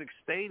basic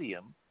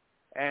stadium,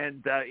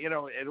 and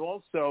it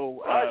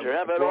also Roger,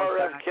 how about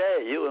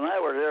RFK? You and I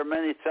were there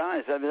many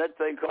times. I mean, that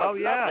thing cost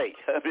nothing.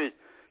 I mean,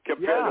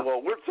 compared to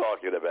what we're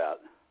talking about.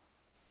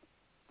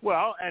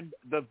 Well, and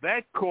the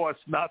vet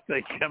costs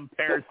nothing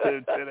compared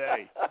to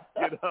today,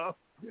 you know.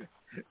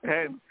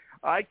 And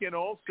I can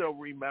also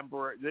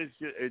remember this.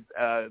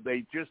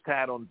 They just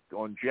had on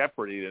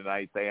Jeopardy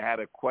tonight. They had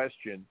a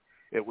question,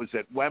 It was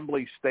at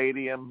Wembley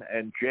Stadium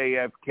and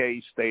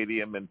JFK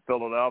Stadium in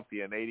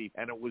Philadelphia in '80,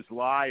 and it was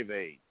Live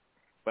Aid.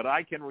 But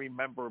I can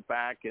remember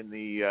back in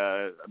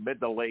the mid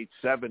to late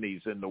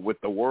 '70s with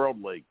the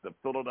World League, the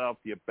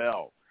Philadelphia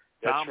Bell.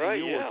 That's Tommy, right.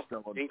 you Yeah. were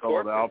still in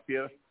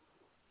Philadelphia.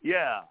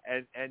 Yeah,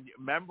 and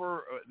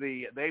remember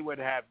they would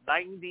have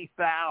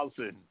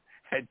 90,000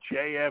 at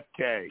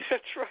JFK.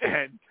 That's right.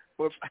 And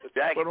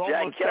Jack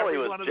Kelly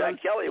was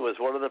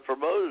one of the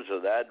promoters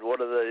of that.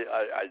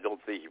 I don't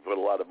think he put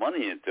a lot of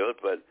money into it,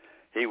 but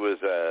he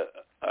was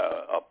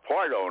a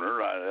part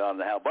owner. I don't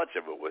know how much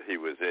of it he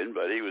was in,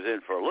 but he was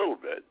in for a little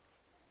bit.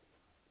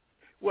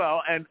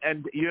 Well, and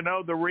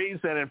the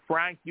reason, and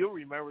Frank, you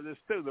remember this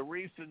too, the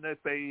reason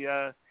that they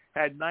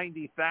had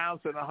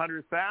 90,000,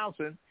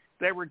 100,000,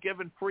 they were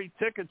giving free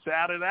tickets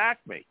out at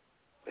Acme.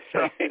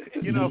 So,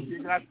 if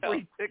you got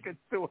free tickets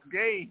to a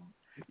game,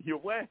 you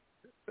went.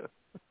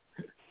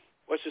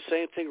 What's the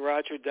same thing,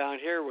 Roger, down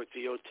here with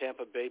the old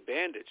Tampa Bay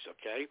Bandits,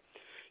 okay?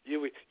 You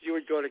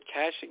would go to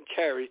Cash and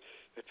Carry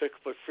and pick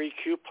up a free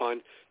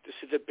coupon to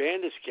see the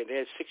Bandits game. They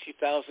had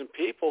 60,000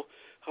 people.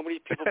 How many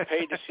people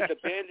paid to see the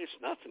Bandits?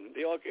 Nothing.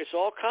 It's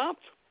all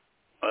comped.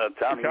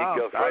 Tommy, you can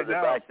go further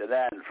back to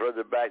that and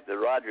further back to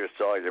Roger's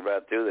talking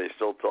about, too. They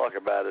still talk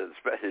about it,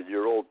 especially in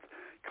your old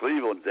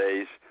Cleveland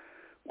days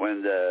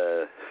when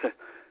the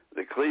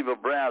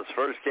Cleveland Browns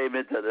first came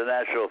into the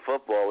National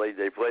Football League.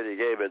 They played a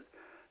game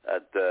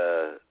at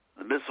the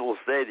Missile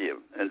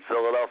Stadium in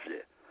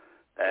Philadelphia.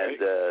 And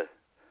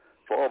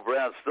Paul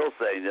Brown's still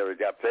saying never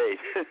got paid.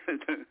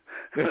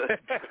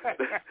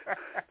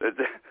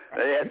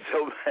 They had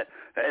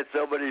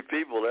so many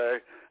people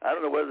there. I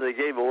don't know whether they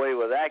gave away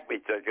with Acme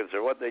tickets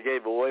or what they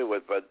gave away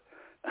with, but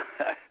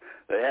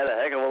they had a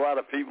heck of a lot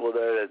of people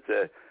there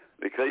that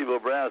the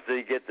Cleveland Browns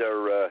didn't get their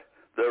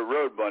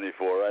road money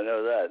for. I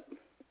know that.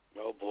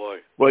 Oh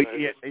boy! Well,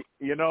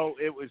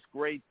 it was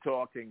great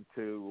talking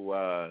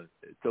to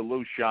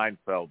Lou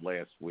Scheinfeld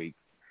last week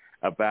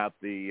about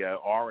the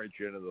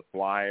origin of the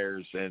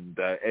Flyers and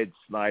Ed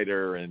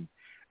Snyder and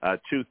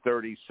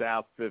 230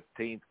 South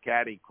 15th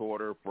Caddy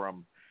Quarter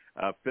from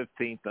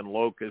 15th and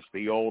Locust,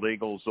 the old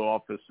Eagles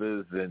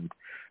offices. And,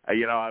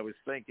 I was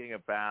thinking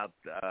about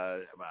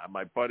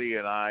my buddy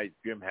and I,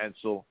 Jim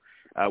Hensel.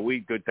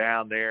 We'd go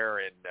down there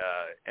and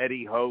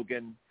Eddie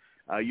Hogan.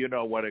 You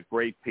know what a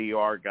great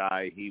PR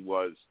guy he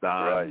was,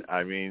 Don. Right.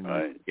 I mean,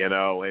 right.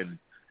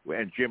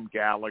 And Jim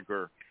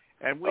Gallagher.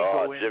 And we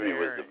go in Jimmy there.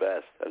 Was the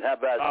best. And how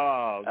about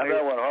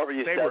when Harvey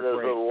used to have those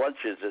little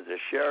lunches at the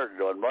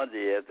Sheraton on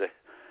Monday at the,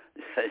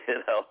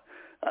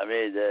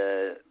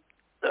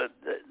 the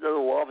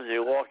little office,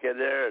 you walk in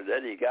there, and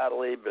Eddie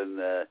Gottlieb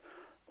and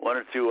one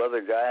or two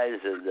other guys,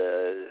 and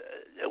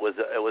it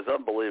was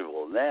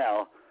unbelievable.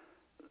 Now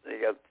they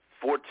got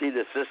 14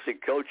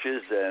 assistant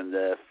coaches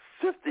and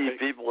 50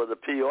 people in the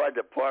PR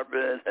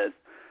department, and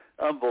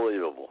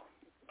unbelievable.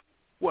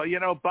 Well,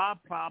 Bob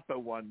Papa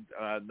one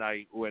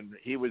night when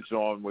he was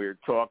on, we were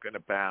talking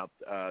about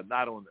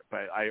not on.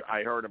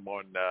 I heard him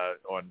on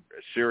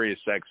Sirius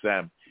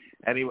XM,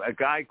 and a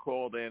guy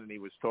called in and he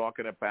was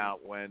talking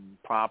about when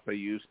Papa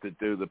used to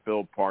do the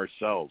Bill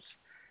Parcells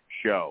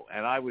show,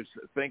 and I was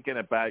thinking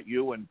about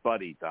you and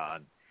Buddy,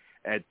 Don,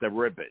 at the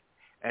Ribbit,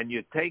 and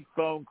you take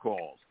phone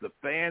calls. The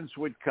fans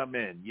would come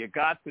in. You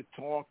got to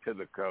talk to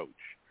the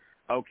coach,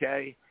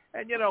 okay?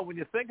 And when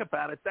you think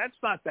about it, that's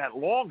not that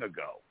long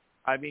ago.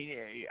 I mean,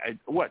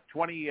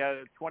 20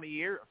 years,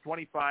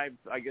 25,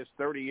 I guess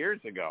 30 years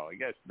ago, I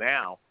guess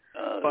now.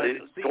 But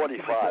it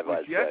 25,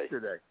 I'd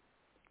yesterday.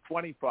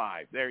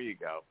 25, there you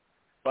go.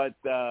 But,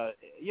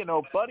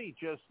 Buddy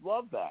just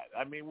loved that.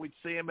 I mean, we'd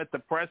see him at the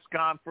press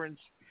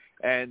conference.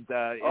 And he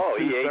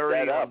ate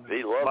that up.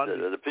 He loved Monday.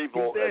 it. And the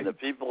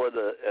people at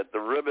the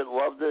Ribbon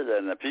loved it,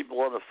 and the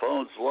people on the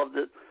phones loved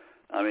it.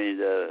 I mean,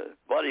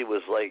 Buddy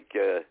was like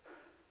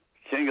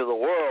king of the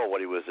world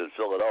when he was in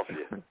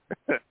Philadelphia.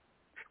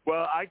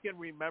 Well, I can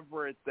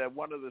remember at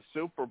one of the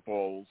Super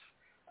Bowls,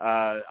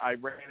 I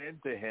ran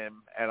into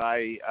him, and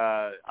I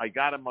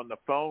got him on the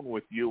phone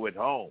with you at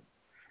home.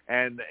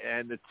 And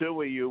the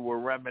two of you were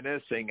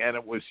reminiscing, and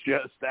it was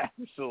just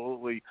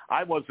absolutely –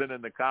 I wasn't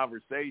in the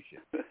conversation.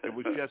 It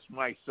was just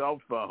my cell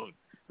phone,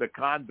 the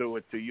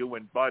conduit to you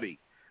and Buddy.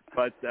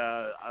 But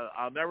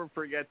I'll never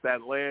forget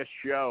that last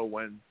show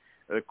when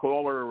the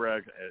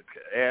caller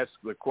asked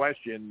the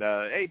question,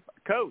 hey,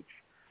 Coach,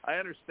 I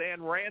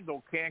understand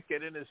Randall can't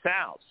get in his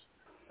house.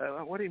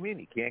 What do you mean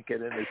he can't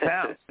get in his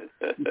house?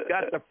 He's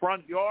got the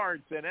front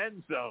yards and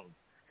end zone.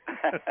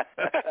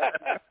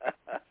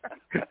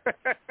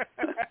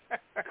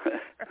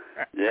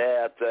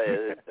 Yeah, I'll tell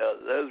you,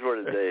 those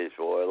were the days,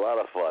 boy. A lot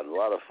of fun,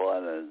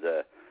 and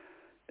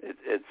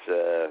it's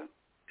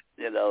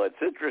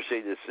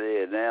interesting to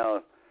see it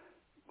now.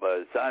 By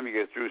the time you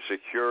go through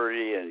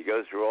security and you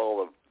go through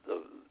all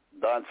the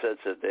nonsense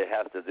that they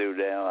have to do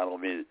now, I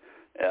don't mean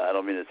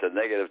it's a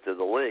negative to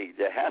the league.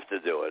 They have to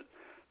do it,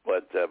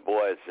 but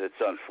boy,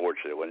 it's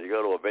unfortunate when you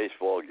go to a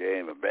baseball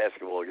game, a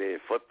basketball game,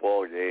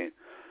 football game.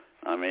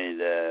 I mean,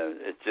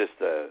 it's just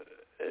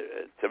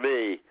to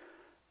me.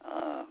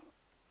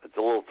 it's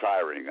a little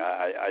tiring.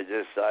 I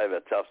have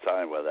a tough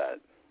time with that.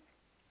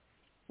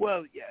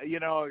 Well,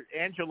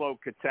 Angelo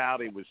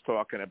Cataldi was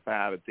talking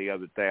about it the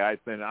other day. I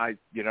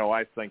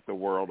think the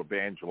world of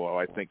Angelo.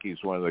 I think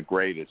he's one of the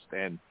greatest,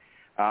 and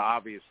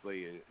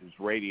obviously his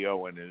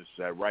radio and his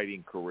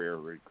writing career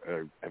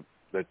are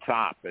the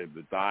top of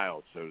the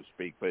dial, so to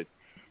speak. But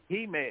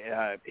he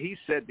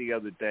said the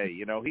other day,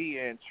 he has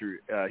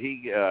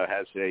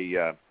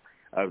a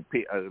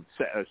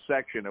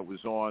section that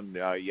was on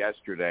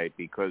yesterday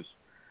because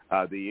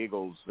the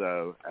Eagles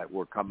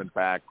were coming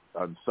back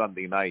on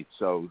Sunday night,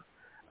 so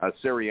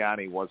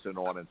Sirianni wasn't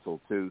on until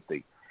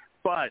Tuesday.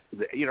 But,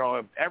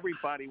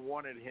 everybody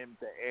wanted him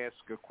to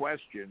ask a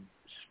question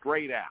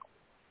straight out.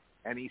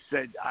 And he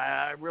said,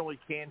 I really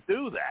can't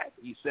do that.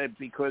 He said,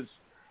 because,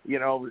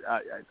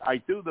 I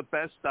do the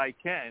best I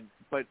can.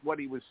 But what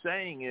he was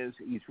saying is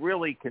he's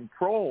really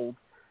controlled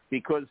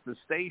because the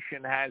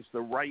station has the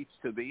rights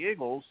to the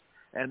Eagles,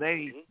 and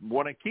they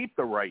want to keep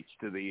the rights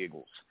to the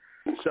Eagles.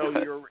 So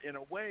you're, in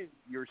a way,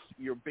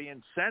 you're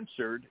being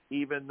censored,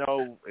 even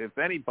though if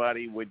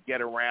anybody would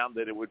get around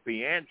it, it would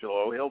be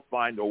Angelo. He'll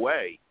find a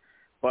way.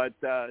 But,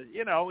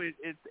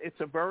 it's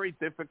a very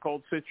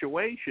difficult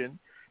situation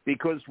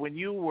because when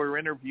you were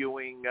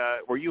interviewing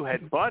or you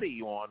had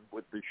Buddy on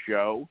with the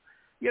show,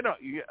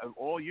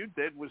 all you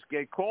did was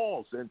get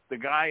calls. And if the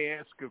guy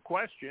asked a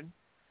question,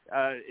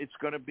 it's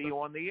going to be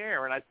on the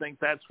air. And I think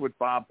that's what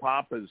Bob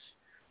Papa's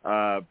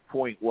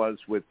point was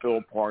with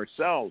Bill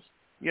Parcells.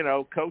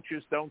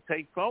 Coaches don't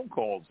take phone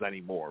calls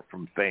anymore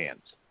from fans.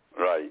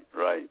 Right.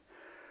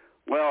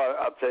 Well,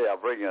 I'll tell you, I'll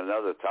bring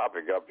another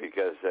topic up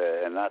because,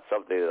 and not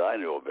something that I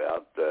knew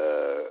about.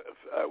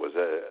 I was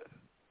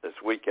this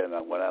weekend.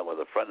 I went out with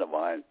a friend of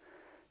mine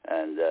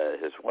and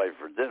his wife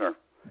for dinner,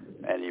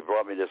 and he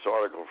brought me this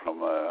article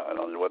from I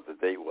don't know what the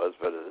date was,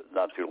 but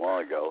not too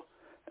long ago.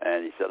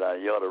 And he said,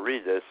 you ought to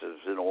read this.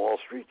 It's in the Wall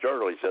Street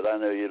Journal. He said, I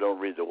know you don't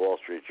read the Wall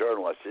Street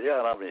Journal. I said, yeah, I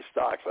don't have any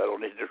stocks. I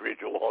don't need to read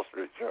the Wall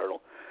Street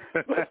Journal.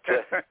 But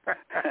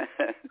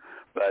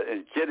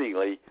and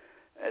kiddingly,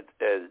 and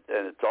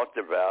it talked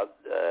about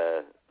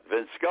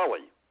Vince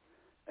Scully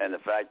and the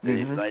fact that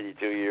he's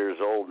 92 years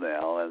old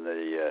now and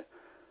the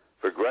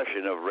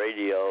progression of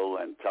radio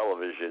and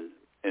television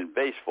in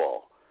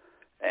baseball.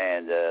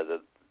 And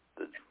the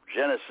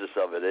genesis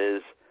of it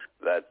is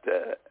that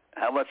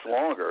how much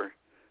longer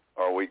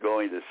are we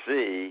going to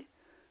see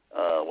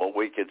what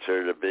we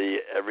consider to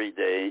be every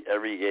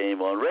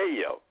game on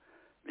radio?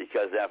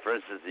 Because now, for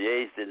instance, the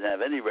A's didn't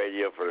have any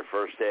radio for the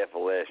first half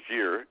of last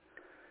year,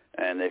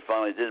 and they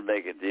finally did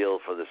make a deal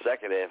for the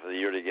second half of the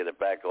year to get it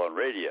back on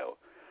radio.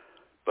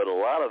 But a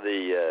lot of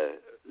the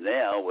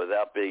now,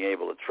 without being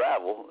able to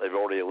travel, they've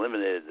already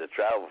eliminated the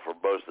travel for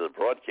most of the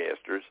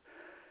broadcasters.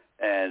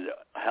 And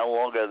how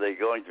long are they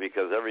going to?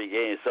 Because every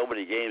game, so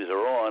many games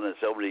are on, and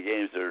so many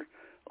games are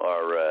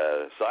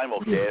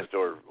simulcast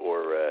or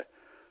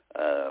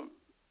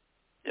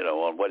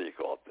on what do you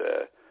call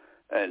it?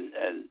 And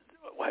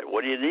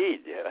what do you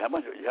need?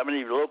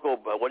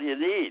 What do you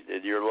need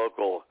in your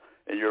local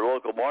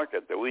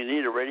market? Do we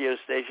need a radio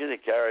station to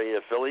carry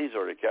the Phillies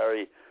or to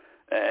carry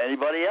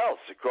anybody else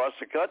across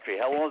the country?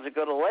 How long is it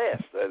going to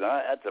last? And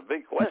that's a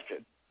big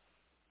question.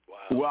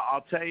 Wow. Well,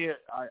 I'll tell you,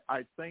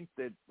 I think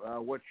that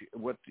what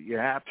you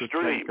have to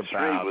think about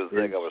stream was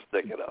the thing I was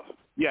thinking of.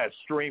 Yeah,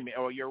 streaming.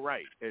 Oh, you're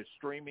right. It's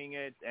streaming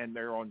it, and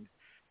they're on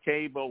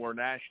cable or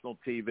national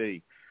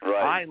TV.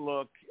 Right. I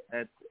look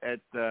at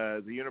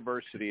the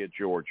University of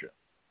Georgia,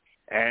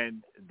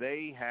 and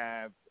they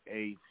have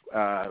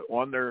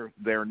on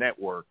their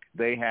network,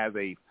 they have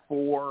a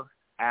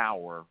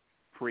 4-hour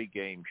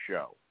pregame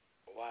show.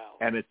 Wow.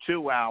 And a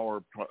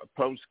 2-hour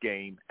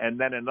postgame, and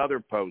then another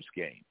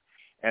postgame.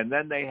 And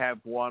then they have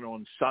one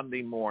on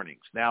Sunday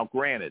mornings. Now,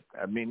 granted,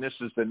 I mean, this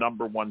is the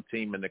number one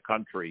team in the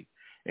country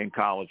in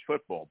college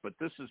football, but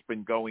this has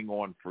been going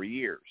on for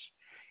years.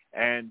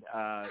 And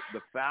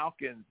the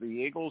Falcons, the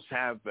Eagles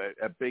have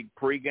a big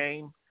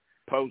pregame,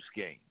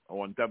 postgame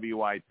on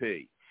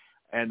WIP.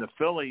 And the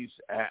Phillies,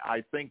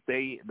 I think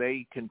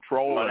they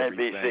control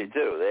everything. On NBC,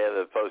 too. They have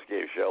a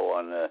postgame show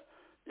on,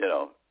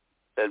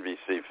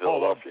 NBC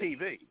Philadelphia. On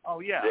TV.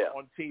 Oh, yeah,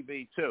 on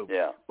TV, too.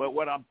 Yeah. But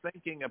what I'm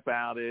thinking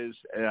about is,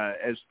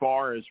 as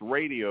far as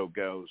radio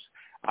goes,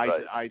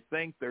 I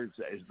think there's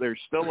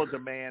still a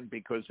demand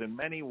because in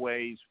many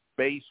ways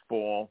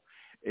baseball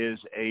is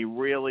a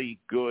really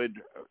good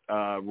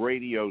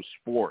radio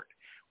sport,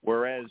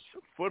 whereas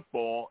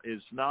football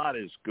is not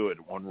as good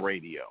on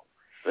radio.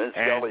 Vince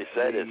Scully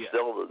said it's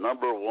still the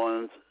number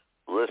one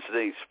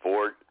listening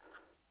sport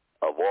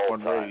of all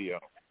time. On radio.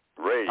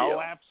 Radio.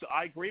 Oh,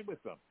 I agree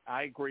with them.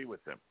 I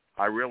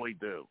really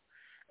do.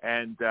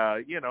 And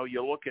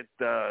you look at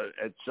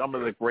some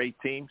of the great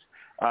teams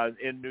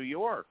in New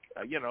York.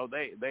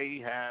 They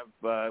have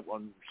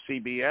on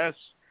CBS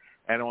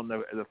and on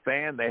the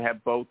Fan, they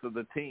have both of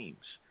the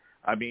teams.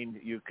 I mean,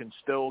 you can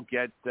still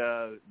get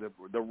the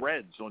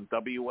Reds on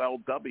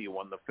WLW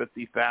on the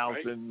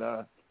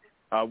 50,000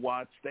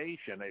 watt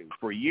station.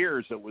 For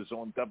years, it was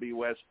on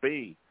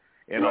WSB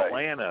in Right.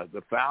 Atlanta,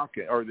 the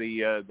Falcon or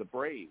the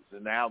Braves,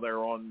 and now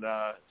they're on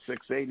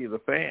 680 The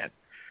Fan.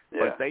 Yeah.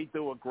 But they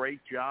do a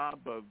great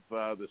job of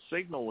the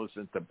signal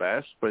isn't the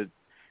best, but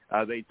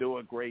they do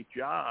a great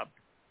job.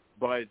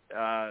 But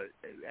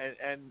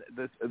and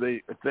the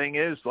thing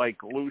is,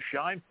 like Lou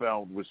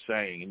Scheinfeld was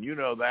saying, and you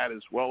know that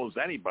as well as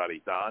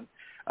anybody, Don,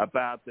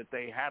 about that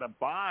they had to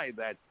buy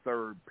that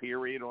third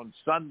period on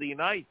Sunday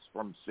nights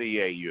from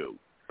CAU.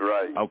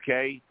 Right.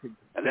 Okay.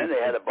 And then they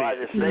had to buy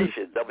the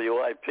station,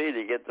 WIP,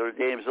 to get their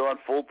games on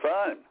full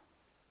time.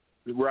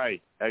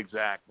 Right.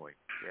 Exactly.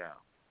 Yeah.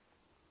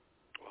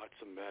 Well, it's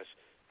a mess.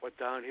 What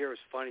down here is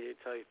funny. I'll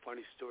tell you a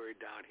funny story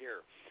down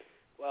here.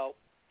 Well,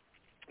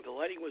 the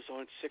lighting was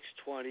on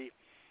 620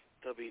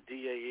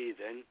 WDAE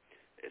then.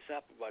 It's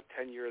up about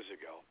 10 years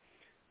ago.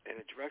 And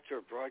the director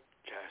of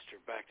broadcaster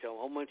back then, I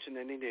won't mention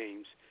any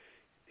names,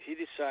 he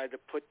decided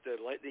to put the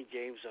Lightning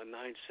games on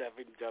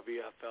 970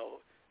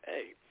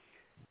 WFLA.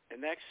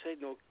 And that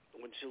signal,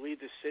 once you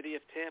leave the city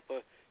of Tampa,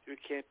 you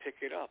can't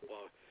pick it up.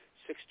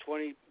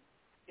 620,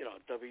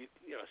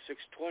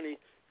 620,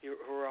 you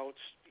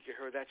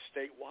heard that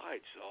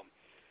statewide. So,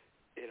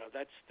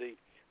 that's the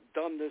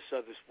dumbness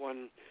of this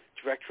one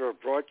director of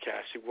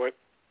broadcasting. What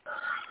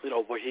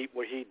he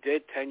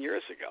did 10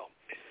 years ago.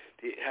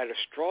 He had a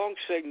strong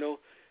signal.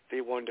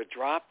 They wanted to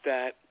drop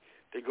that.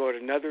 They go to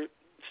another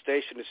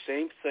station, the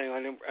same thing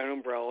on an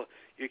umbrella.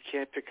 You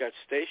can't pick that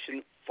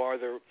station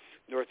farther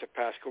north of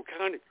Pasco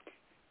County.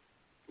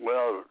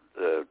 Well,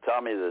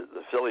 Tommy,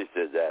 the Phillies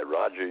did that.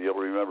 Roger, you'll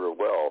remember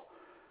well.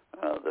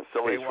 The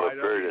Phillies, for a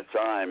period of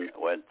time,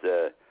 went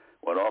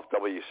off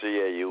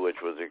WCAU,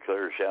 which was a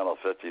clear channel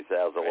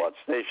 50,000-watt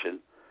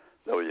station,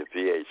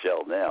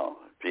 WPHL now,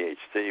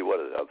 PHT, what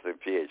is it? I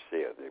think PHT,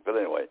 I think. But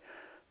anyway,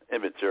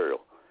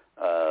 immaterial.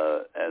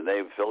 And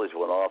the Phillies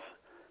went off,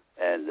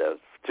 and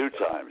two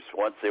times.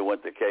 Once they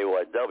went to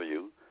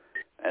KYW,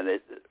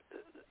 and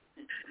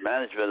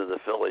management of the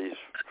Phillies,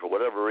 for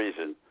whatever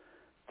reason,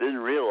 didn't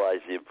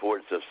realize the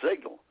importance of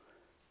signal.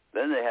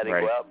 Then they had to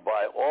go out and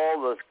buy to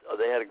all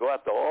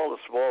the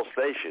small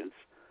stations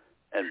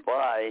and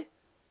buy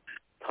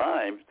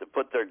time to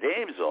put their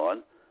games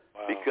on.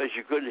 Wow. Because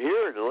you couldn't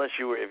hear it unless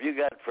you were, if you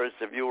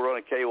were on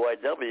a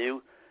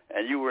KYW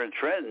and you were in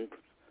Trenton,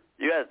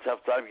 you had a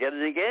tough time getting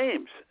the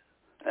games.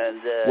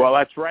 And well,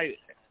 that's right.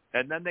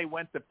 And then they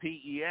went to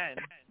PEN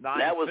 950.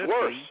 That was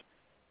worse.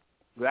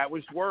 That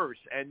was worse.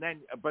 And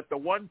then, but the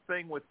one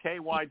thing with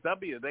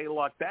KYW, they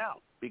lucked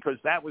out because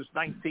that was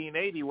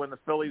 1980 when the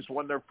Phillies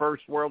won their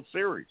first World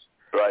Series.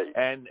 Right.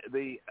 And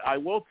I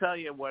will tell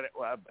you what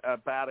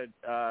about it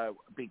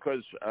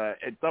because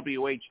at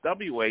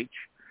WHWH,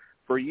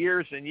 for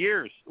years and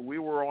years, we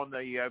were on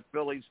the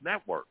Phillies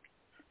network.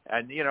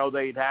 And,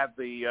 they'd have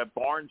the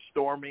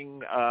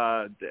barnstorming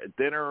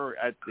dinner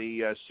at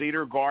the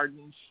Cedar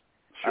Gardens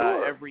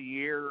every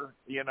year,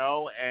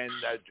 and,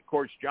 of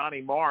course,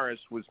 Johnny Morris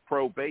was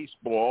pro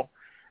baseball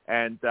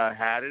and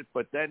had it.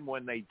 But then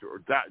when they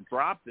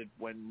dropped it,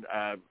 when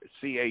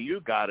CAU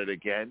got it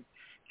again,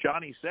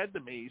 Johnny said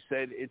to me, he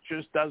said, it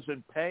just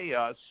doesn't pay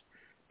us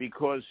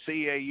because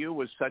CAU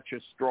was such a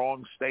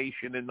strong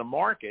station in the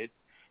market.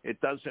 It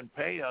doesn't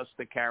pay us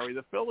to carry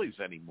the Phillies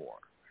anymore.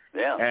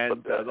 Yeah,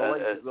 and but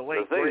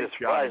the thing that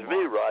surprised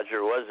me,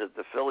 Roger, was that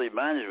the Philly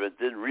management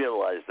didn't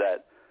realize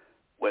that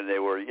when they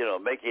were,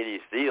 making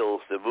these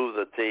deals to move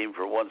the team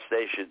from one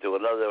station to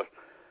another,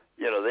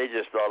 they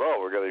just thought,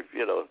 we're going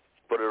to,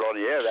 put it on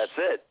the air, that's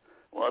it.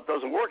 Well, it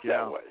doesn't work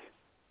that way.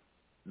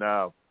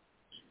 No,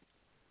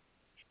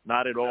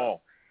 not at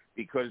all,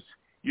 because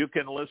you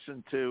can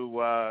listen to,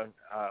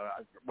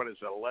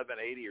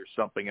 1180 or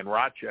something in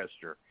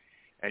Rochester,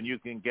 and you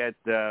can get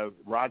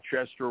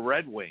Rochester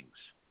Red Wings,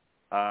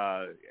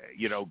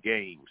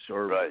 games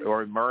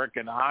or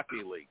American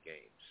Hockey League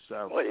games.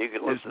 So you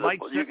can listen to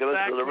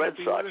the Red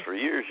Sox for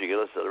years. You can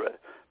listen to the Red.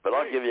 But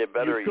I'll give you a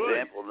better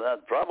example.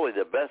 Probably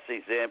the best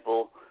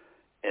example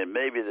in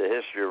maybe the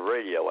history of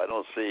radio. I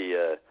don't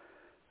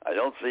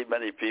see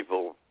many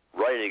people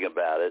writing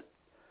about it,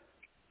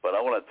 but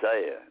I want to tell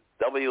you,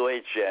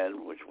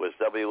 WHN, which was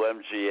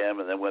WMGM,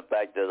 and then went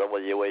back to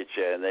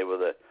WHN. They were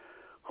the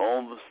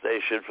home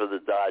station for the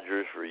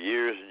Dodgers for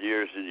years and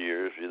years and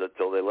years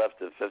until they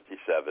left in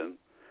 '57,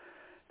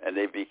 and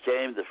they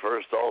became the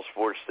first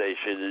all-sports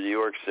station in New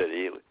York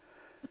City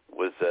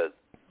with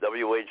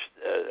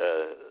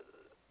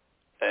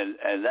and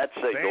that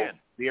signal. Fan,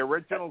 the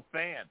original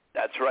Fan.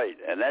 That's right,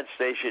 and that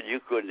station you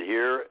couldn't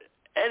hear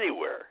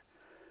anywhere.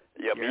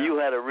 You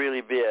had to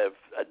really be a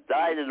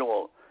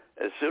dyed-in-the-wool.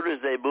 As soon as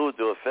they moved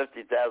to a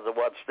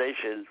 50,000-watt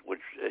station,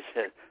 which is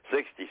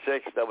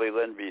 66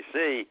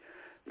 WNBC,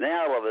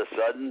 now all of a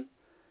sudden,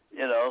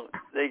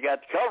 they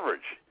got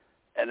coverage,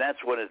 and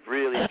that's when it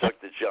really took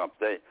the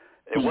jump. It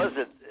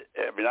wasn't,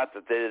 not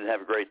that they didn't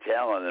have great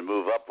talent and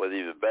move up with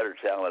even better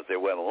talent as they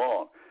went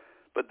along,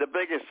 but the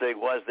biggest thing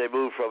was they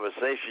moved from a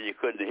station you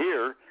couldn't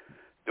hear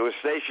to a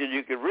station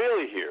you could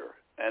really hear,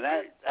 and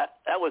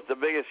that was the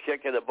biggest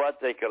kick in the butt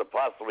they could have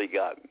possibly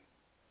gotten.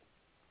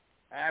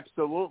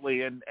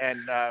 Absolutely, and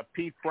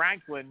Pete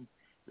Franklin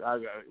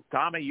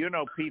Tommy, you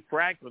know Pete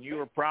Franklin. You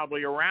were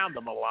probably around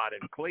him a lot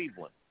in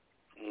Cleveland.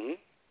 Mm-hmm.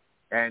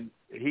 And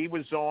he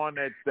was on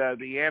at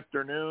the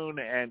afternoon,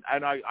 and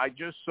I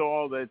just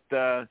saw that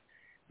the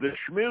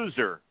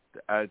schmoozer,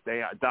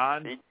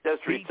 Don. He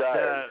just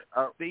retired.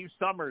 Steve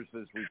Summers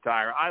is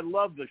retired. I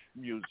love the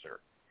schmoozer.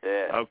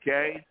 Yeah.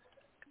 Okay.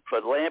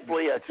 But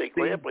Lampley, I think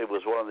Lampley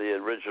was one of the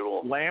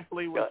original.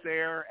 Lampley was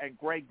there, and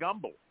Greg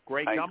Gumbel.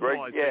 Greg Gumbel,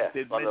 I think,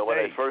 did when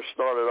midday. they first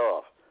started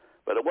off.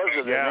 But it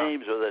wasn't the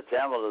names or the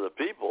talent of the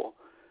people.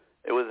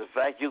 It was the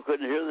fact you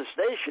couldn't hear the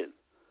station.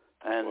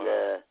 And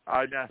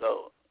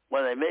so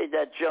when they made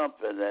that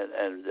jump and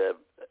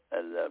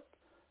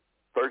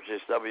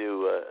purchased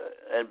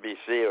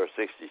NBC or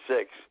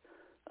 66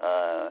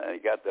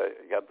 and got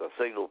the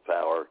signal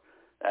power,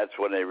 that's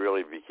when they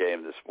really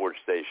became the sports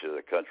station of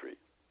the country.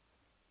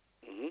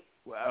 Mm-hmm.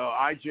 Well,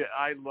 I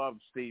love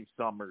Steve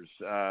Summers.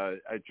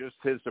 Just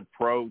his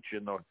approach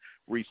and the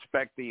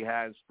respect he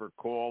has for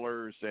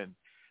callers. And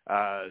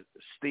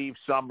Steve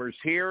Summers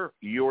here,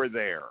 you're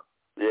there.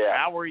 Yeah.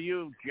 How are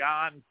you,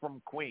 John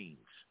from Queens?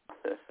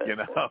 You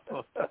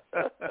know,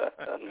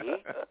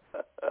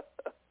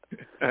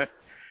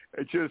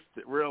 it's just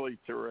really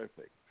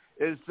terrific.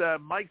 Is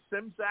Mike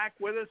Simzak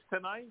with us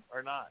tonight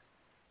or not?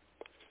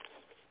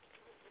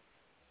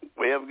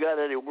 We haven't got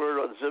any word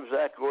on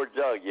Simzak or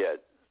Doug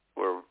yet.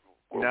 We're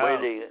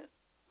waiting.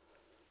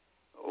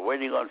 We're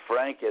waiting on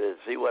Frankie to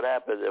see what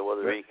happens and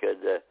whether he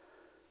could.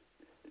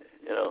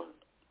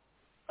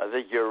 I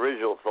think your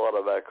original thought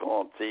about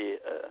calling Tommy.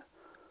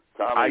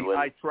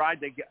 I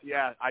tried to get.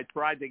 Yeah, I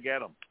tried to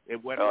get him.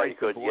 It went right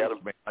to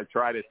voicemail. I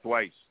tried it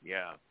twice.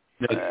 Yeah.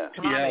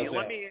 Tommy,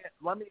 let me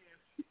ask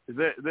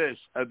you this.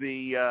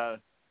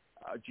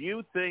 Do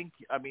you think?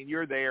 I mean,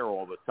 you're there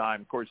all the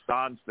time. Of course,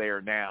 Don's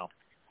there now.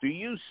 Do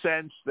you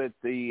sense that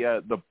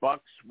the Bucs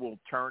will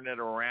turn it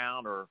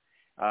around, or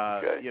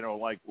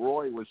like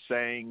Roy was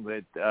saying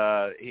that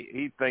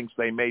he thinks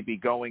they may be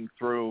going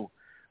through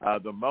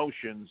the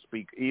motions,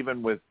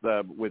 even with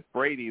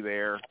Brady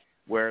there,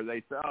 where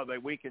they thought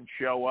that we can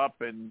show up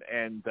and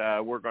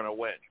we're going to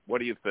win. What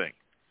do you think?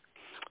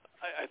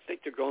 I think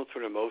they're going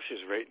through the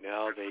motions right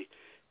now.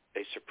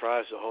 They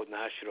surprised the whole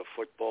National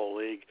Football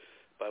League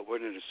by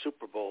winning the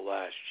Super Bowl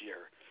last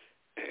year,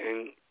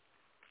 and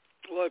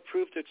it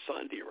proved it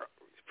Sunday.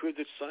 It proved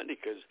it Sunday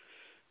because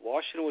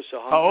Washington was a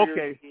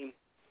hungrier team.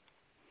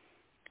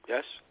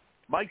 Yes.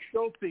 Mike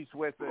Schultzy's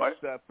with us,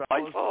 fellas.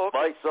 Mike's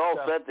all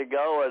set to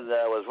go, and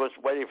was just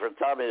waiting for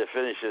Tommy to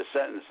finish his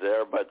sentence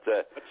there. But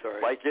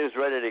right. Mike is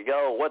ready to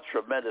go. What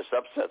tremendous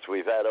upsets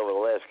we've had over the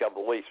last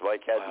couple of weeks.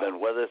 Mike has been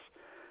with us,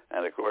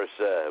 and of course,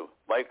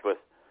 Mike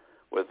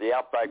with the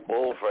Outback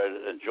Bowl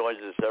joins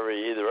us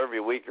either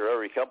every week or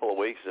every couple of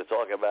weeks to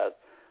talk about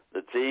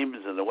the teams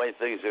and the way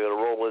things are going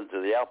to roll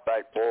into the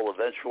Outback Bowl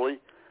eventually.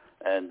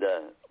 And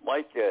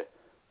Mike,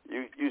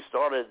 you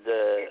started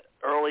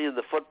early in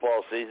the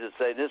football season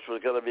saying this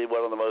was going to be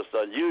one of the most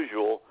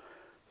unusual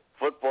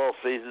football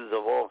seasons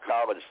of all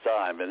college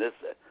time. And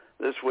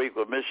this week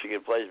when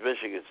Michigan plays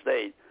Michigan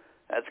State,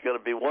 that's going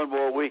to be one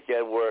more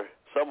weekend where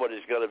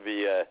somebody's going to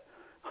be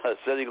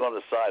sitting on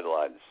the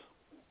sidelines.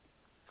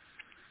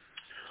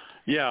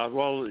 Yeah,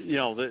 well,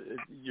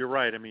 you're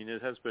right. I mean,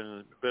 it has been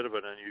a bit of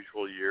an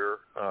unusual year.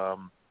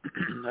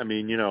 I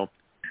mean, a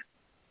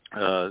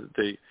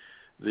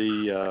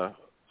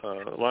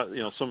lot.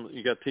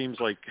 You got teams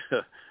like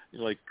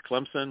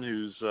Clemson,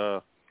 who's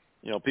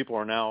people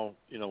are now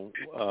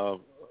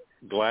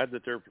glad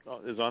that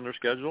is on their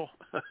schedule,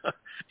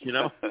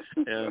 and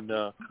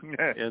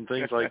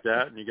things like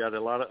that. And you got a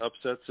lot of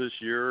upsets this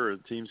year,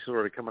 and teams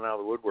sort of coming out of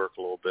the woodwork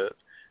a little bit.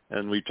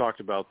 And we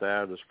talked about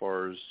that as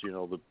far as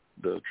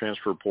the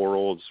transfer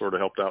portal has sort of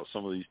helped out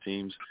some of these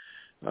teams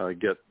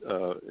get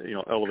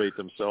elevate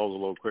themselves a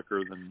little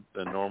quicker than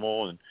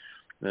normal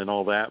and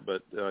all that.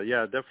 But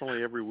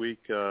definitely every week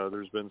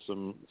there's been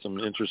some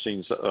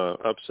interesting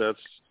upsets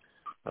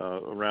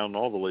around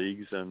all the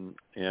leagues, and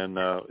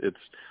it's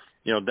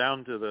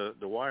down to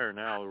the wire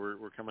now.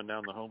 We're coming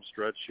down the home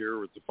stretch here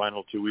with the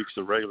final 2 weeks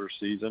of regular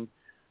season.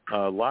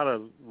 A lot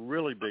of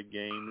really big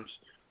games.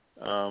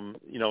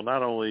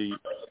 Not only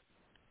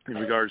in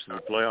regards to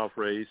the playoff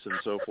race and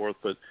so forth,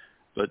 but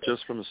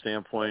just from the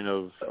standpoint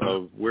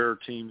of where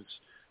teams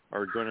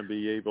are going to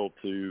be able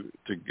to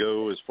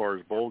go as far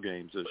as bowl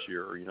games this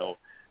year.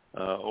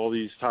 All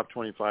these top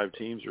 25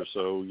 teams or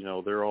so,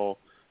 they're all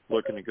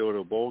looking to go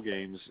to bowl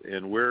games,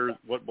 and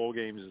what bowl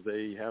games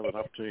they have an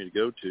opportunity to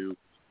go to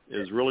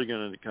is really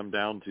going to come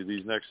down to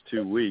these next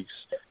 2 weeks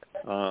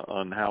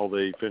on how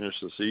they finish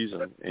the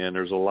season. And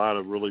there's a lot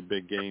of really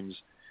big games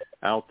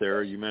out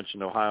there. You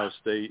mentioned Ohio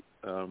State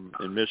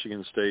and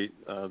Michigan State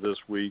this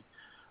week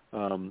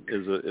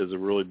is a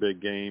really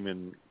big game,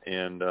 and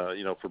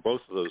for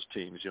both of those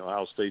teams,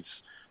 Ohio State's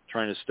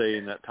trying to stay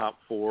in that top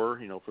four,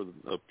 for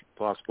the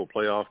possible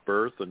playoff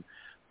berth, and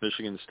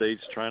Michigan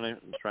State's trying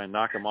to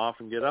knock them off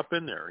and get up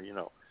in there,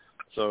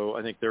 So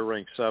I think they're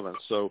ranked 7th.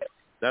 So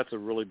that's a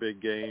really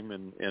big game,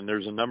 and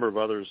there's a number of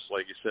others,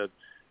 like you said.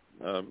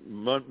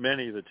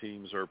 Many of the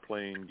teams are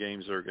playing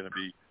games that are going to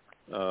be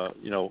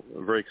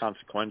very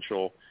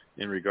consequential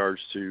in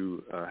regards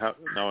to how,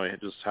 not only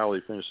just how they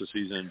finish the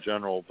season in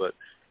general, but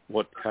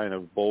what kind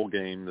of bowl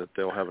game that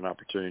they'll have an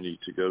opportunity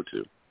to go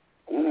to.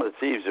 One of the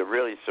teams that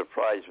really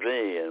surprised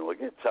me, and we'll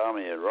get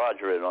Tommy and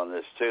Roger in on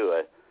this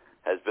too,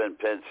 has been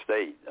Penn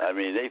State. I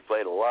mean, they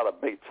played a lot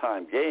of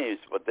big-time games,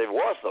 but they've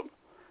lost them.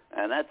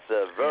 And that's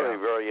very,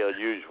 very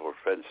unusual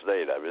for Penn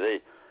State. I mean,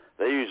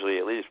 they usually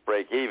at least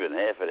break even,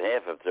 half and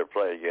half, if they're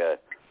playing,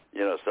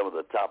 some of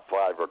the top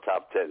 5 or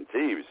top 10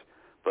 teams.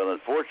 But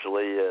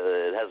unfortunately,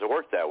 it hasn't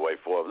worked that way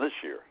for them this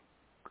year.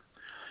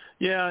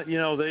 Yeah,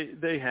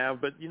 they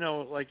have. But,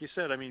 like you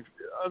said, I mean,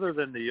 other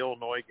than the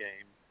Illinois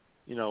game,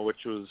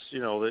 which was,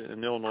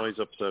 and Illinois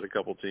upset a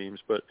couple teams,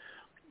 but,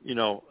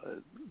 the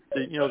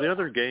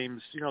other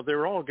games, they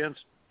were all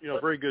against,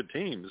 very good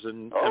teams.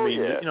 And,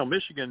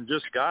 Michigan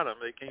just got them.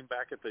 They came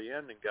back at the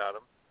end and got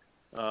them,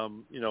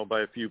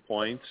 by a few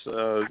points.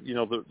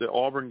 The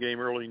Auburn game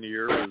early in the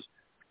year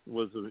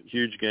was a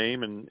huge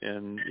game, and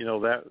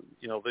that,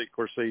 they, of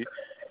course, they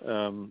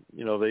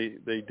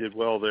did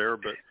well there,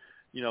 but,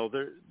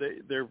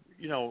 they're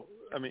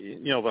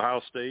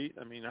Ohio State.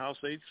 I mean, Ohio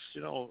State's,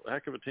 a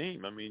heck of a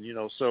team. I mean,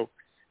 so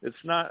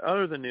it's not,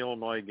 other than the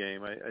Illinois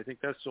game, I think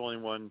that's the only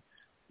one,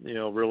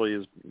 really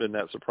has been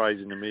that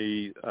surprising to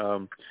me,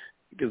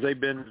 because they've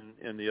been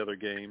in the other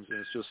games, and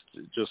it's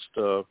just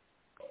their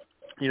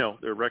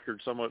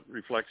record somewhat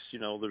reflects,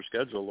 their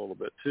schedule a little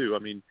bit too. I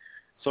mean,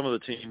 some of the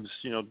teams,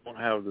 don't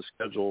have the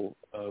schedule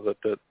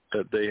that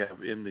they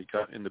have in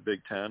the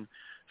Big Ten.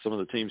 Some of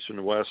the teams from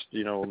the West,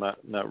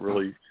 not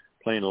really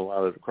playing a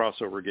lot of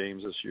crossover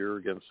games this year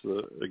against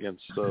the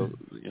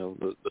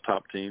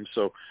top teams.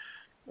 So,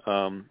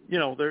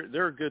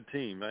 they're a good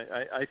team.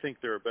 I think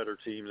they're a better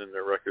team than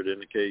their record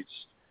indicates.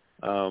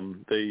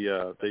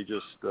 They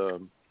just,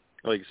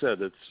 like I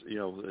said, it's,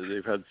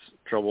 they've had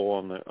trouble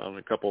on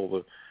a couple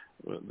of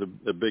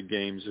the big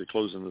games,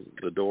 closing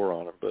the door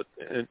on them. But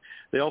and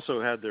they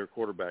also had their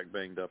quarterback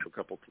banged up a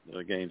couple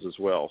games as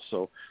well.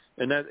 So,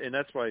 and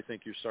that's why I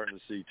think you're starting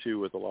to see too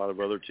with a lot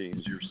of other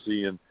teams. You're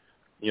seeing,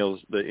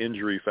 the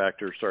injury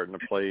factor starting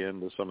to play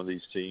into some of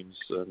these teams.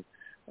 And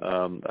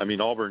I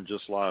mean, Auburn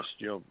just lost,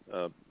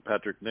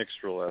 Patrick Nix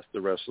for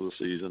the rest of the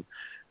season.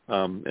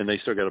 And they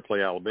still got to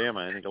play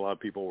Alabama. I think a lot of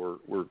people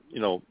were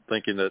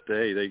thinking that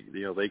they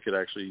could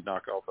actually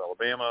knock off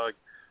Alabama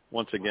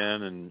once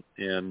again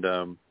and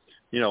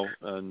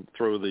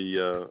throw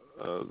the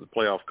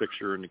playoff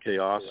picture into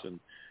chaos.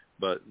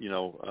 But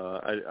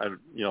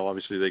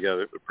obviously they got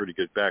a pretty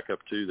good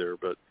backup too there.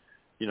 But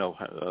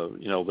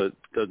that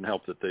doesn't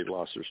help that they've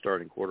lost their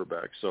starting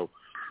quarterback. So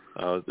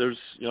there's,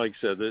 like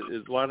I said,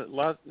 a lot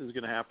is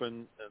going to happen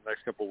in the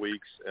next couple of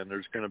weeks, and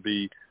there's going to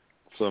be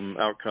some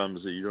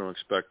outcomes that you don't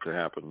expect to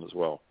happen as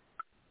well.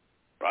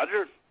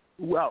 Roger?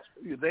 Well,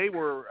 they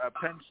were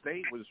Penn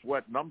State was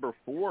number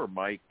 4,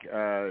 Mike,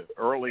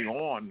 early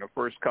on the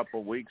first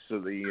couple of weeks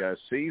of the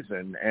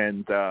season,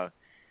 and do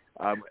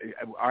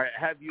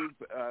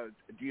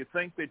you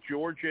think that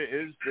Georgia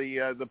is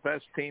the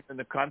best team in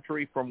the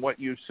country from what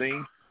you've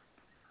seen?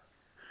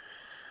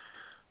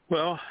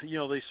 Well,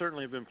 they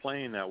certainly have been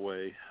playing that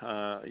way.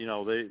 I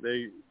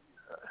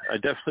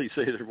definitely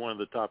say they're one of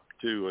the top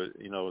 2.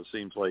 It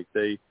seems like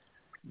they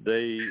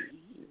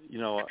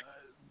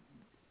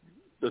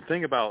the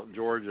thing about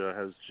Georgia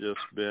has just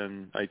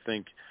been, I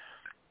think,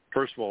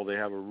 first of all, they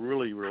have a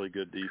really, really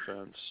good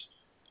defense.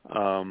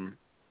 I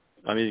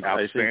think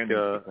last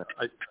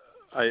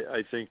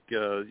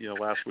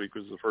week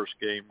was the first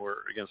game where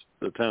against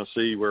the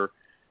Tennessee where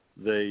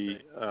they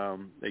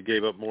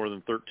gave up more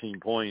than 13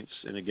 points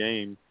in a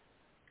game,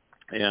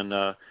 and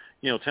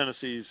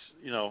Tennessee's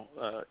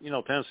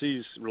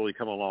Tennessee's really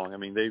come along. I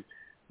mean,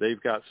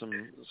 they've got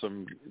some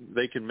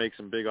they can make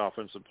some big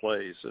offensive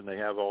plays, and they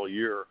have all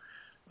year.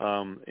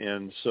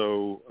 And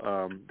so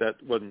that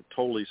wasn't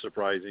totally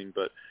surprising,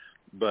 but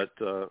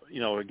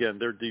again,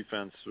 their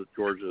defense with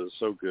Georgia is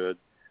so good.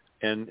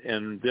 And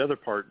the other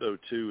part though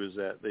too is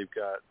that they've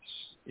got,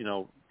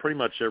 pretty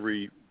much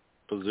every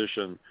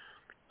position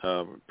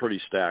pretty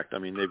stacked. I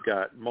mean, they've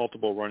got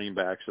multiple running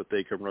backs that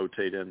they can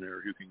rotate in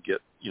there who can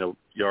get,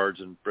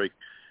 yards and break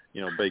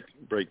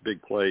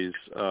big plays.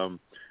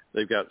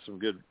 They've got some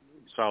good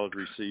solid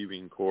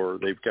receiving core.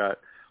 They've got,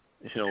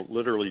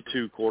 literally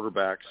 2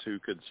 quarterbacks who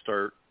could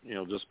start,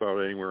 just about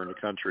anywhere in the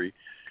country.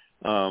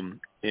 So,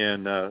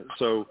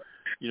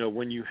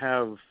 when you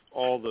have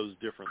all those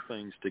different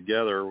things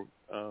together,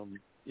 then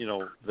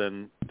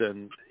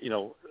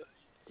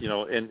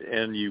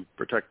and you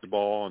protect the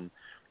ball and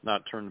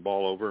not turn the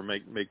ball over and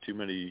make too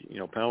many,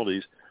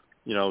 penalties,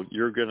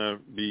 you're going to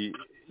be,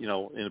 in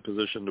a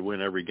position to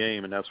win every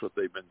game. And that's what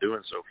they've been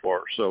doing so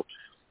far. So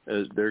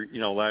they're,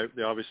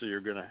 they obviously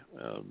are going to,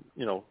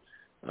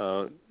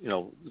 the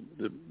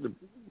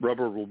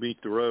rubber will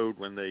meet the road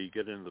when they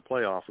get into the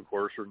playoff, of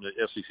course, or in the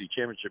SEC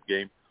championship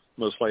game,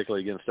 most likely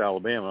against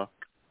Alabama.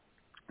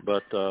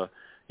 But,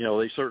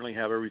 they certainly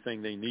have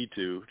everything they need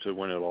to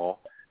win it all.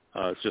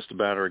 It's just a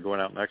matter of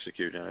going out and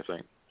executing, I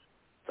think.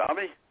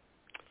 Tommy?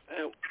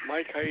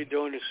 Mike, how you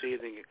doing this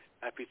evening?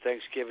 Happy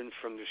Thanksgiving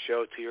from the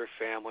show to your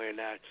family and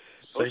that.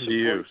 Same to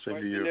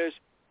you.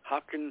 How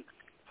can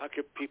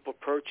people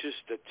purchase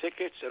the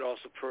tickets and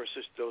also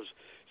purchase those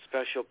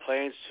special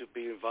plans to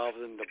be involved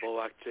in the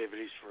bowl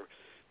activities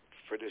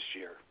for this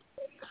year?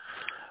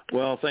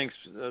 Well, thanks,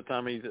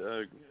 Tommy,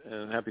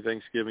 and happy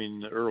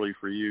Thanksgiving early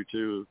for you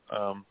too.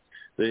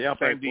 The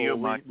Outback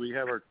Bowl,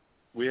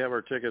 we have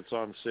our tickets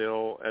on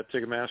sale at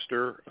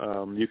Ticketmaster.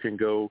 You can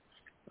go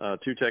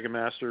to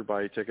Ticketmaster,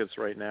 buy tickets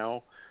right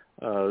now.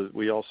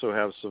 We also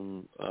have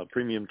some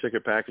premium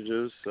ticket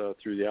packages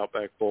through the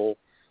Outback Bowl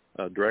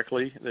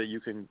directly that you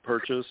can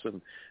purchase,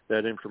 and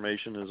that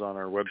information is on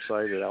our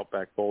website at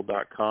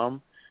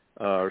outbackbowl.com.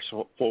 Our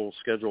full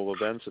schedule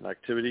of events and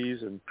activities,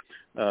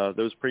 and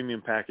those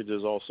premium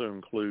packages also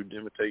include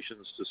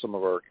invitations to some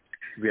of our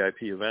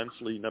VIP events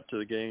leading up to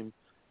the game.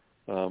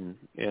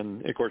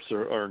 And of course,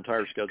 our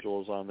entire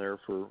schedule is on there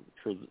for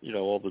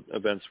all the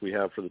events we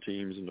have for the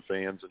teams and the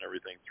fans and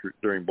everything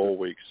during bowl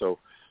week. So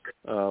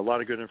a lot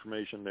of good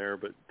information there.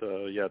 But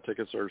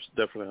tickets are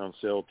definitely on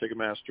sale at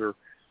Ticketmaster,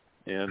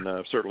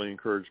 and certainly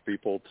encourage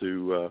people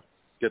to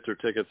get their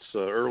tickets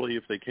early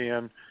if they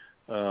can.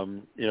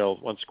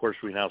 Once of course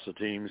we announce the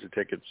teams, the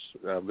tickets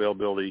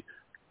availability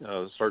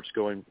starts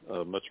going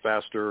much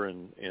faster,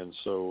 and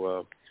so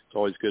it's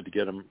always good to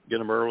get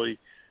them early.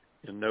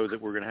 And know that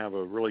we're going to have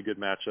a really good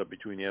matchup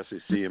between the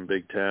SEC and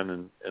Big Ten,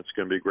 and it's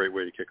going to be a great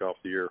way to kick off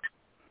the year.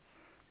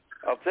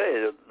 I'll tell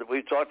you,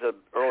 we talked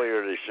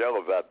earlier in the show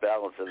about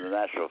balance in the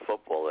National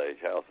Football League,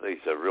 how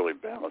things have really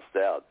balanced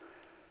out.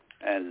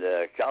 And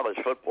college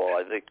football,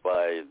 I think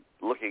by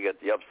looking at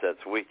the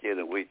upsets week in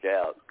and week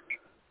out,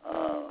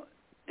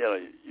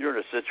 you're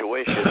in a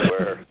situation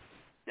where,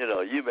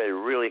 you may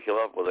really come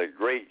up with a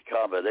great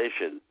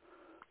combination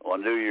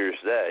on New Year's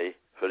Day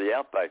for the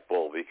Outback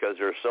Bowl, because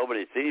there are so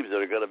many teams that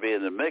are going to be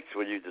in the mix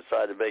when you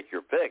decide to make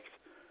your picks.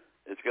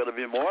 It's going to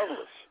be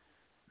marvelous.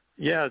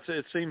 Yeah,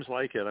 it seems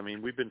like it. I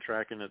mean, we've been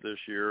tracking it this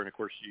year, and of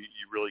course, you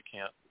really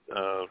can't,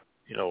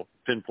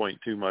 pinpoint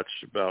too much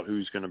about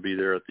who's going to be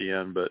there at the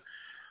end. But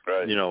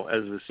right.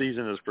 As the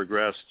season has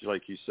progressed,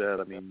 like you said,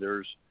 I mean,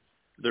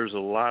 there's a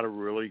lot of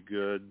really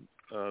good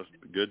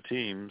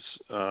teams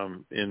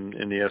in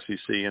the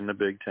SEC and the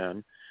Big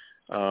Ten.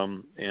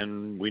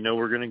 And we know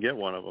we're going to get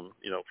one of them,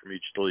 from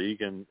each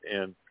league, and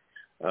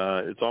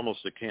it's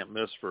almost a can't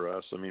miss for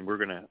us. I mean, we're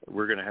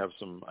going to have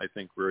some, I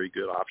think, very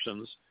good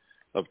options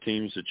of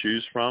teams to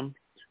choose from.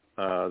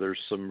 There's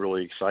some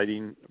really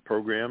exciting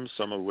programs,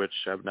 some of which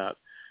have not,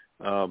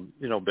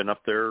 been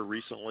up there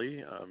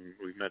recently.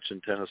 We've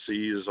mentioned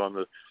Tennessee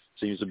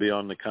seems to be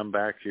on the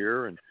comeback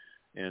here, and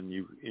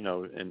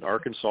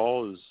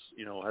Arkansas is,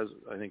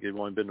 I think they've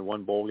only been to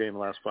one bowl game in the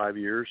last 5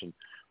 years, and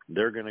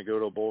they're going to go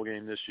to a bowl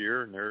game this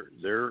year, and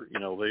they're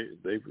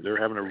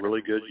having a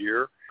really good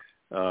year.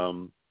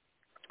 On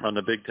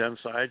the Big Ten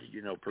side,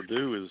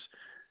 Purdue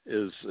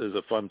is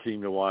a fun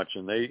team to watch,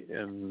 and they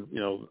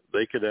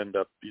could end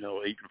up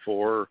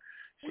 8-4.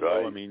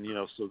 Right. I mean,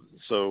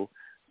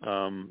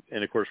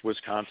 and of course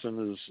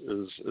Wisconsin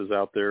is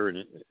out there,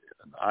 and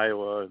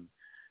Iowa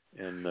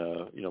and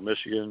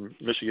Michigan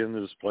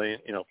is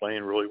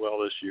playing really well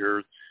this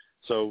year.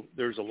 So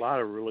there's a lot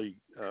of really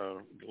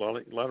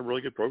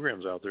good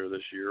programs out there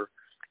this year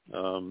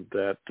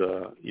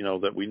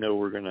that we know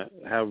we're going to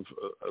have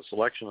a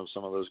selection of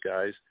some of those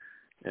guys,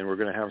 and we're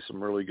going to have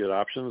some really good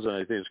options. And I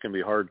think it's going to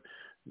be a hard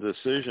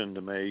decision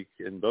to make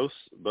in both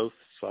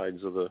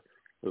sides of the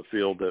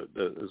field that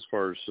as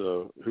far as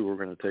who we're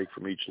going to take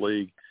from each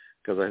league,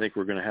 because I think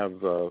we're going to have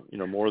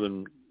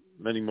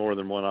many more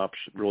than one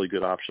really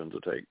good option to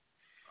take.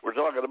 We're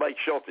talking to Mike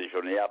Schultzy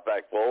from the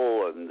Outback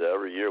Bowl, and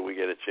every year we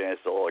get a chance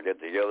to all get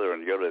together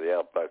and go to the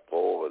Outback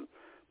Bowl, and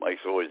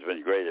Mike's always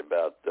been great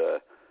about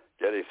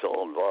getting us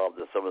all involved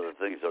in some of the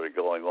things that are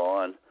going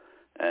on.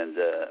 And,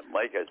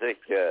 Mike, I think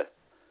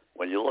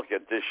when you look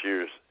at this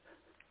year's,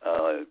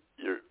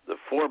 the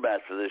format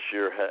for this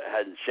year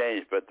hadn't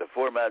changed, but the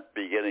format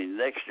beginning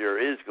next year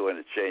is going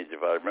to change,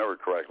 if I remember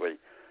correctly.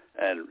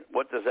 And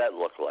what does that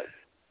look like?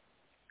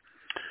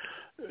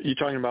 You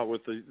talking about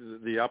with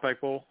the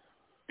Outback Bowl?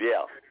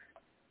 Yeah.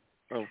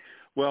 Oh,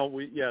 well,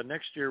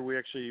 next year we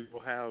actually will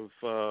have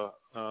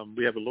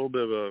we have a little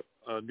bit of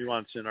a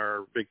nuance in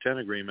our Big Ten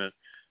agreement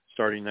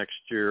starting next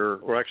year,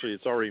 or actually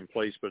it's already in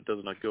place, but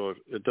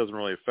it doesn't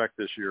really affect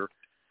this year.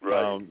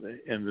 Right.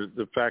 And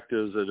the fact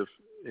is that if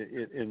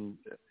in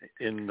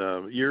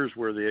years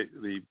where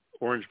the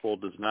Orange Bowl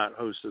does not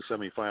host a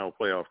semifinal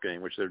playoff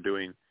game, which they're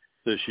doing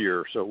this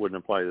year, so it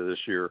wouldn't apply to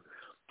this year,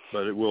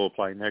 but it will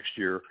apply next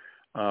year.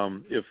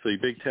 If the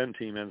Big Ten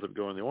team ends up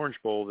going to the Orange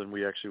Bowl, then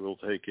we actually will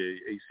take a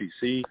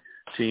ACC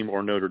team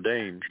or Notre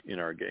Dame in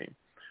our game,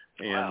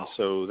 and wow.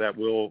 So that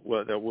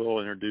will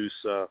introduce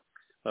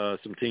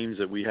some teams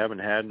that we haven't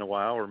had in a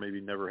while, or maybe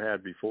never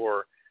had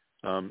before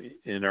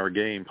in our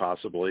game,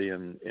 possibly,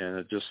 and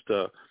it just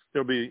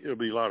it'll be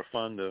a lot of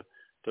fun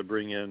to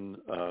bring in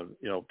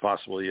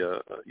possibly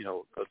a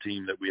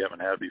team that we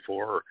haven't had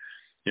before,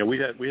 we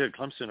had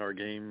Clemson our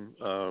game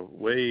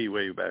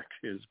way back.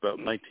 It was about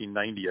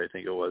 1990, I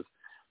think it was,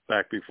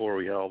 back before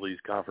we had all these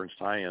conference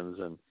tie-ins,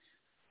 and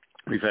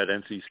we've had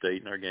NC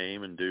State in our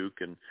game and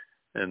Duke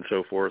and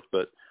so forth.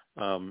 But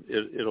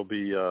it'll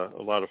be a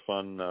lot of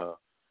fun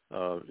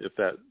if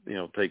that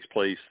takes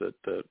place.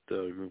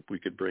 That we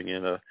could bring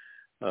in a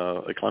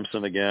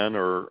Clemson again,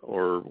 or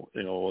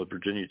a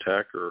Virginia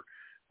Tech or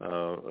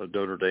a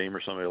Notre Dame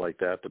or somebody like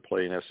that to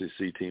play an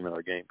SEC team in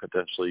our game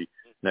potentially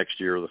next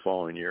year or the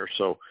following year.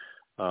 So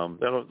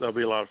that'll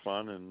be a lot of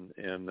fun,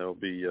 and there'll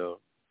be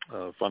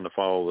fun to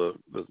follow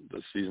the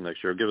season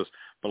next year. It'll give us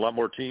a lot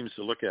more teams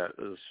to look at,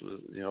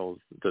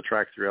 to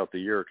track throughout the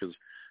year, because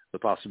the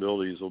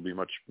possibilities will be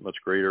much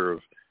greater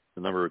of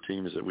the number of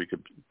teams that we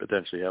could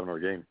potentially have in our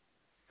game.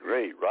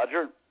 Great.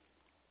 Roger?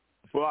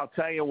 Well, I'll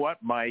tell you what,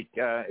 Mike.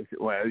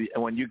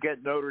 When you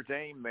get Notre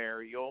Dame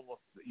there,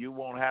 you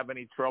won't have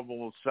any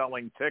trouble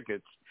selling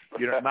tickets.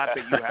 Not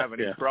that you have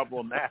any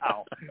trouble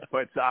now,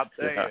 but I'll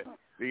tell you,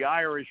 the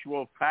Irish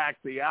will pack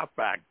the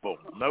Outback Bowl.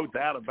 No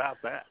doubt about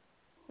that.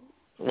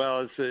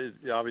 Well, obviously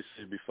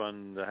it'd be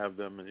fun to have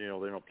them, and they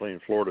don't play in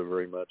Florida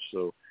very much,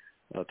 so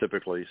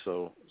typically,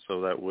 so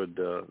that would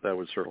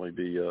certainly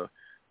be a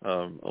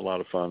lot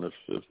of fun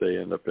if they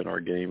end up in our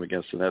game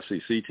against an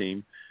SEC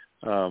team.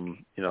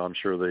 I'm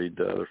sure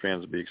their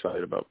fans would be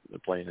excited about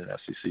playing an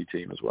SEC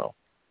team as well.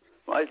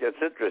 Mike, it's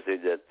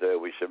interesting that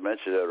we should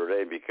mention Notre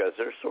Dame because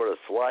they're sort of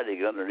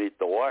sliding underneath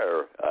the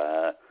wire.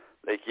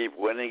 They keep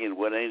winning and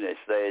winning. They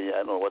stay, I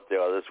don't know what they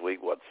are this week,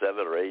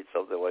 7 or 8,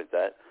 something like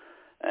that.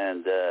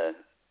 And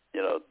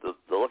you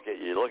look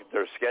at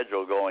their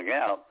schedule going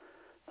out.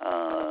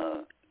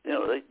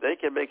 They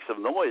can make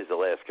some noise the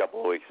last couple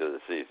of weeks of the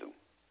season.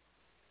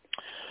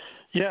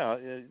 Yeah,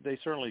 they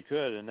certainly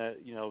could, and that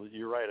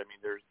you're right. I mean,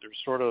 they're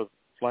sort of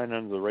flying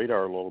under the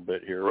radar a little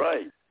bit here,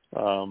 right?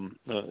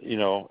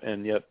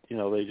 And yet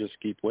they just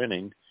keep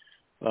winning.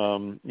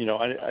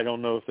 I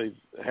don't know if they've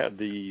had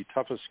the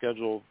toughest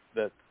schedule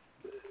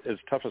as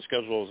tough a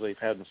schedule as they've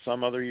had in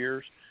some other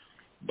years,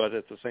 but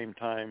at the same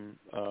time,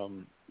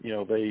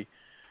 they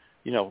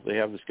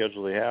have the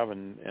schedule they have,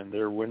 and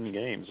they're winning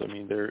games. I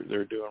mean, they're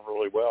doing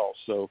really well.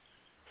 So.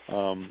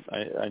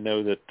 I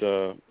know that,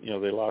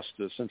 they lost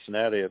to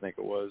Cincinnati, I think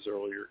it was,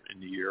 earlier in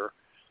the year.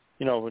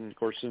 And, of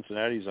course,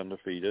 Cincinnati's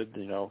undefeated,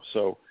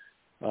 So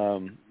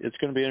it's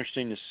going to be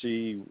interesting to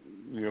see,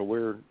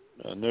 where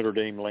Notre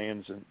Dame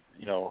lands and,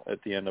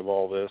 at the end of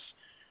all this.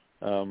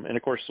 And,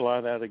 of course, a lot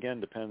of that,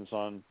 again, depends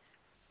on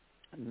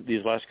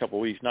these last couple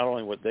of weeks, not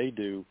only what they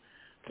do,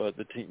 but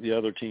the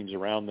other teams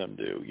around them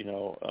do.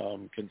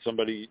 Can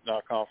somebody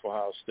knock off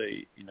Ohio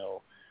State,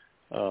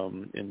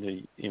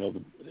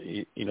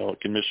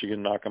 can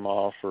Michigan knock them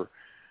off,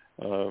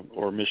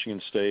 or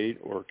Michigan State,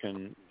 or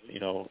can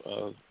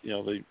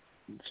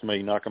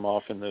somebody knock them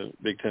off in the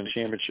Big Ten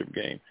championship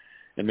game,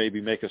 and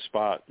maybe make a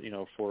spot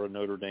for a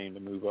Notre Dame to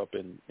move up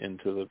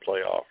into the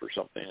playoff or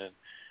something,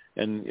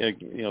 and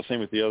same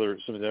with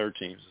some of the other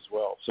teams as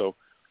well. So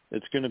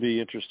it's going to be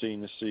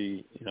interesting to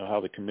see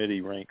how the committee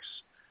ranks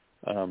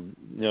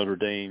Notre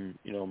Dame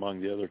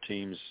among the other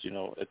teams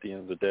at the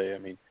end of the day. I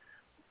mean,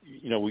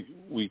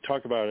 we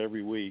talk about it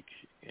every week,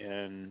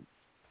 and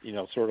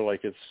sort of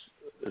like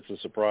it's a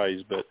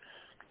surprise, but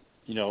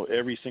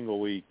every single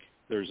week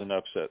there's an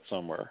upset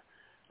somewhere,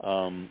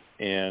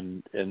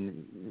 and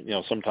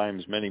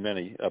sometimes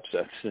many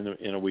upsets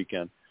in a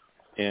weekend.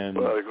 And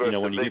well, of course,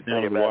 when the you big get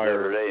down thing to the about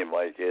wire, Notre Dame,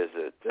 Mike, is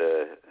that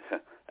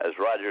as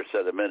Roger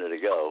said a minute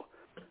ago,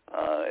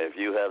 if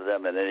you have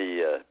them in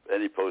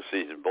any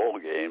postseason bowl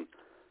game,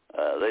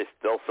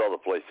 they'll sell the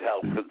place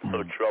out with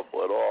no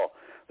trouble at all.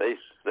 They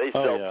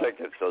sell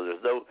tickets, so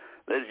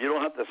you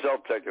don't have to sell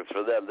tickets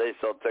for them. They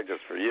sell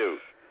tickets for you,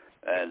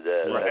 and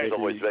that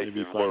always makes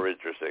it more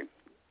interesting.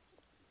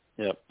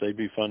 Yeah, they'd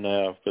be fun to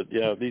have. But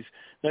yeah, these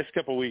next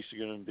couple of weeks are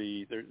going to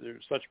be they're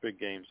such big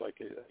games. Like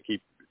I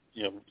keep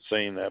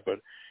saying that,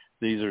 but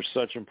these are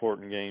such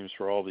important games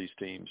for all these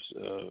teams.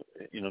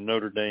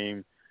 Notre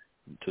Dame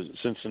to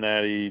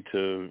Cincinnati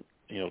to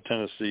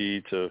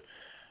Tennessee to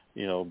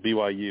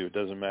BYU. It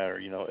doesn't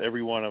matter.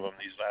 Every one of them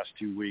these last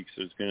 2 weeks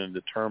is going to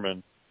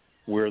determine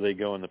where they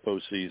go in the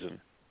postseason,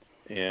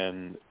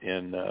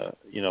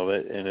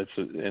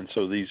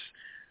 so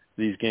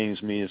these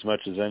games mean as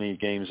much as any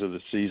games of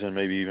the season,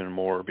 maybe even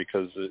more,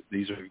 because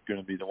these are going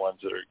to be the ones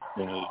that are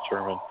going to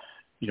determine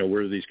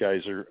where these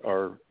guys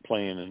are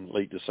playing in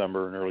late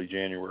December and early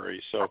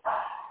January. So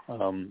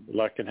a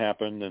lot can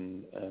happen,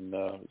 and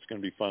it's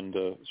going to be fun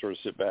to sort of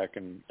sit back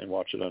and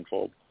watch it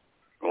unfold.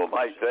 Well,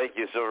 Mike, thank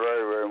you so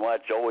very, very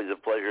much. Always a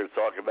pleasure to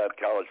talk about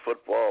college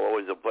football.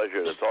 Always a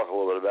pleasure to talk a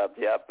little bit about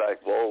the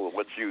Outback Bowl and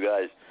what you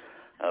guys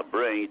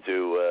bring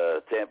to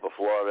Tampa,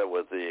 Florida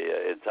with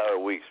the entire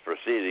week's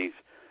proceedings.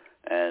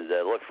 And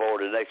look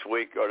forward to next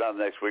week, or not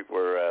next week,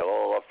 we're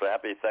all up for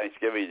happy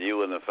Thanksgiving to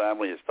you and the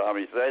family, as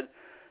Tommy said.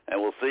 And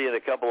we'll see you in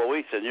a couple of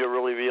weeks, and you'll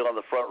really be on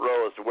the front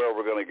row as to where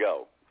we're going to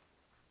go.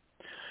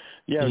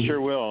 Yeah, sure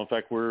will. In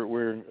fact, we're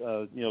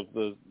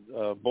the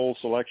bowl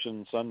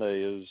selection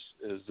Sunday is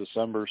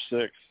December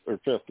 6th or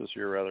 5th this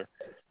year rather.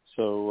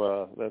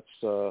 So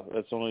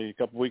that's only a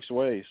couple weeks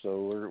away.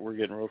 So we're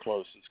getting real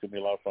close. It's going to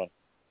be a lot of fun.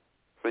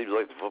 Seems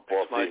like the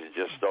football season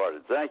just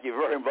started. Thank you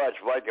very much,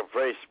 Mike and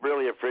Trace.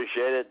 Really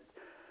appreciate it.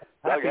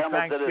 Doug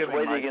Hamilton is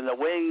waiting Mike. in the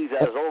wings,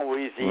 as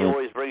always. He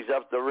always brings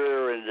up the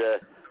rear and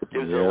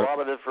gives a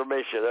lot of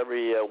information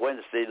every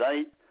Wednesday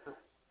night.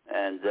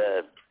 And,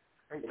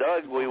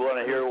 Doug, we want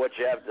to hear what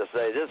you have to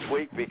say this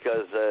week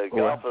because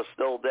golf is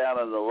still down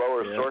in the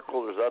lower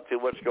circle. There's not too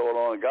much going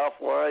on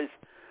golf-wise.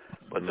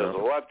 But there's a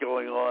lot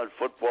going on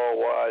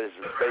football-wise,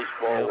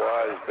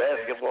 baseball-wise,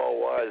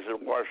 basketball-wise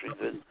in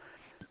Washington.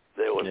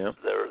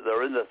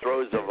 They're in the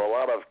throes of a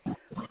lot of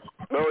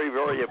very,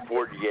 very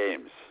important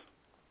games.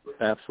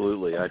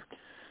 Absolutely.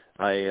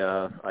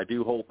 I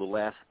do hold the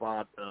last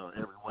spot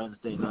every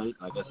Wednesday night.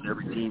 I guess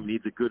every team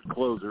needs a good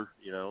closer,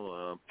 you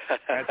know.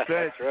 That's it.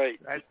 That's right.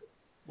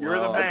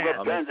 You're the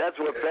man. That's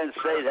what Penn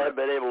State have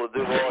been able to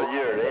do all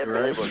year. They have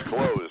been able to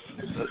close.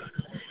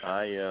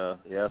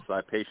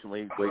 I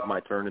patiently wait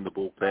my turn in the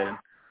bullpen.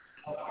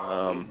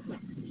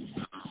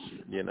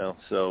 You know,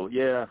 so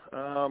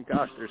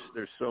gosh,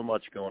 there's so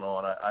much going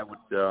on. I would,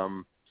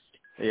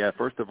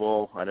 first of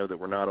all, I know that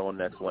we're not on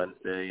next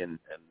Wednesday, and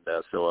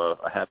so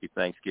a happy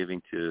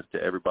Thanksgiving to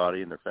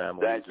everybody and their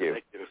families. Thank you.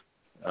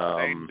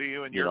 Same to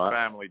you and your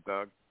family,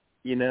 Doug.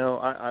 You know,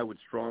 I would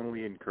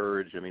strongly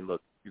encourage. I mean,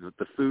 look,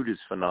 the food is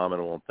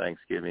phenomenal on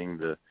Thanksgiving.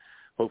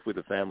 Hopefully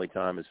the family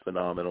time is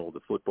phenomenal. The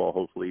football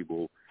hopefully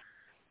will,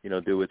 you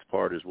know, do its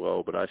part as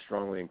well. But I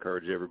strongly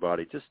encourage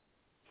everybody just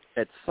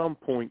at some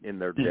point in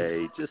their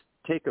day, just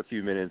take a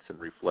few minutes and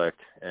reflect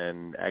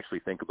and actually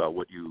think about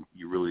what you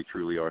really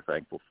truly are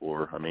thankful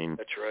for. I mean,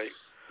 that's right.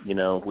 You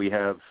know, we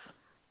have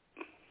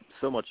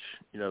so much,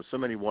 you know, so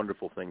many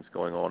wonderful things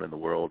going on in the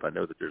world. I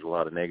know that there's a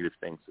lot of negative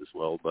things as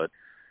well, but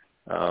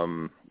you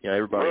know,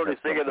 everybody. We're only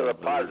thinking of the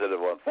positive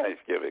on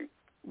Thanksgiving.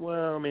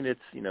 Well, I mean, it's,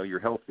 you know, you're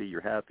healthy,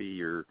 you're happy,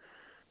 you're,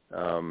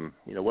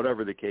 you know,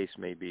 whatever the case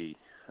may be.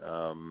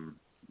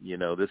 You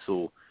know, this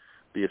will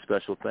be a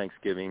special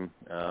Thanksgiving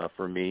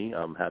for me.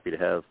 I'm happy to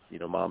have, you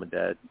know, Mom and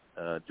Dad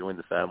join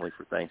the family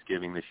for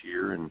Thanksgiving this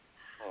year, and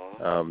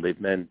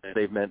they've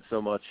meant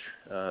so much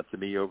to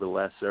me over the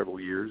last several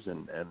years,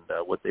 and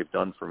what they've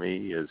done for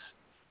me is,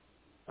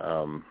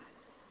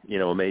 you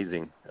know,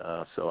 amazing.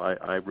 So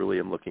I really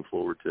am looking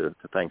forward to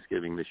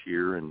Thanksgiving this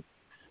year, and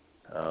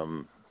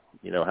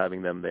you know,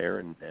 having them there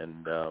and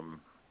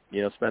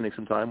you know, spending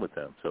some time with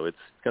them. So it's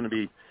going to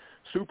be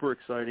super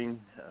exciting,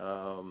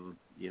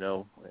 you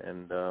know,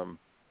 and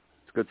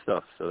it's good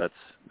stuff. So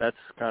that's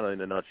kind of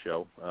in a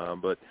nutshell.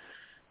 But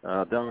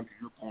down to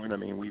your point, I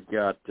mean, we've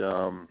got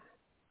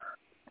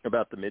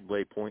about the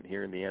midway point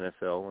here in the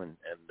NFL, and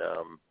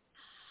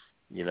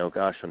you know,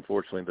 gosh,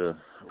 unfortunately, the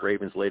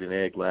Ravens laid an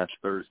egg last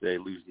Thursday,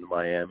 losing to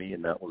Miami,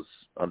 and that was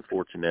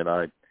unfortunate.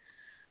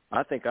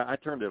 I think I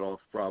turned it off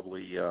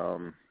probably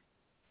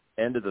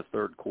end of the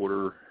third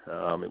quarter.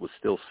 It was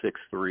still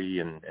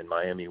 6-3, and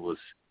Miami was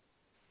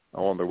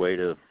on their way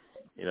to,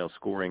 you know,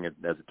 scoring it.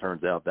 As it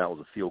turns out, that was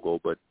a field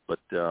goal. But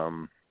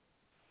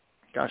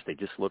gosh, they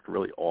just looked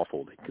really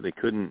awful. They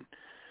couldn't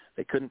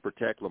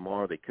protect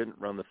Lamar. They couldn't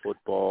run the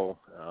football.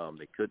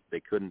 They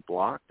couldn't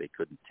block. They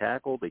couldn't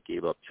tackle. They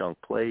gave up chunk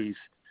plays.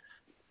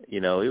 You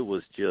know, it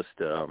was just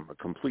a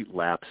complete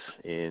lapse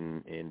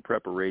in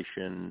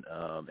preparation,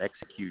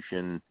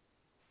 execution,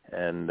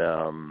 and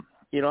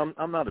you know,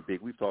 I'm not a big.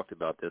 We've talked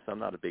about this. I'm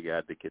not a big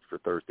advocate for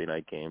Thursday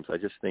night games. I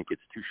just think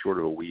it's too short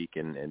of a week,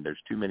 and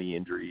there's too many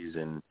injuries.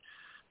 And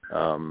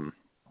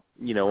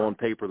you know, on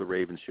paper, the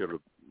Ravens should have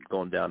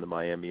gone down to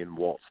Miami and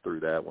waltzed through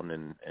that one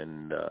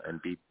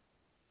and beat,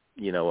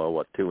 you know,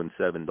 a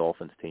 2-7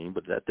 Dolphins team.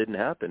 But that didn't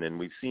happen, and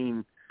we've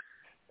seen,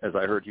 as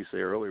I heard you say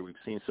earlier, we've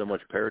seen so much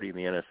parity in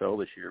the NFL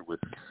this year with,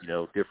 you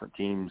know, different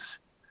teams.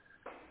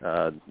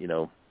 You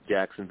know,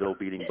 Jacksonville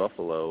beating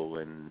Buffalo,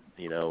 and,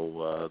 you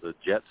know, the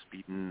Jets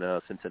beating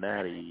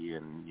Cincinnati,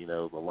 and, you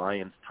know, the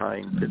Lions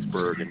tying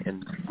Pittsburgh.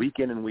 And week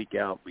in and week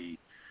out, we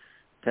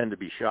tend to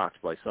be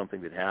shocked by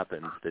something that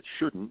happens that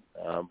shouldn't,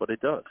 but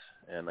it does.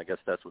 And I guess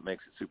that's what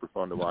makes it super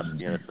fun to watch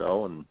the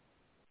NFL. And,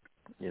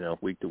 you know,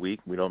 week to week,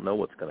 we don't know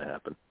what's going to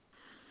happen.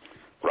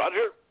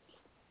 Roger?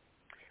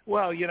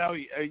 Well, you know,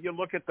 you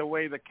look at the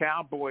way the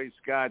Cowboys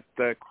got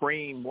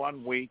cream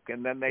one week,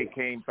 and then they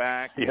came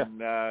back and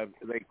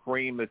they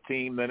creamed the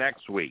team the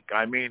next week.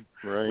 I mean,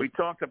 we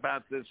talked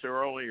about this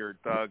earlier,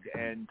 Doug,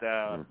 and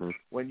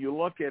when you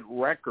look at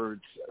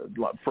records,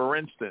 for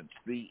instance,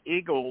 the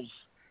Eagles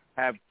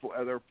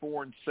they're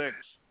 4-6.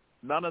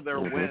 None of their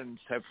wins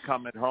have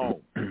come at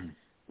home.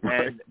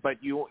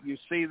 But you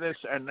see this,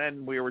 and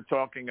then we were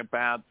talking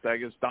about, I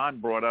guess Don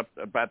brought up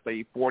about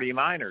the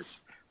 49ers.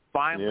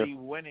 Finally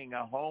winning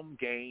a home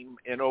game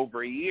in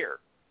over a year.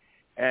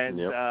 And,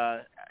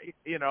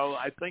 you know,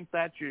 I think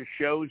that just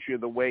shows you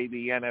the way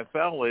the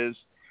NFL is.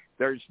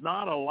 There's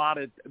not a lot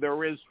of –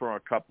 there is for a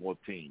couple of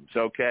teams,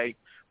 okay?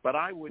 But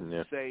I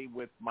would say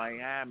with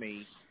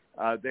Miami,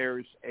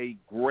 there's a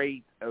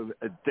great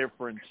a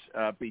difference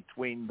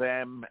between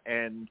them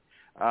and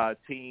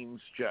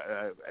teams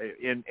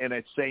in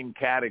a same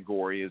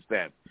category as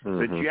them.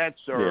 Mm-hmm. The Jets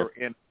are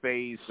in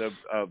phase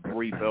of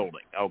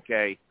rebuilding,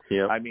 okay?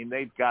 Yep. I mean,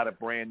 they've got a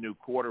brand-new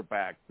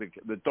quarterback.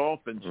 The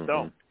Dolphins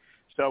don't.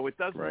 So it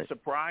doesn't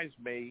surprise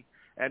me.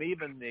 And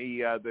even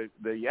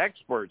the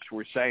experts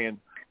were saying,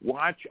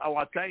 watch,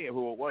 I'll tell you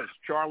who it was,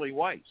 Charlie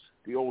Weiss,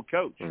 the old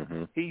coach.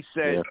 Mm-hmm. He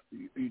said,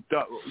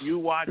 you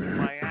watch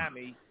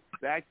Miami,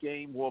 that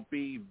game will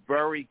be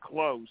very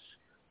close,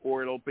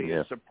 or it'll be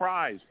a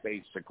surprise,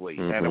 basically.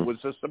 Mm-hmm. And it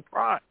was a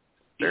surprise.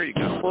 There you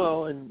go.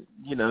 Well, and,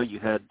 you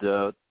had,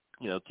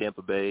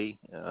 Tampa Bay,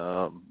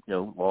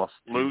 lost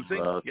losing,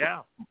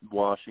 to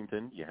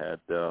Washington. You had,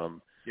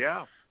 some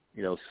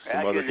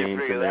other games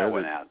figure in there. That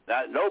one out?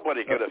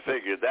 Nobody could have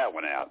figured that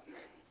one out.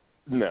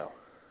 No.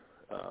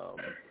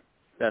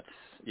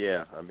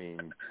 I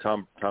mean,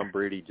 Tom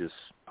Brady just,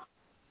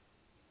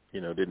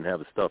 didn't have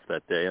the stuff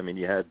that day. I mean,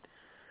 you had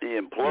he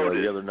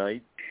imploded the other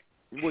night.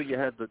 Well, you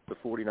had the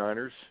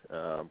 49ers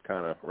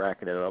kind of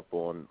racking it up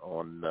on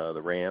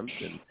the Rams,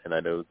 and I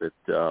know that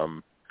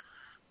the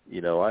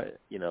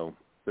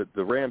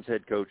Rams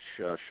head coach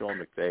Sean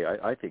McVay.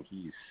 I think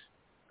he's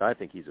a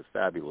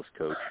fabulous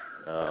coach.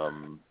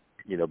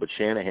 But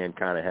Shanahan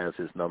kind of has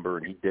his number,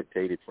 and he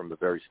dictated from the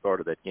very start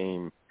of that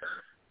game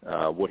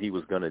what he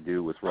was going to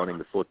do with running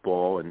the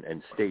football,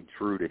 and stayed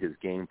true to his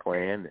game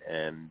plan,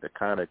 and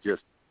kind of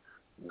just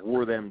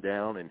wore them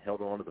down and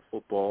held on to the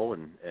football.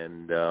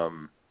 And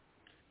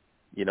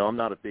I'm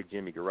not a big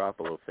Jimmy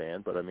Garoppolo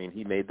fan, but I mean,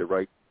 he made the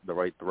right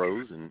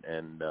throws,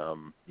 and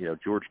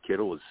George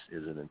Kittle is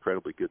an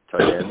incredibly good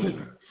tight end.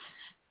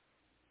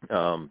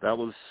 And, that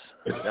was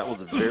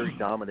a very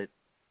dominant,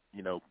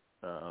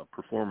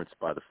 performance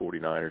by the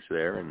 49ers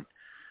there. And,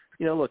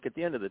 look, at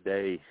the end of the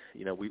day,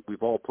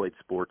 we've all played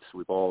sports.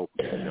 We've all,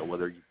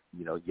 whether,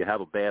 you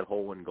have a bad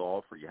hole in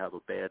golf or you have a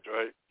bad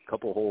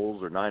couple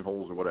holes or 9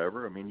 holes or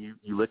whatever. I mean,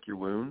 you lick your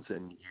wounds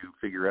and you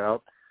figure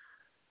out,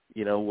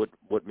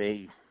 what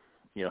may,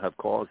 have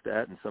caused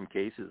that. In some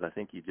cases, I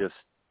think you just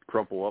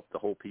crumple up the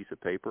whole piece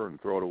of paper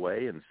and throw it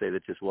away and say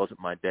that just wasn't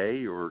my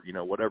day, or,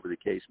 whatever the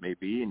case may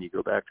be. And you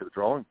go back to the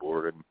drawing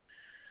board. And,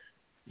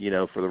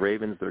 for the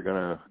Ravens, they're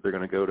going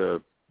to go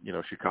to,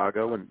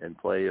 Chicago and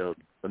play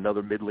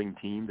another middling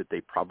team that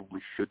they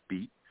probably should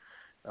beat.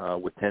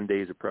 With 10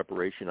 days of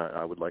preparation,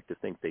 I would like to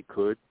think they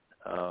could.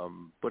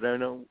 But I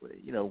know,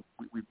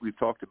 we've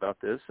talked about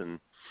this, and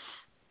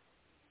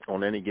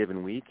on any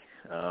given week,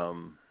 I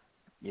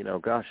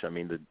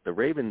mean, the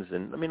Ravens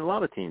and, I mean, a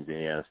lot of teams in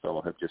the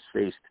NFL have just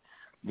faced,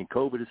 I mean,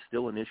 COVID is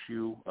still an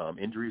issue.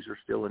 Injuries are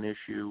still an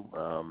issue.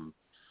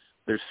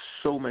 There's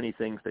so many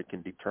things that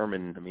can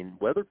determine, I mean,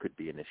 weather could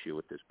be an issue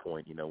at this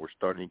point. We're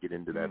starting to get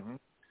into that,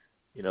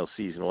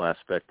 seasonal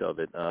aspect of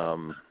it.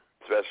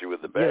 Especially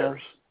with the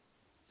Bears. Yeah.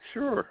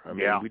 Sure. I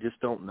mean, we just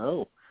don't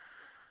know.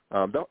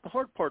 The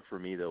hard part for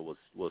me, though,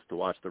 was to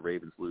watch the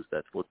Ravens lose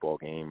that football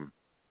game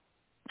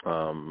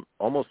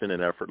almost in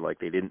an effort like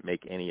they didn't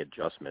make any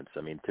adjustments.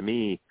 I mean, to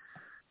me,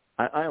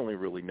 I only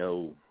really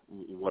know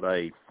what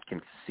I can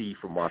see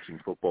from watching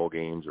football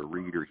games or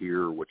read or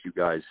hear, or what you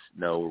guys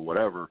know or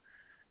whatever,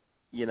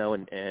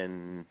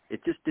 and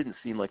it just didn't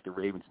seem like the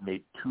Ravens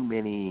made too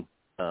many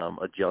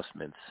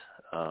adjustments.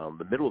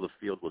 The middle of the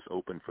field was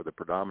open for the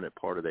predominant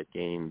part of that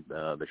game.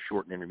 The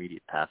short and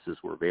intermediate passes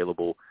were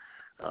available.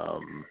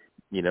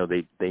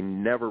 They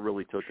never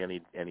really took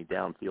any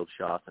downfield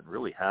shots, and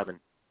really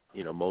haven't,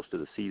 most of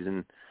the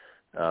season.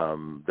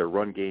 Their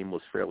run game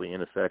was fairly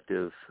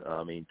ineffective.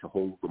 I mean, to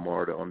hold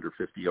Lamar to under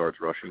 50 yards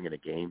rushing in a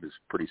game is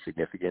pretty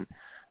significant.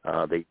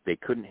 They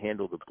couldn't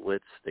handle the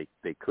blitz.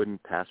 They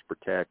couldn't pass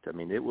protect. I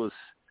mean, it was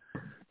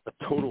a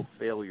total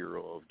failure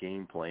of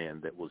game plan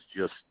that was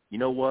just, you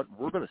know what,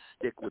 we're going to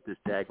stick with this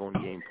daggone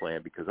game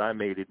plan because I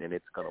made it and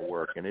it's going to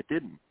work. And it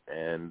didn't.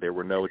 And there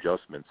were no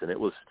adjustments. And it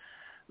was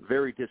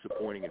very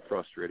disappointing and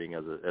frustrating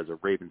as a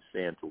Ravens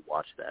fan to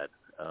watch that.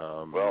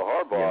 Well,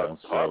 Harbaugh,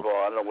 I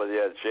don't know whether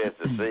you had a chance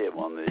to see him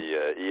on the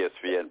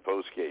ESPN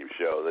postgame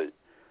show.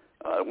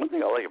 One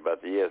thing I like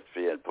about the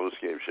ESPN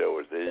postgame show,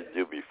 which they didn't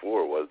do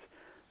before, was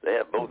they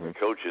have both the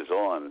coaches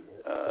on,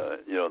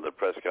 in the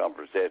press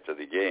conference after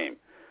the game,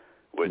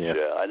 which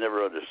I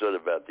never understood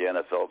about the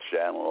NFL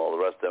channel and all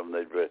the rest of them.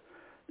 They'd,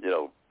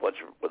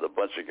 with a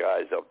bunch of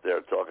guys up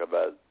there talking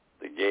about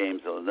the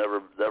games, and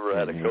never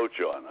had a coach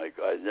on.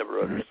 I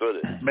never understood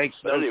it. Makes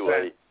no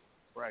sense.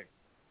 Right.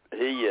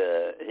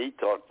 He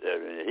talked.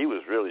 He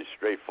was really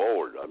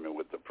straightforward. I mean,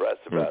 with the press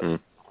about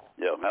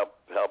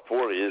how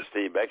poorly his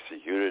team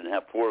executed and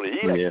how poorly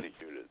he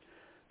executed.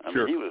 I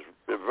mean, he was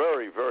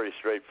very, very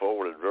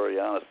straightforward and very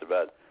honest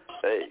about,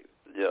 hey,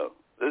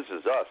 this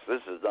is us.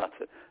 This is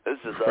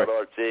not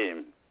our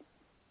team.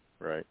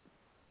 Right.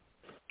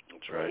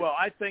 That's right. Well,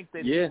 I think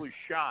that he was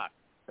shocked.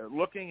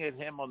 Looking at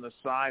him on the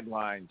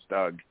sidelines,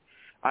 Doug,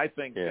 I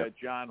think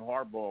John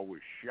Harbaugh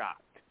was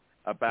shocked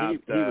about.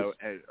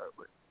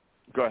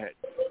 Go ahead.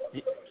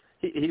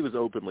 He was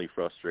openly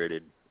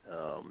frustrated,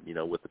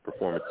 with the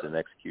performance and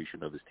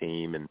execution of his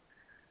team, and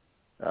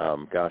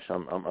gosh,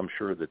 I'm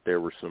sure that there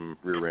were some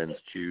rear ends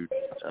chewed,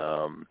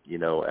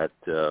 at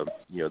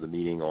the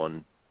meeting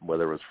on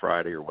whether it was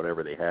Friday or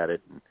whatever they had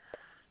it. And,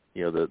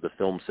 the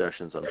film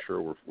sessions, I'm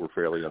sure, were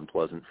fairly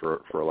unpleasant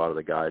for a lot of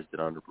the guys that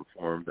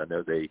underperformed. I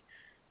know they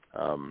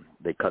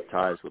cut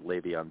ties with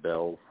Le'Veon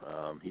Bell.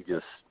 He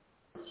just,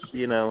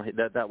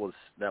 that was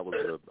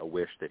a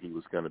wish that he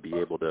was going to be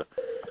able to,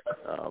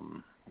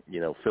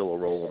 fill a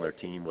role on their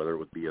team, whether it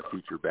would be a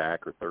feature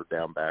back or third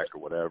down back or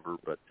whatever.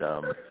 But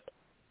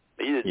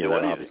he didn't do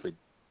anything. Obviously,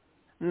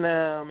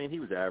 no. I mean,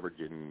 he was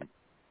averaging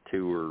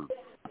 2 or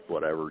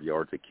whatever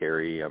yards a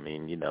carry. I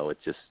mean,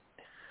 it's just.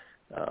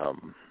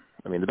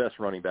 The best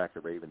running back the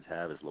Ravens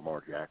have is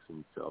Lamar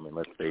Jackson. So,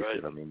 let's face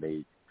it. I mean,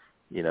 they,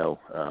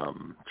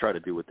 try to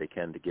do what they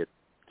can to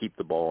keep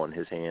the ball in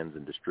his hands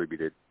and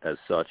distribute it as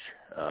such.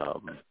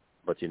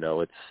 But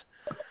it's,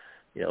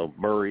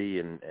 Murray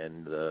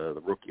and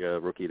the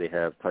rookie they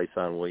have,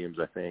 Tyson Williams,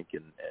 I think,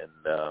 and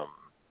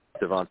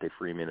Devontae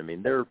Freeman. I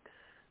mean, they're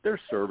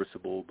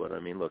serviceable, but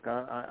look,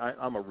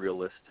 I'm a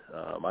realist.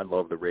 I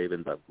love the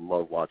Ravens. I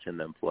love watching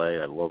them play.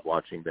 I love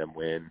watching them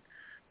win.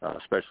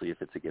 Especially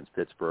if it's against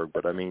Pittsburgh.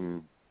 But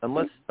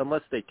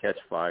unless they catch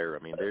fire,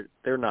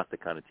 they're not the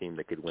kind of team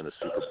that could win a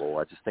Super Bowl.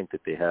 I just think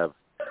that they have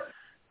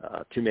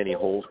too many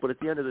holes. But at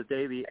the end of the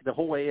day, the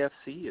whole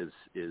AFC is.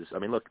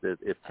 Look,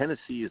 if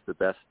Tennessee is the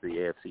best the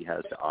AFC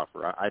has to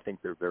offer, I think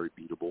they're very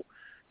beatable,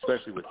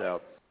 especially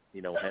without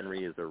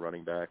Henry as their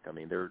running back.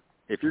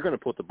 If you're going to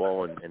put the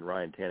ball in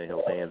Ryan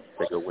Tannehill's hands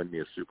to go win me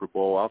a Super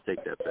Bowl, I'll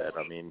take that bet.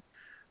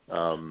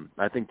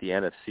 I think the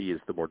NFC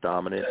is the more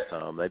dominant.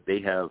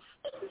 They have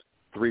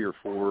 3 or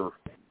 4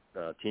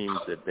 teams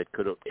that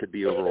could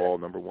be overall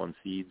number 1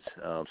 seeds.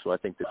 So I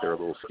think that they're a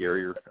little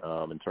scarier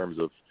in terms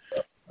of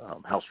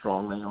how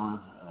strong they are.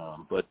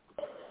 But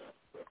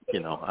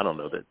I don't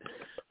know that.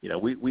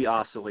 We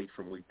oscillate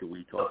from week to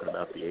week talking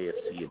about the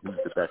AFC and who's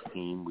the best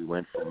team. We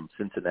went from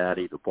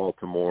Cincinnati to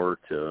Baltimore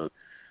to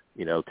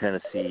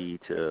Tennessee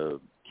to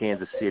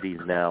Kansas City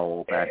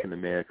now back in the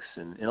mix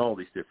and all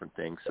these different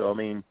things. So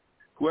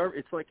whoever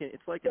it's like in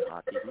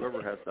hockey,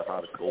 whoever has the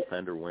hottest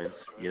goaltender wins.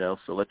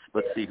 So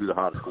let's see who the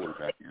hottest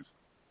quarterback is.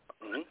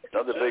 Mm-hmm.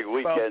 Another big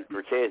weekend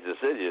for Kansas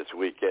City this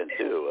weekend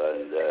too.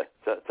 And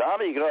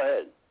Tommy, go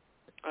ahead.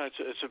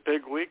 It's a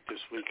big week this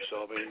week,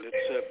 so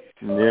it's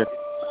a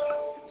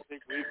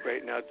big week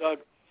right now. Doug,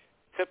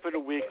 tip of the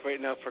week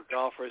right now for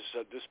golfers.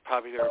 This is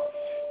probably their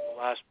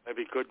last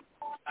maybe good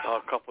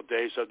couple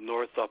days up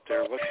north up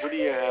there. What do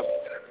you have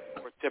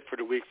for tip for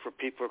the week for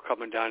people who are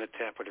coming down to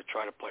Tampa to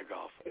try to play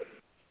golf?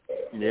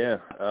 Yeah,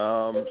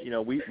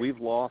 we've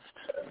lost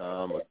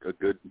a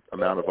good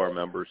amount of our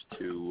members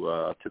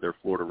to their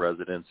Florida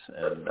residence,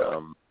 and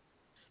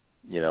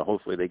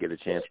hopefully they get a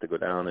chance to go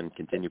down and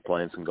continue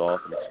playing some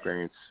golf and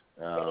experience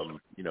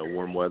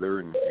warm weather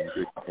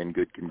and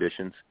good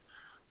conditions.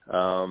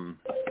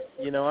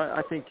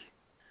 I think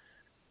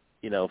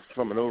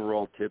from an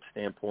overall tip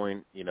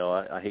standpoint,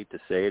 I hate to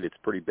say it, it's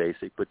pretty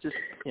basic, but just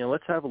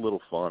let's have a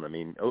little fun.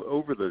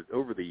 Over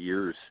the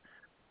years,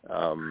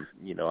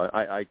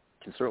 I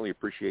can certainly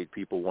appreciate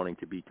people wanting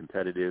to be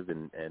competitive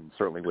and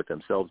certainly with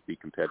themselves be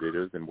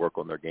competitive and work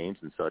on their games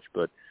and such.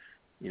 But,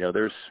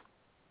 there's,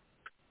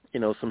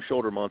 some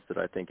shoulder months that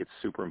I think it's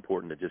super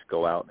important to just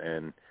go out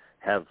and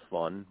have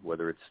fun,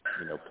 whether it's,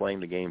 playing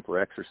the game for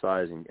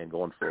exercise and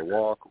going for a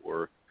walk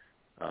or,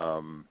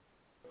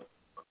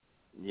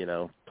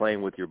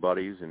 playing with your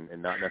buddies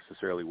and not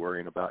necessarily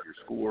worrying about your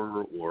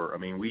score or,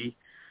 we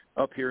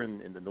up here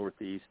in the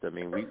Northeast,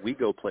 we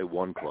go play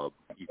one club.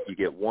 You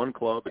get one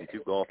club and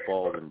 2 golf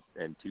balls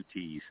and 2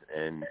 tees,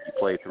 and you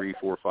play 3,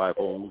 4, 5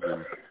 holes,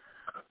 and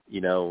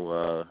you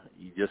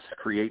just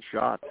create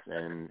shots,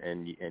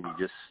 and you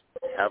just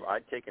have.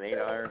 I'd take an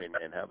 8-iron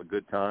and have a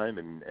good time,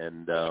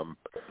 and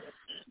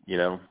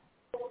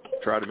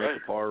try to make a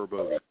par or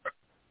bogey.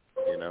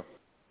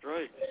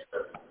 Right.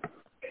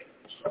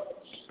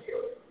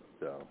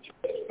 So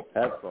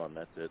have fun.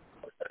 That's it.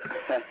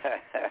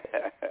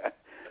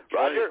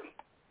 Roger?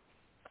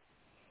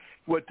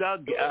 Well,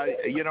 Doug,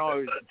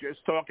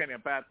 just talking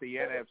about the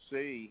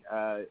NFC,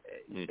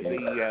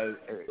 the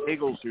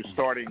Eagles are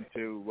starting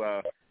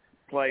to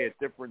play a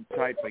different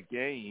type of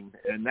game,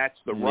 and that's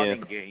the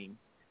running game.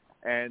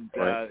 And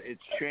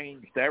it's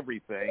changed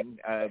everything.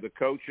 The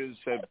coaches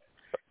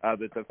have,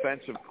 the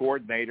defensive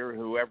coordinator,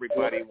 who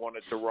everybody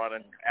wanted to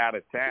run out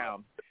of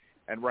town,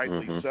 and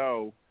rightly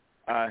so,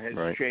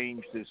 has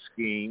changed his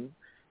scheme.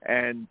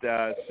 And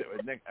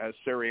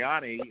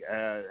Sirianni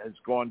has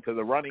gone to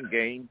the running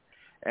game.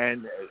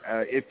 And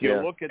if you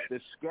look at the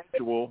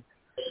schedule,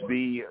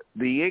 the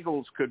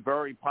Eagles could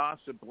very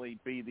possibly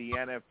be the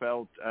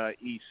NFL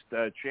East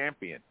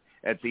champion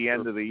at the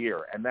end of the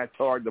year, and that's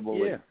hard to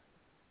believe.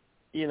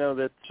 Yeah.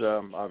 That's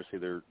obviously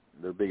their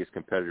biggest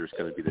competitor is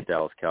going to be the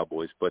Dallas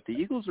Cowboys, but the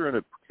Eagles are in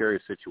a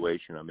precarious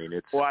situation.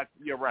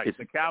 You're right.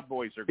 The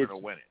Cowboys are going to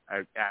win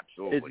it.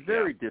 Absolutely. It's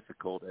very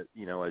difficult, as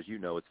you know,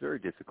 it's very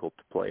difficult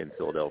to play in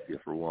Philadelphia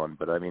for one.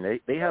 But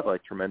they have a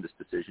tremendous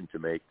decision to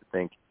make to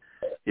think,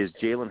 is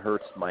Jalen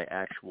Hurts my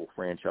actual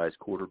franchise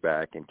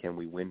quarterback, and can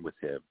we win with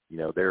him? You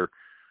know, they're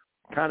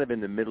kind of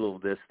in the middle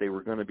of this. They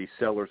were going to be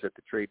sellers at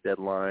the trade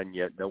deadline,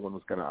 yet no one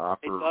was going to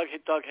offer. Hey,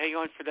 Doug, hang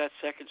on for that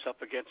second. It's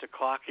up against the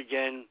clock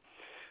again.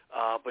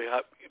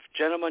 But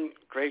gentlemen,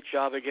 great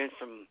job again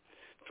from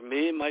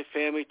me and my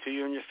family to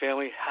you and your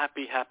family.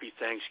 Happy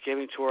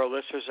Thanksgiving to our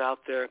listeners out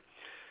there.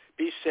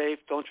 Be safe.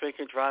 Don't drink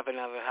and drive, and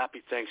have a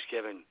happy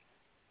Thanksgiving.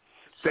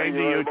 Same to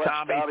you,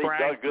 Tommy,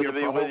 Frank. Doug, good to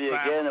be with you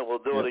again, and we'll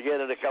do it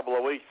again in a couple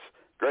of weeks.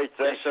 Great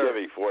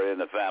Thanksgiving for you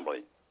and the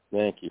family.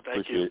 Thank you.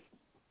 Appreciate it.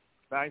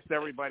 Thanks,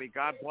 everybody.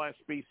 God bless.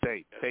 Be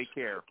safe. Take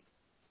care.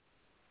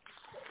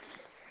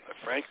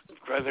 Frank,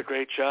 a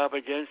great job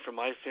again from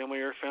my family,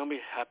 your family.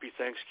 Happy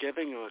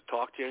Thanksgiving, and we'll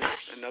talk to you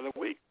another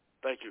week.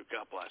 Thank you.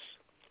 God bless.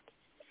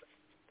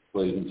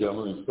 Ladies and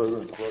gentlemen, this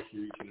program is brought to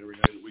you each and every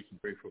night of the week in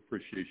grateful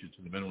appreciation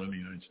to the men and women of the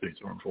United States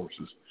Armed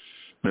Forces,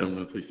 men and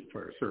women of the police and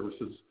fire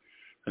services,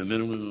 and men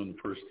and women on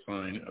the first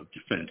line of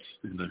defense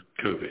in the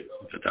COVID,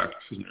 the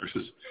doctors and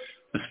nurses,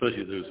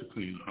 especially those who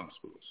clean the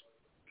hospitals.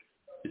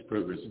 This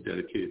program is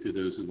dedicated to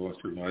those who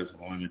lost their lives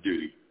while on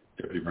duty.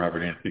 Deputy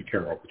Robert Anthony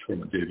Carroll,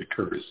 Patrolman David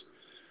Curtis,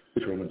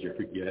 Patrolman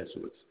Jeffrey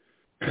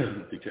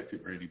Gasowitz, Detective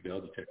Randy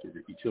Bell, Detective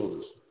Ricky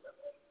Childers,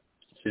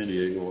 San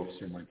Diego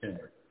Officer Mike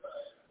Henry,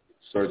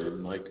 Sergeant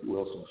Mike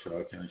Wilson,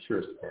 Shaw County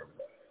Sheriff's Department,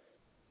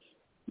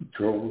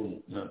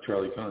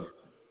 Charlie Condon,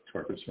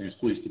 Tarpon Springs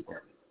Police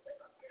Department,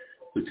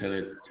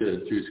 Lieutenant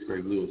Juice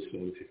Craig Lewis,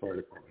 Philadelphia Fire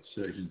Department,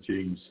 Sergeant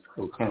James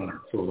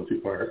O'Connor, Philadelphia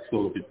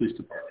Police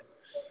Department,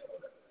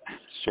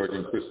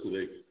 Sergeant Chris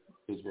Lake,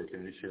 Hillsborough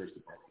County Sheriff's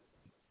Department,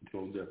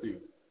 Patrol Deputy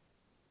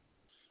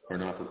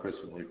Arnolfo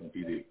Crescent Lake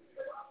PD,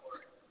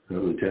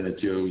 Lieutenant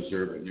Joe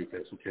Zerba,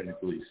 Newcastle County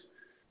Police,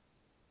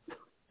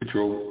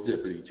 Patrol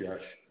Deputy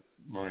Josh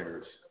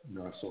Myers,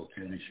 Nassau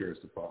County Sheriff's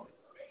Department,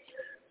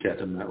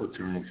 Captain Matt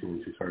Letourneau,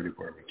 Philadelphia Fire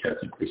Department,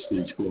 Captain Chris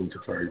Leach,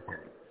 Wilmington Fire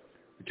Department,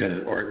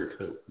 Lieutenant Arthur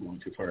Cope,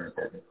 Wilmington Fire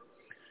Department,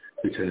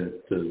 Lieutenant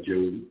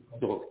Lieutenant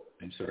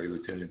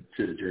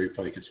Jerry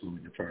Ficus,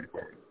 Wilmington Fire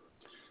Department,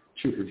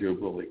 Trooper Joe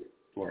Bullock,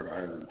 Florida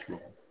Highway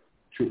Patrol,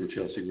 Trooper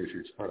Chelsea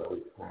Richards, Florida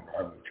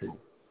Highway Patrol,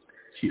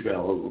 Chief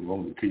Al Hogan,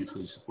 Wilmington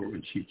Police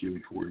Department, Chief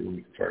Jimmy Ford,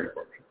 Wilmington Fire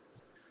Department.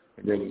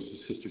 My brothers and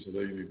sisters,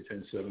 although you may be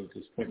 10-7 at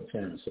this point in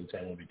time,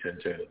 sometime we'll be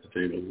 10-10 at the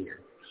table there.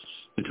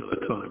 Until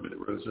that time, may the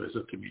rose rise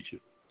up to meet you.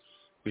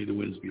 May the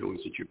winds be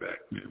always at your back.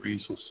 May the rain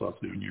fall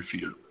softly on your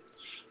feet,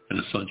 and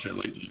the sunshine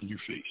lightly on your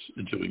face.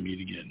 Until we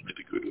meet again, may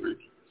the good Lord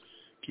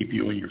keep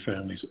you and your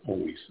families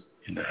always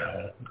in the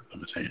hollow of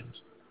his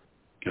hands.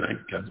 Good night.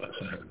 God bless,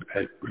 and have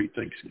a great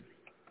Thanksgiving.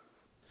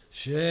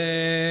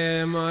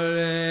 Shem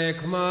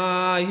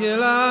Alekma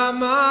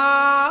Yilama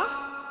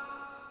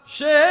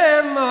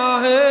Shem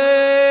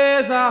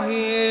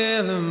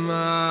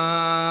Ahezahilma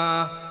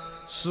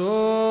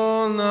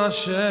Son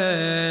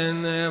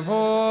Hashem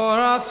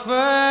Nevorat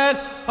Fen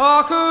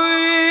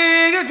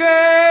Hakuig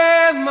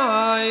Again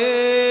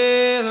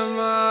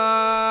Ma'ilma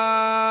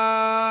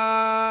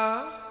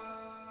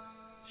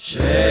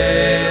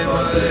Shem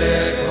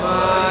Alekma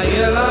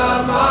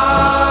Yilama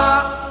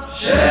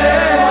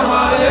Shem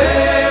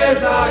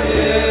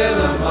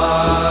Ahezahilma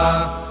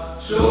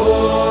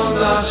Son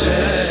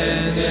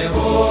Hashem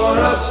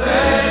Nevorat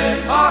Fen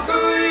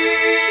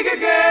Hakuig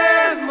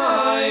Again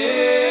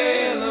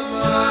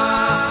Ma'ilma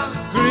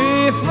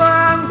Grief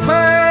and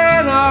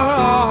pain are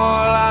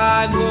all I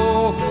know.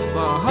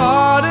 My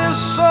heart is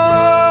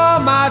sore,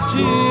 my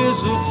tears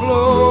will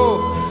flow.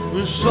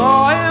 We saw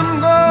him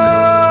go, I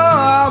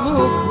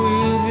look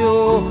with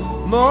you.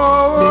 No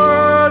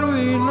word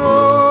we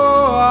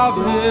know of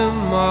him,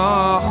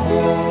 my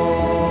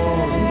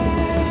home.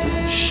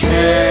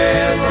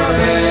 Shema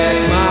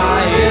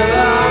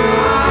Hezahilma,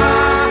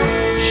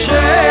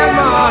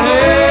 Shema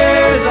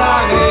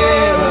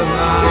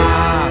Hezahilma,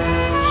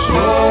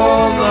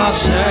 Son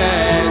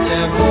Hashem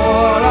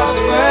Nevorat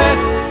Fen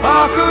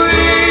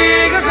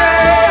Hakuig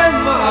Again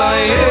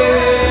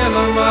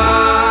Ma'ilma.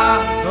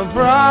 A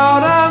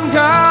proud and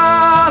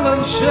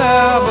gallant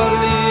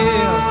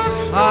chevalier,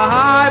 a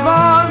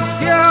high-born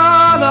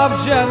scion of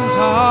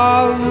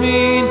gentle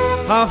mien,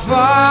 a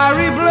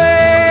fiery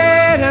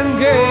blade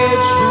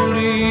engaged to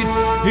lead.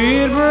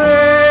 He'd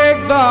break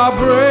the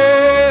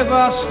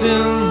bravest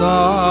in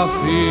the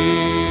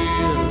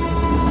field.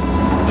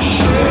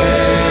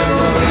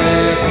 Shema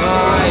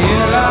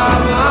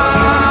Hezahilma,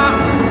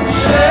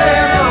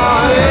 Shema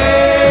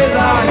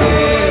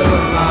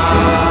Hezahilma,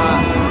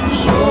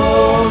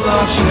 Son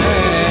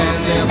Hashem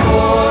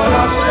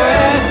Nevorat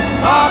Fen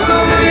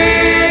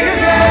Hakuig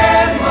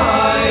Again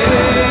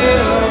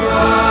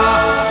Ma'ilma.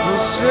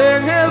 We'll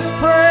sing his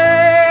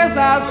praise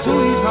as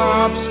sweet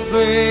harps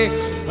play,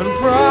 and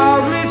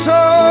proudly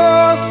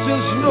toast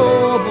his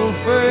noble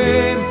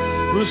fame.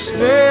 We'll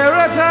stare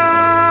at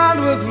hand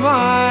with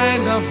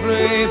mind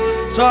aflame,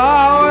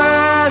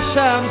 solace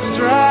and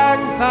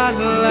strength and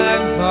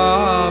length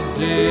of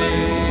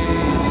days.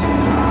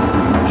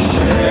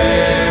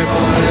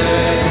 Shema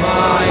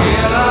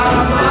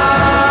Hezahilma,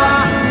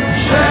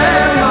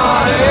 Shema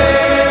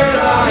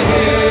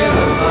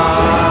Hezahilma,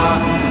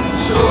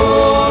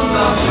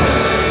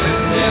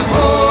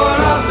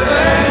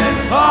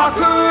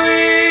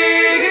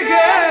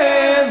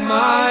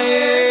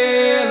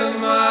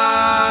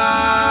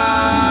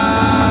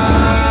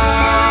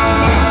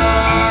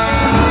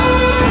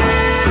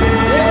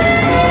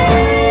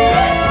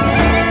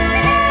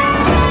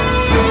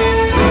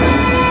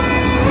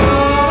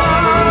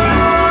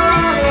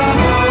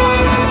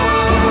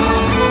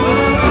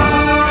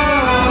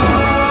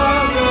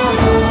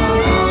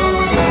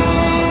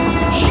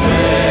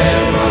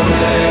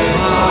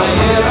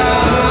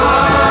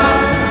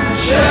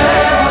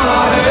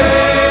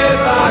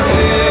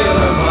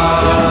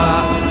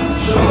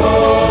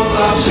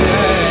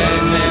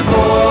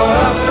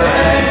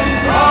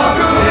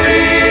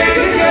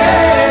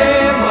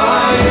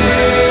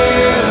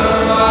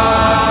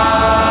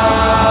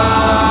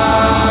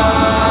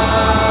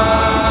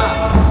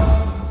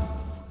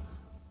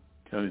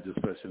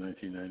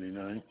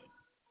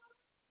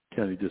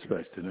 County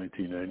Dispatch to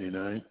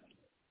 1999.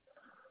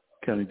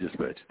 County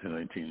Dispatch to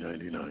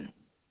 1999.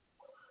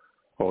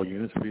 All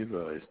units be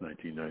advised,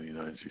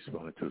 1999 has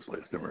responded to his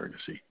last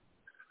emergency.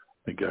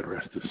 May God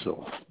rest his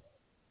soul.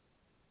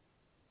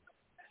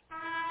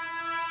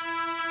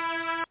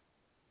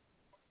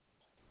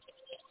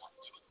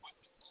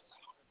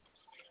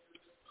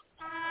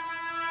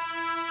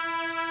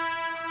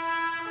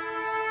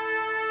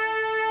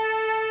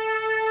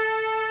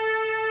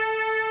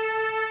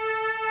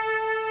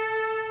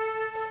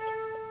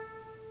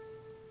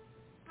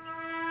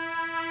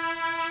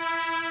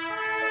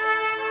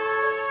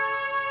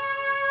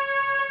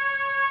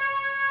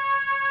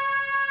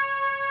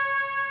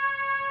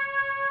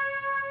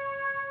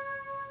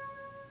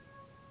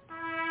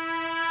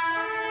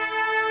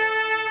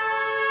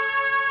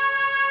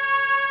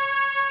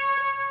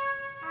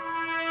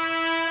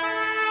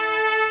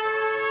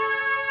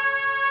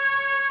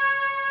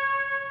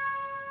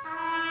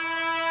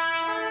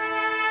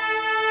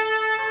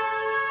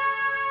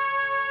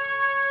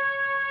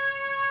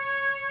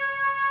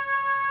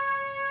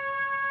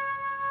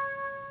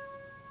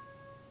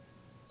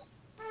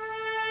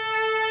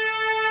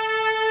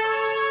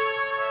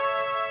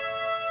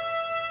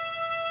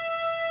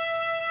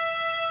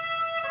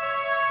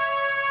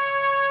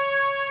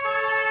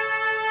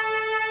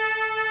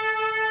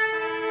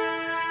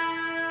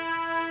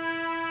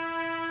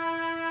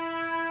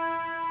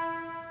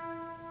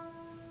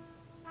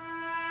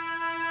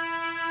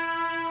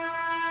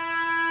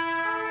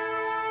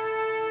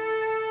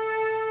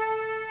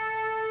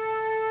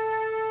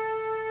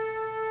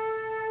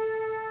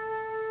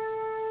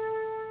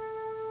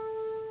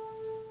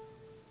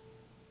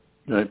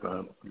 Good night,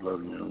 Bob.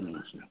 Love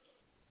you.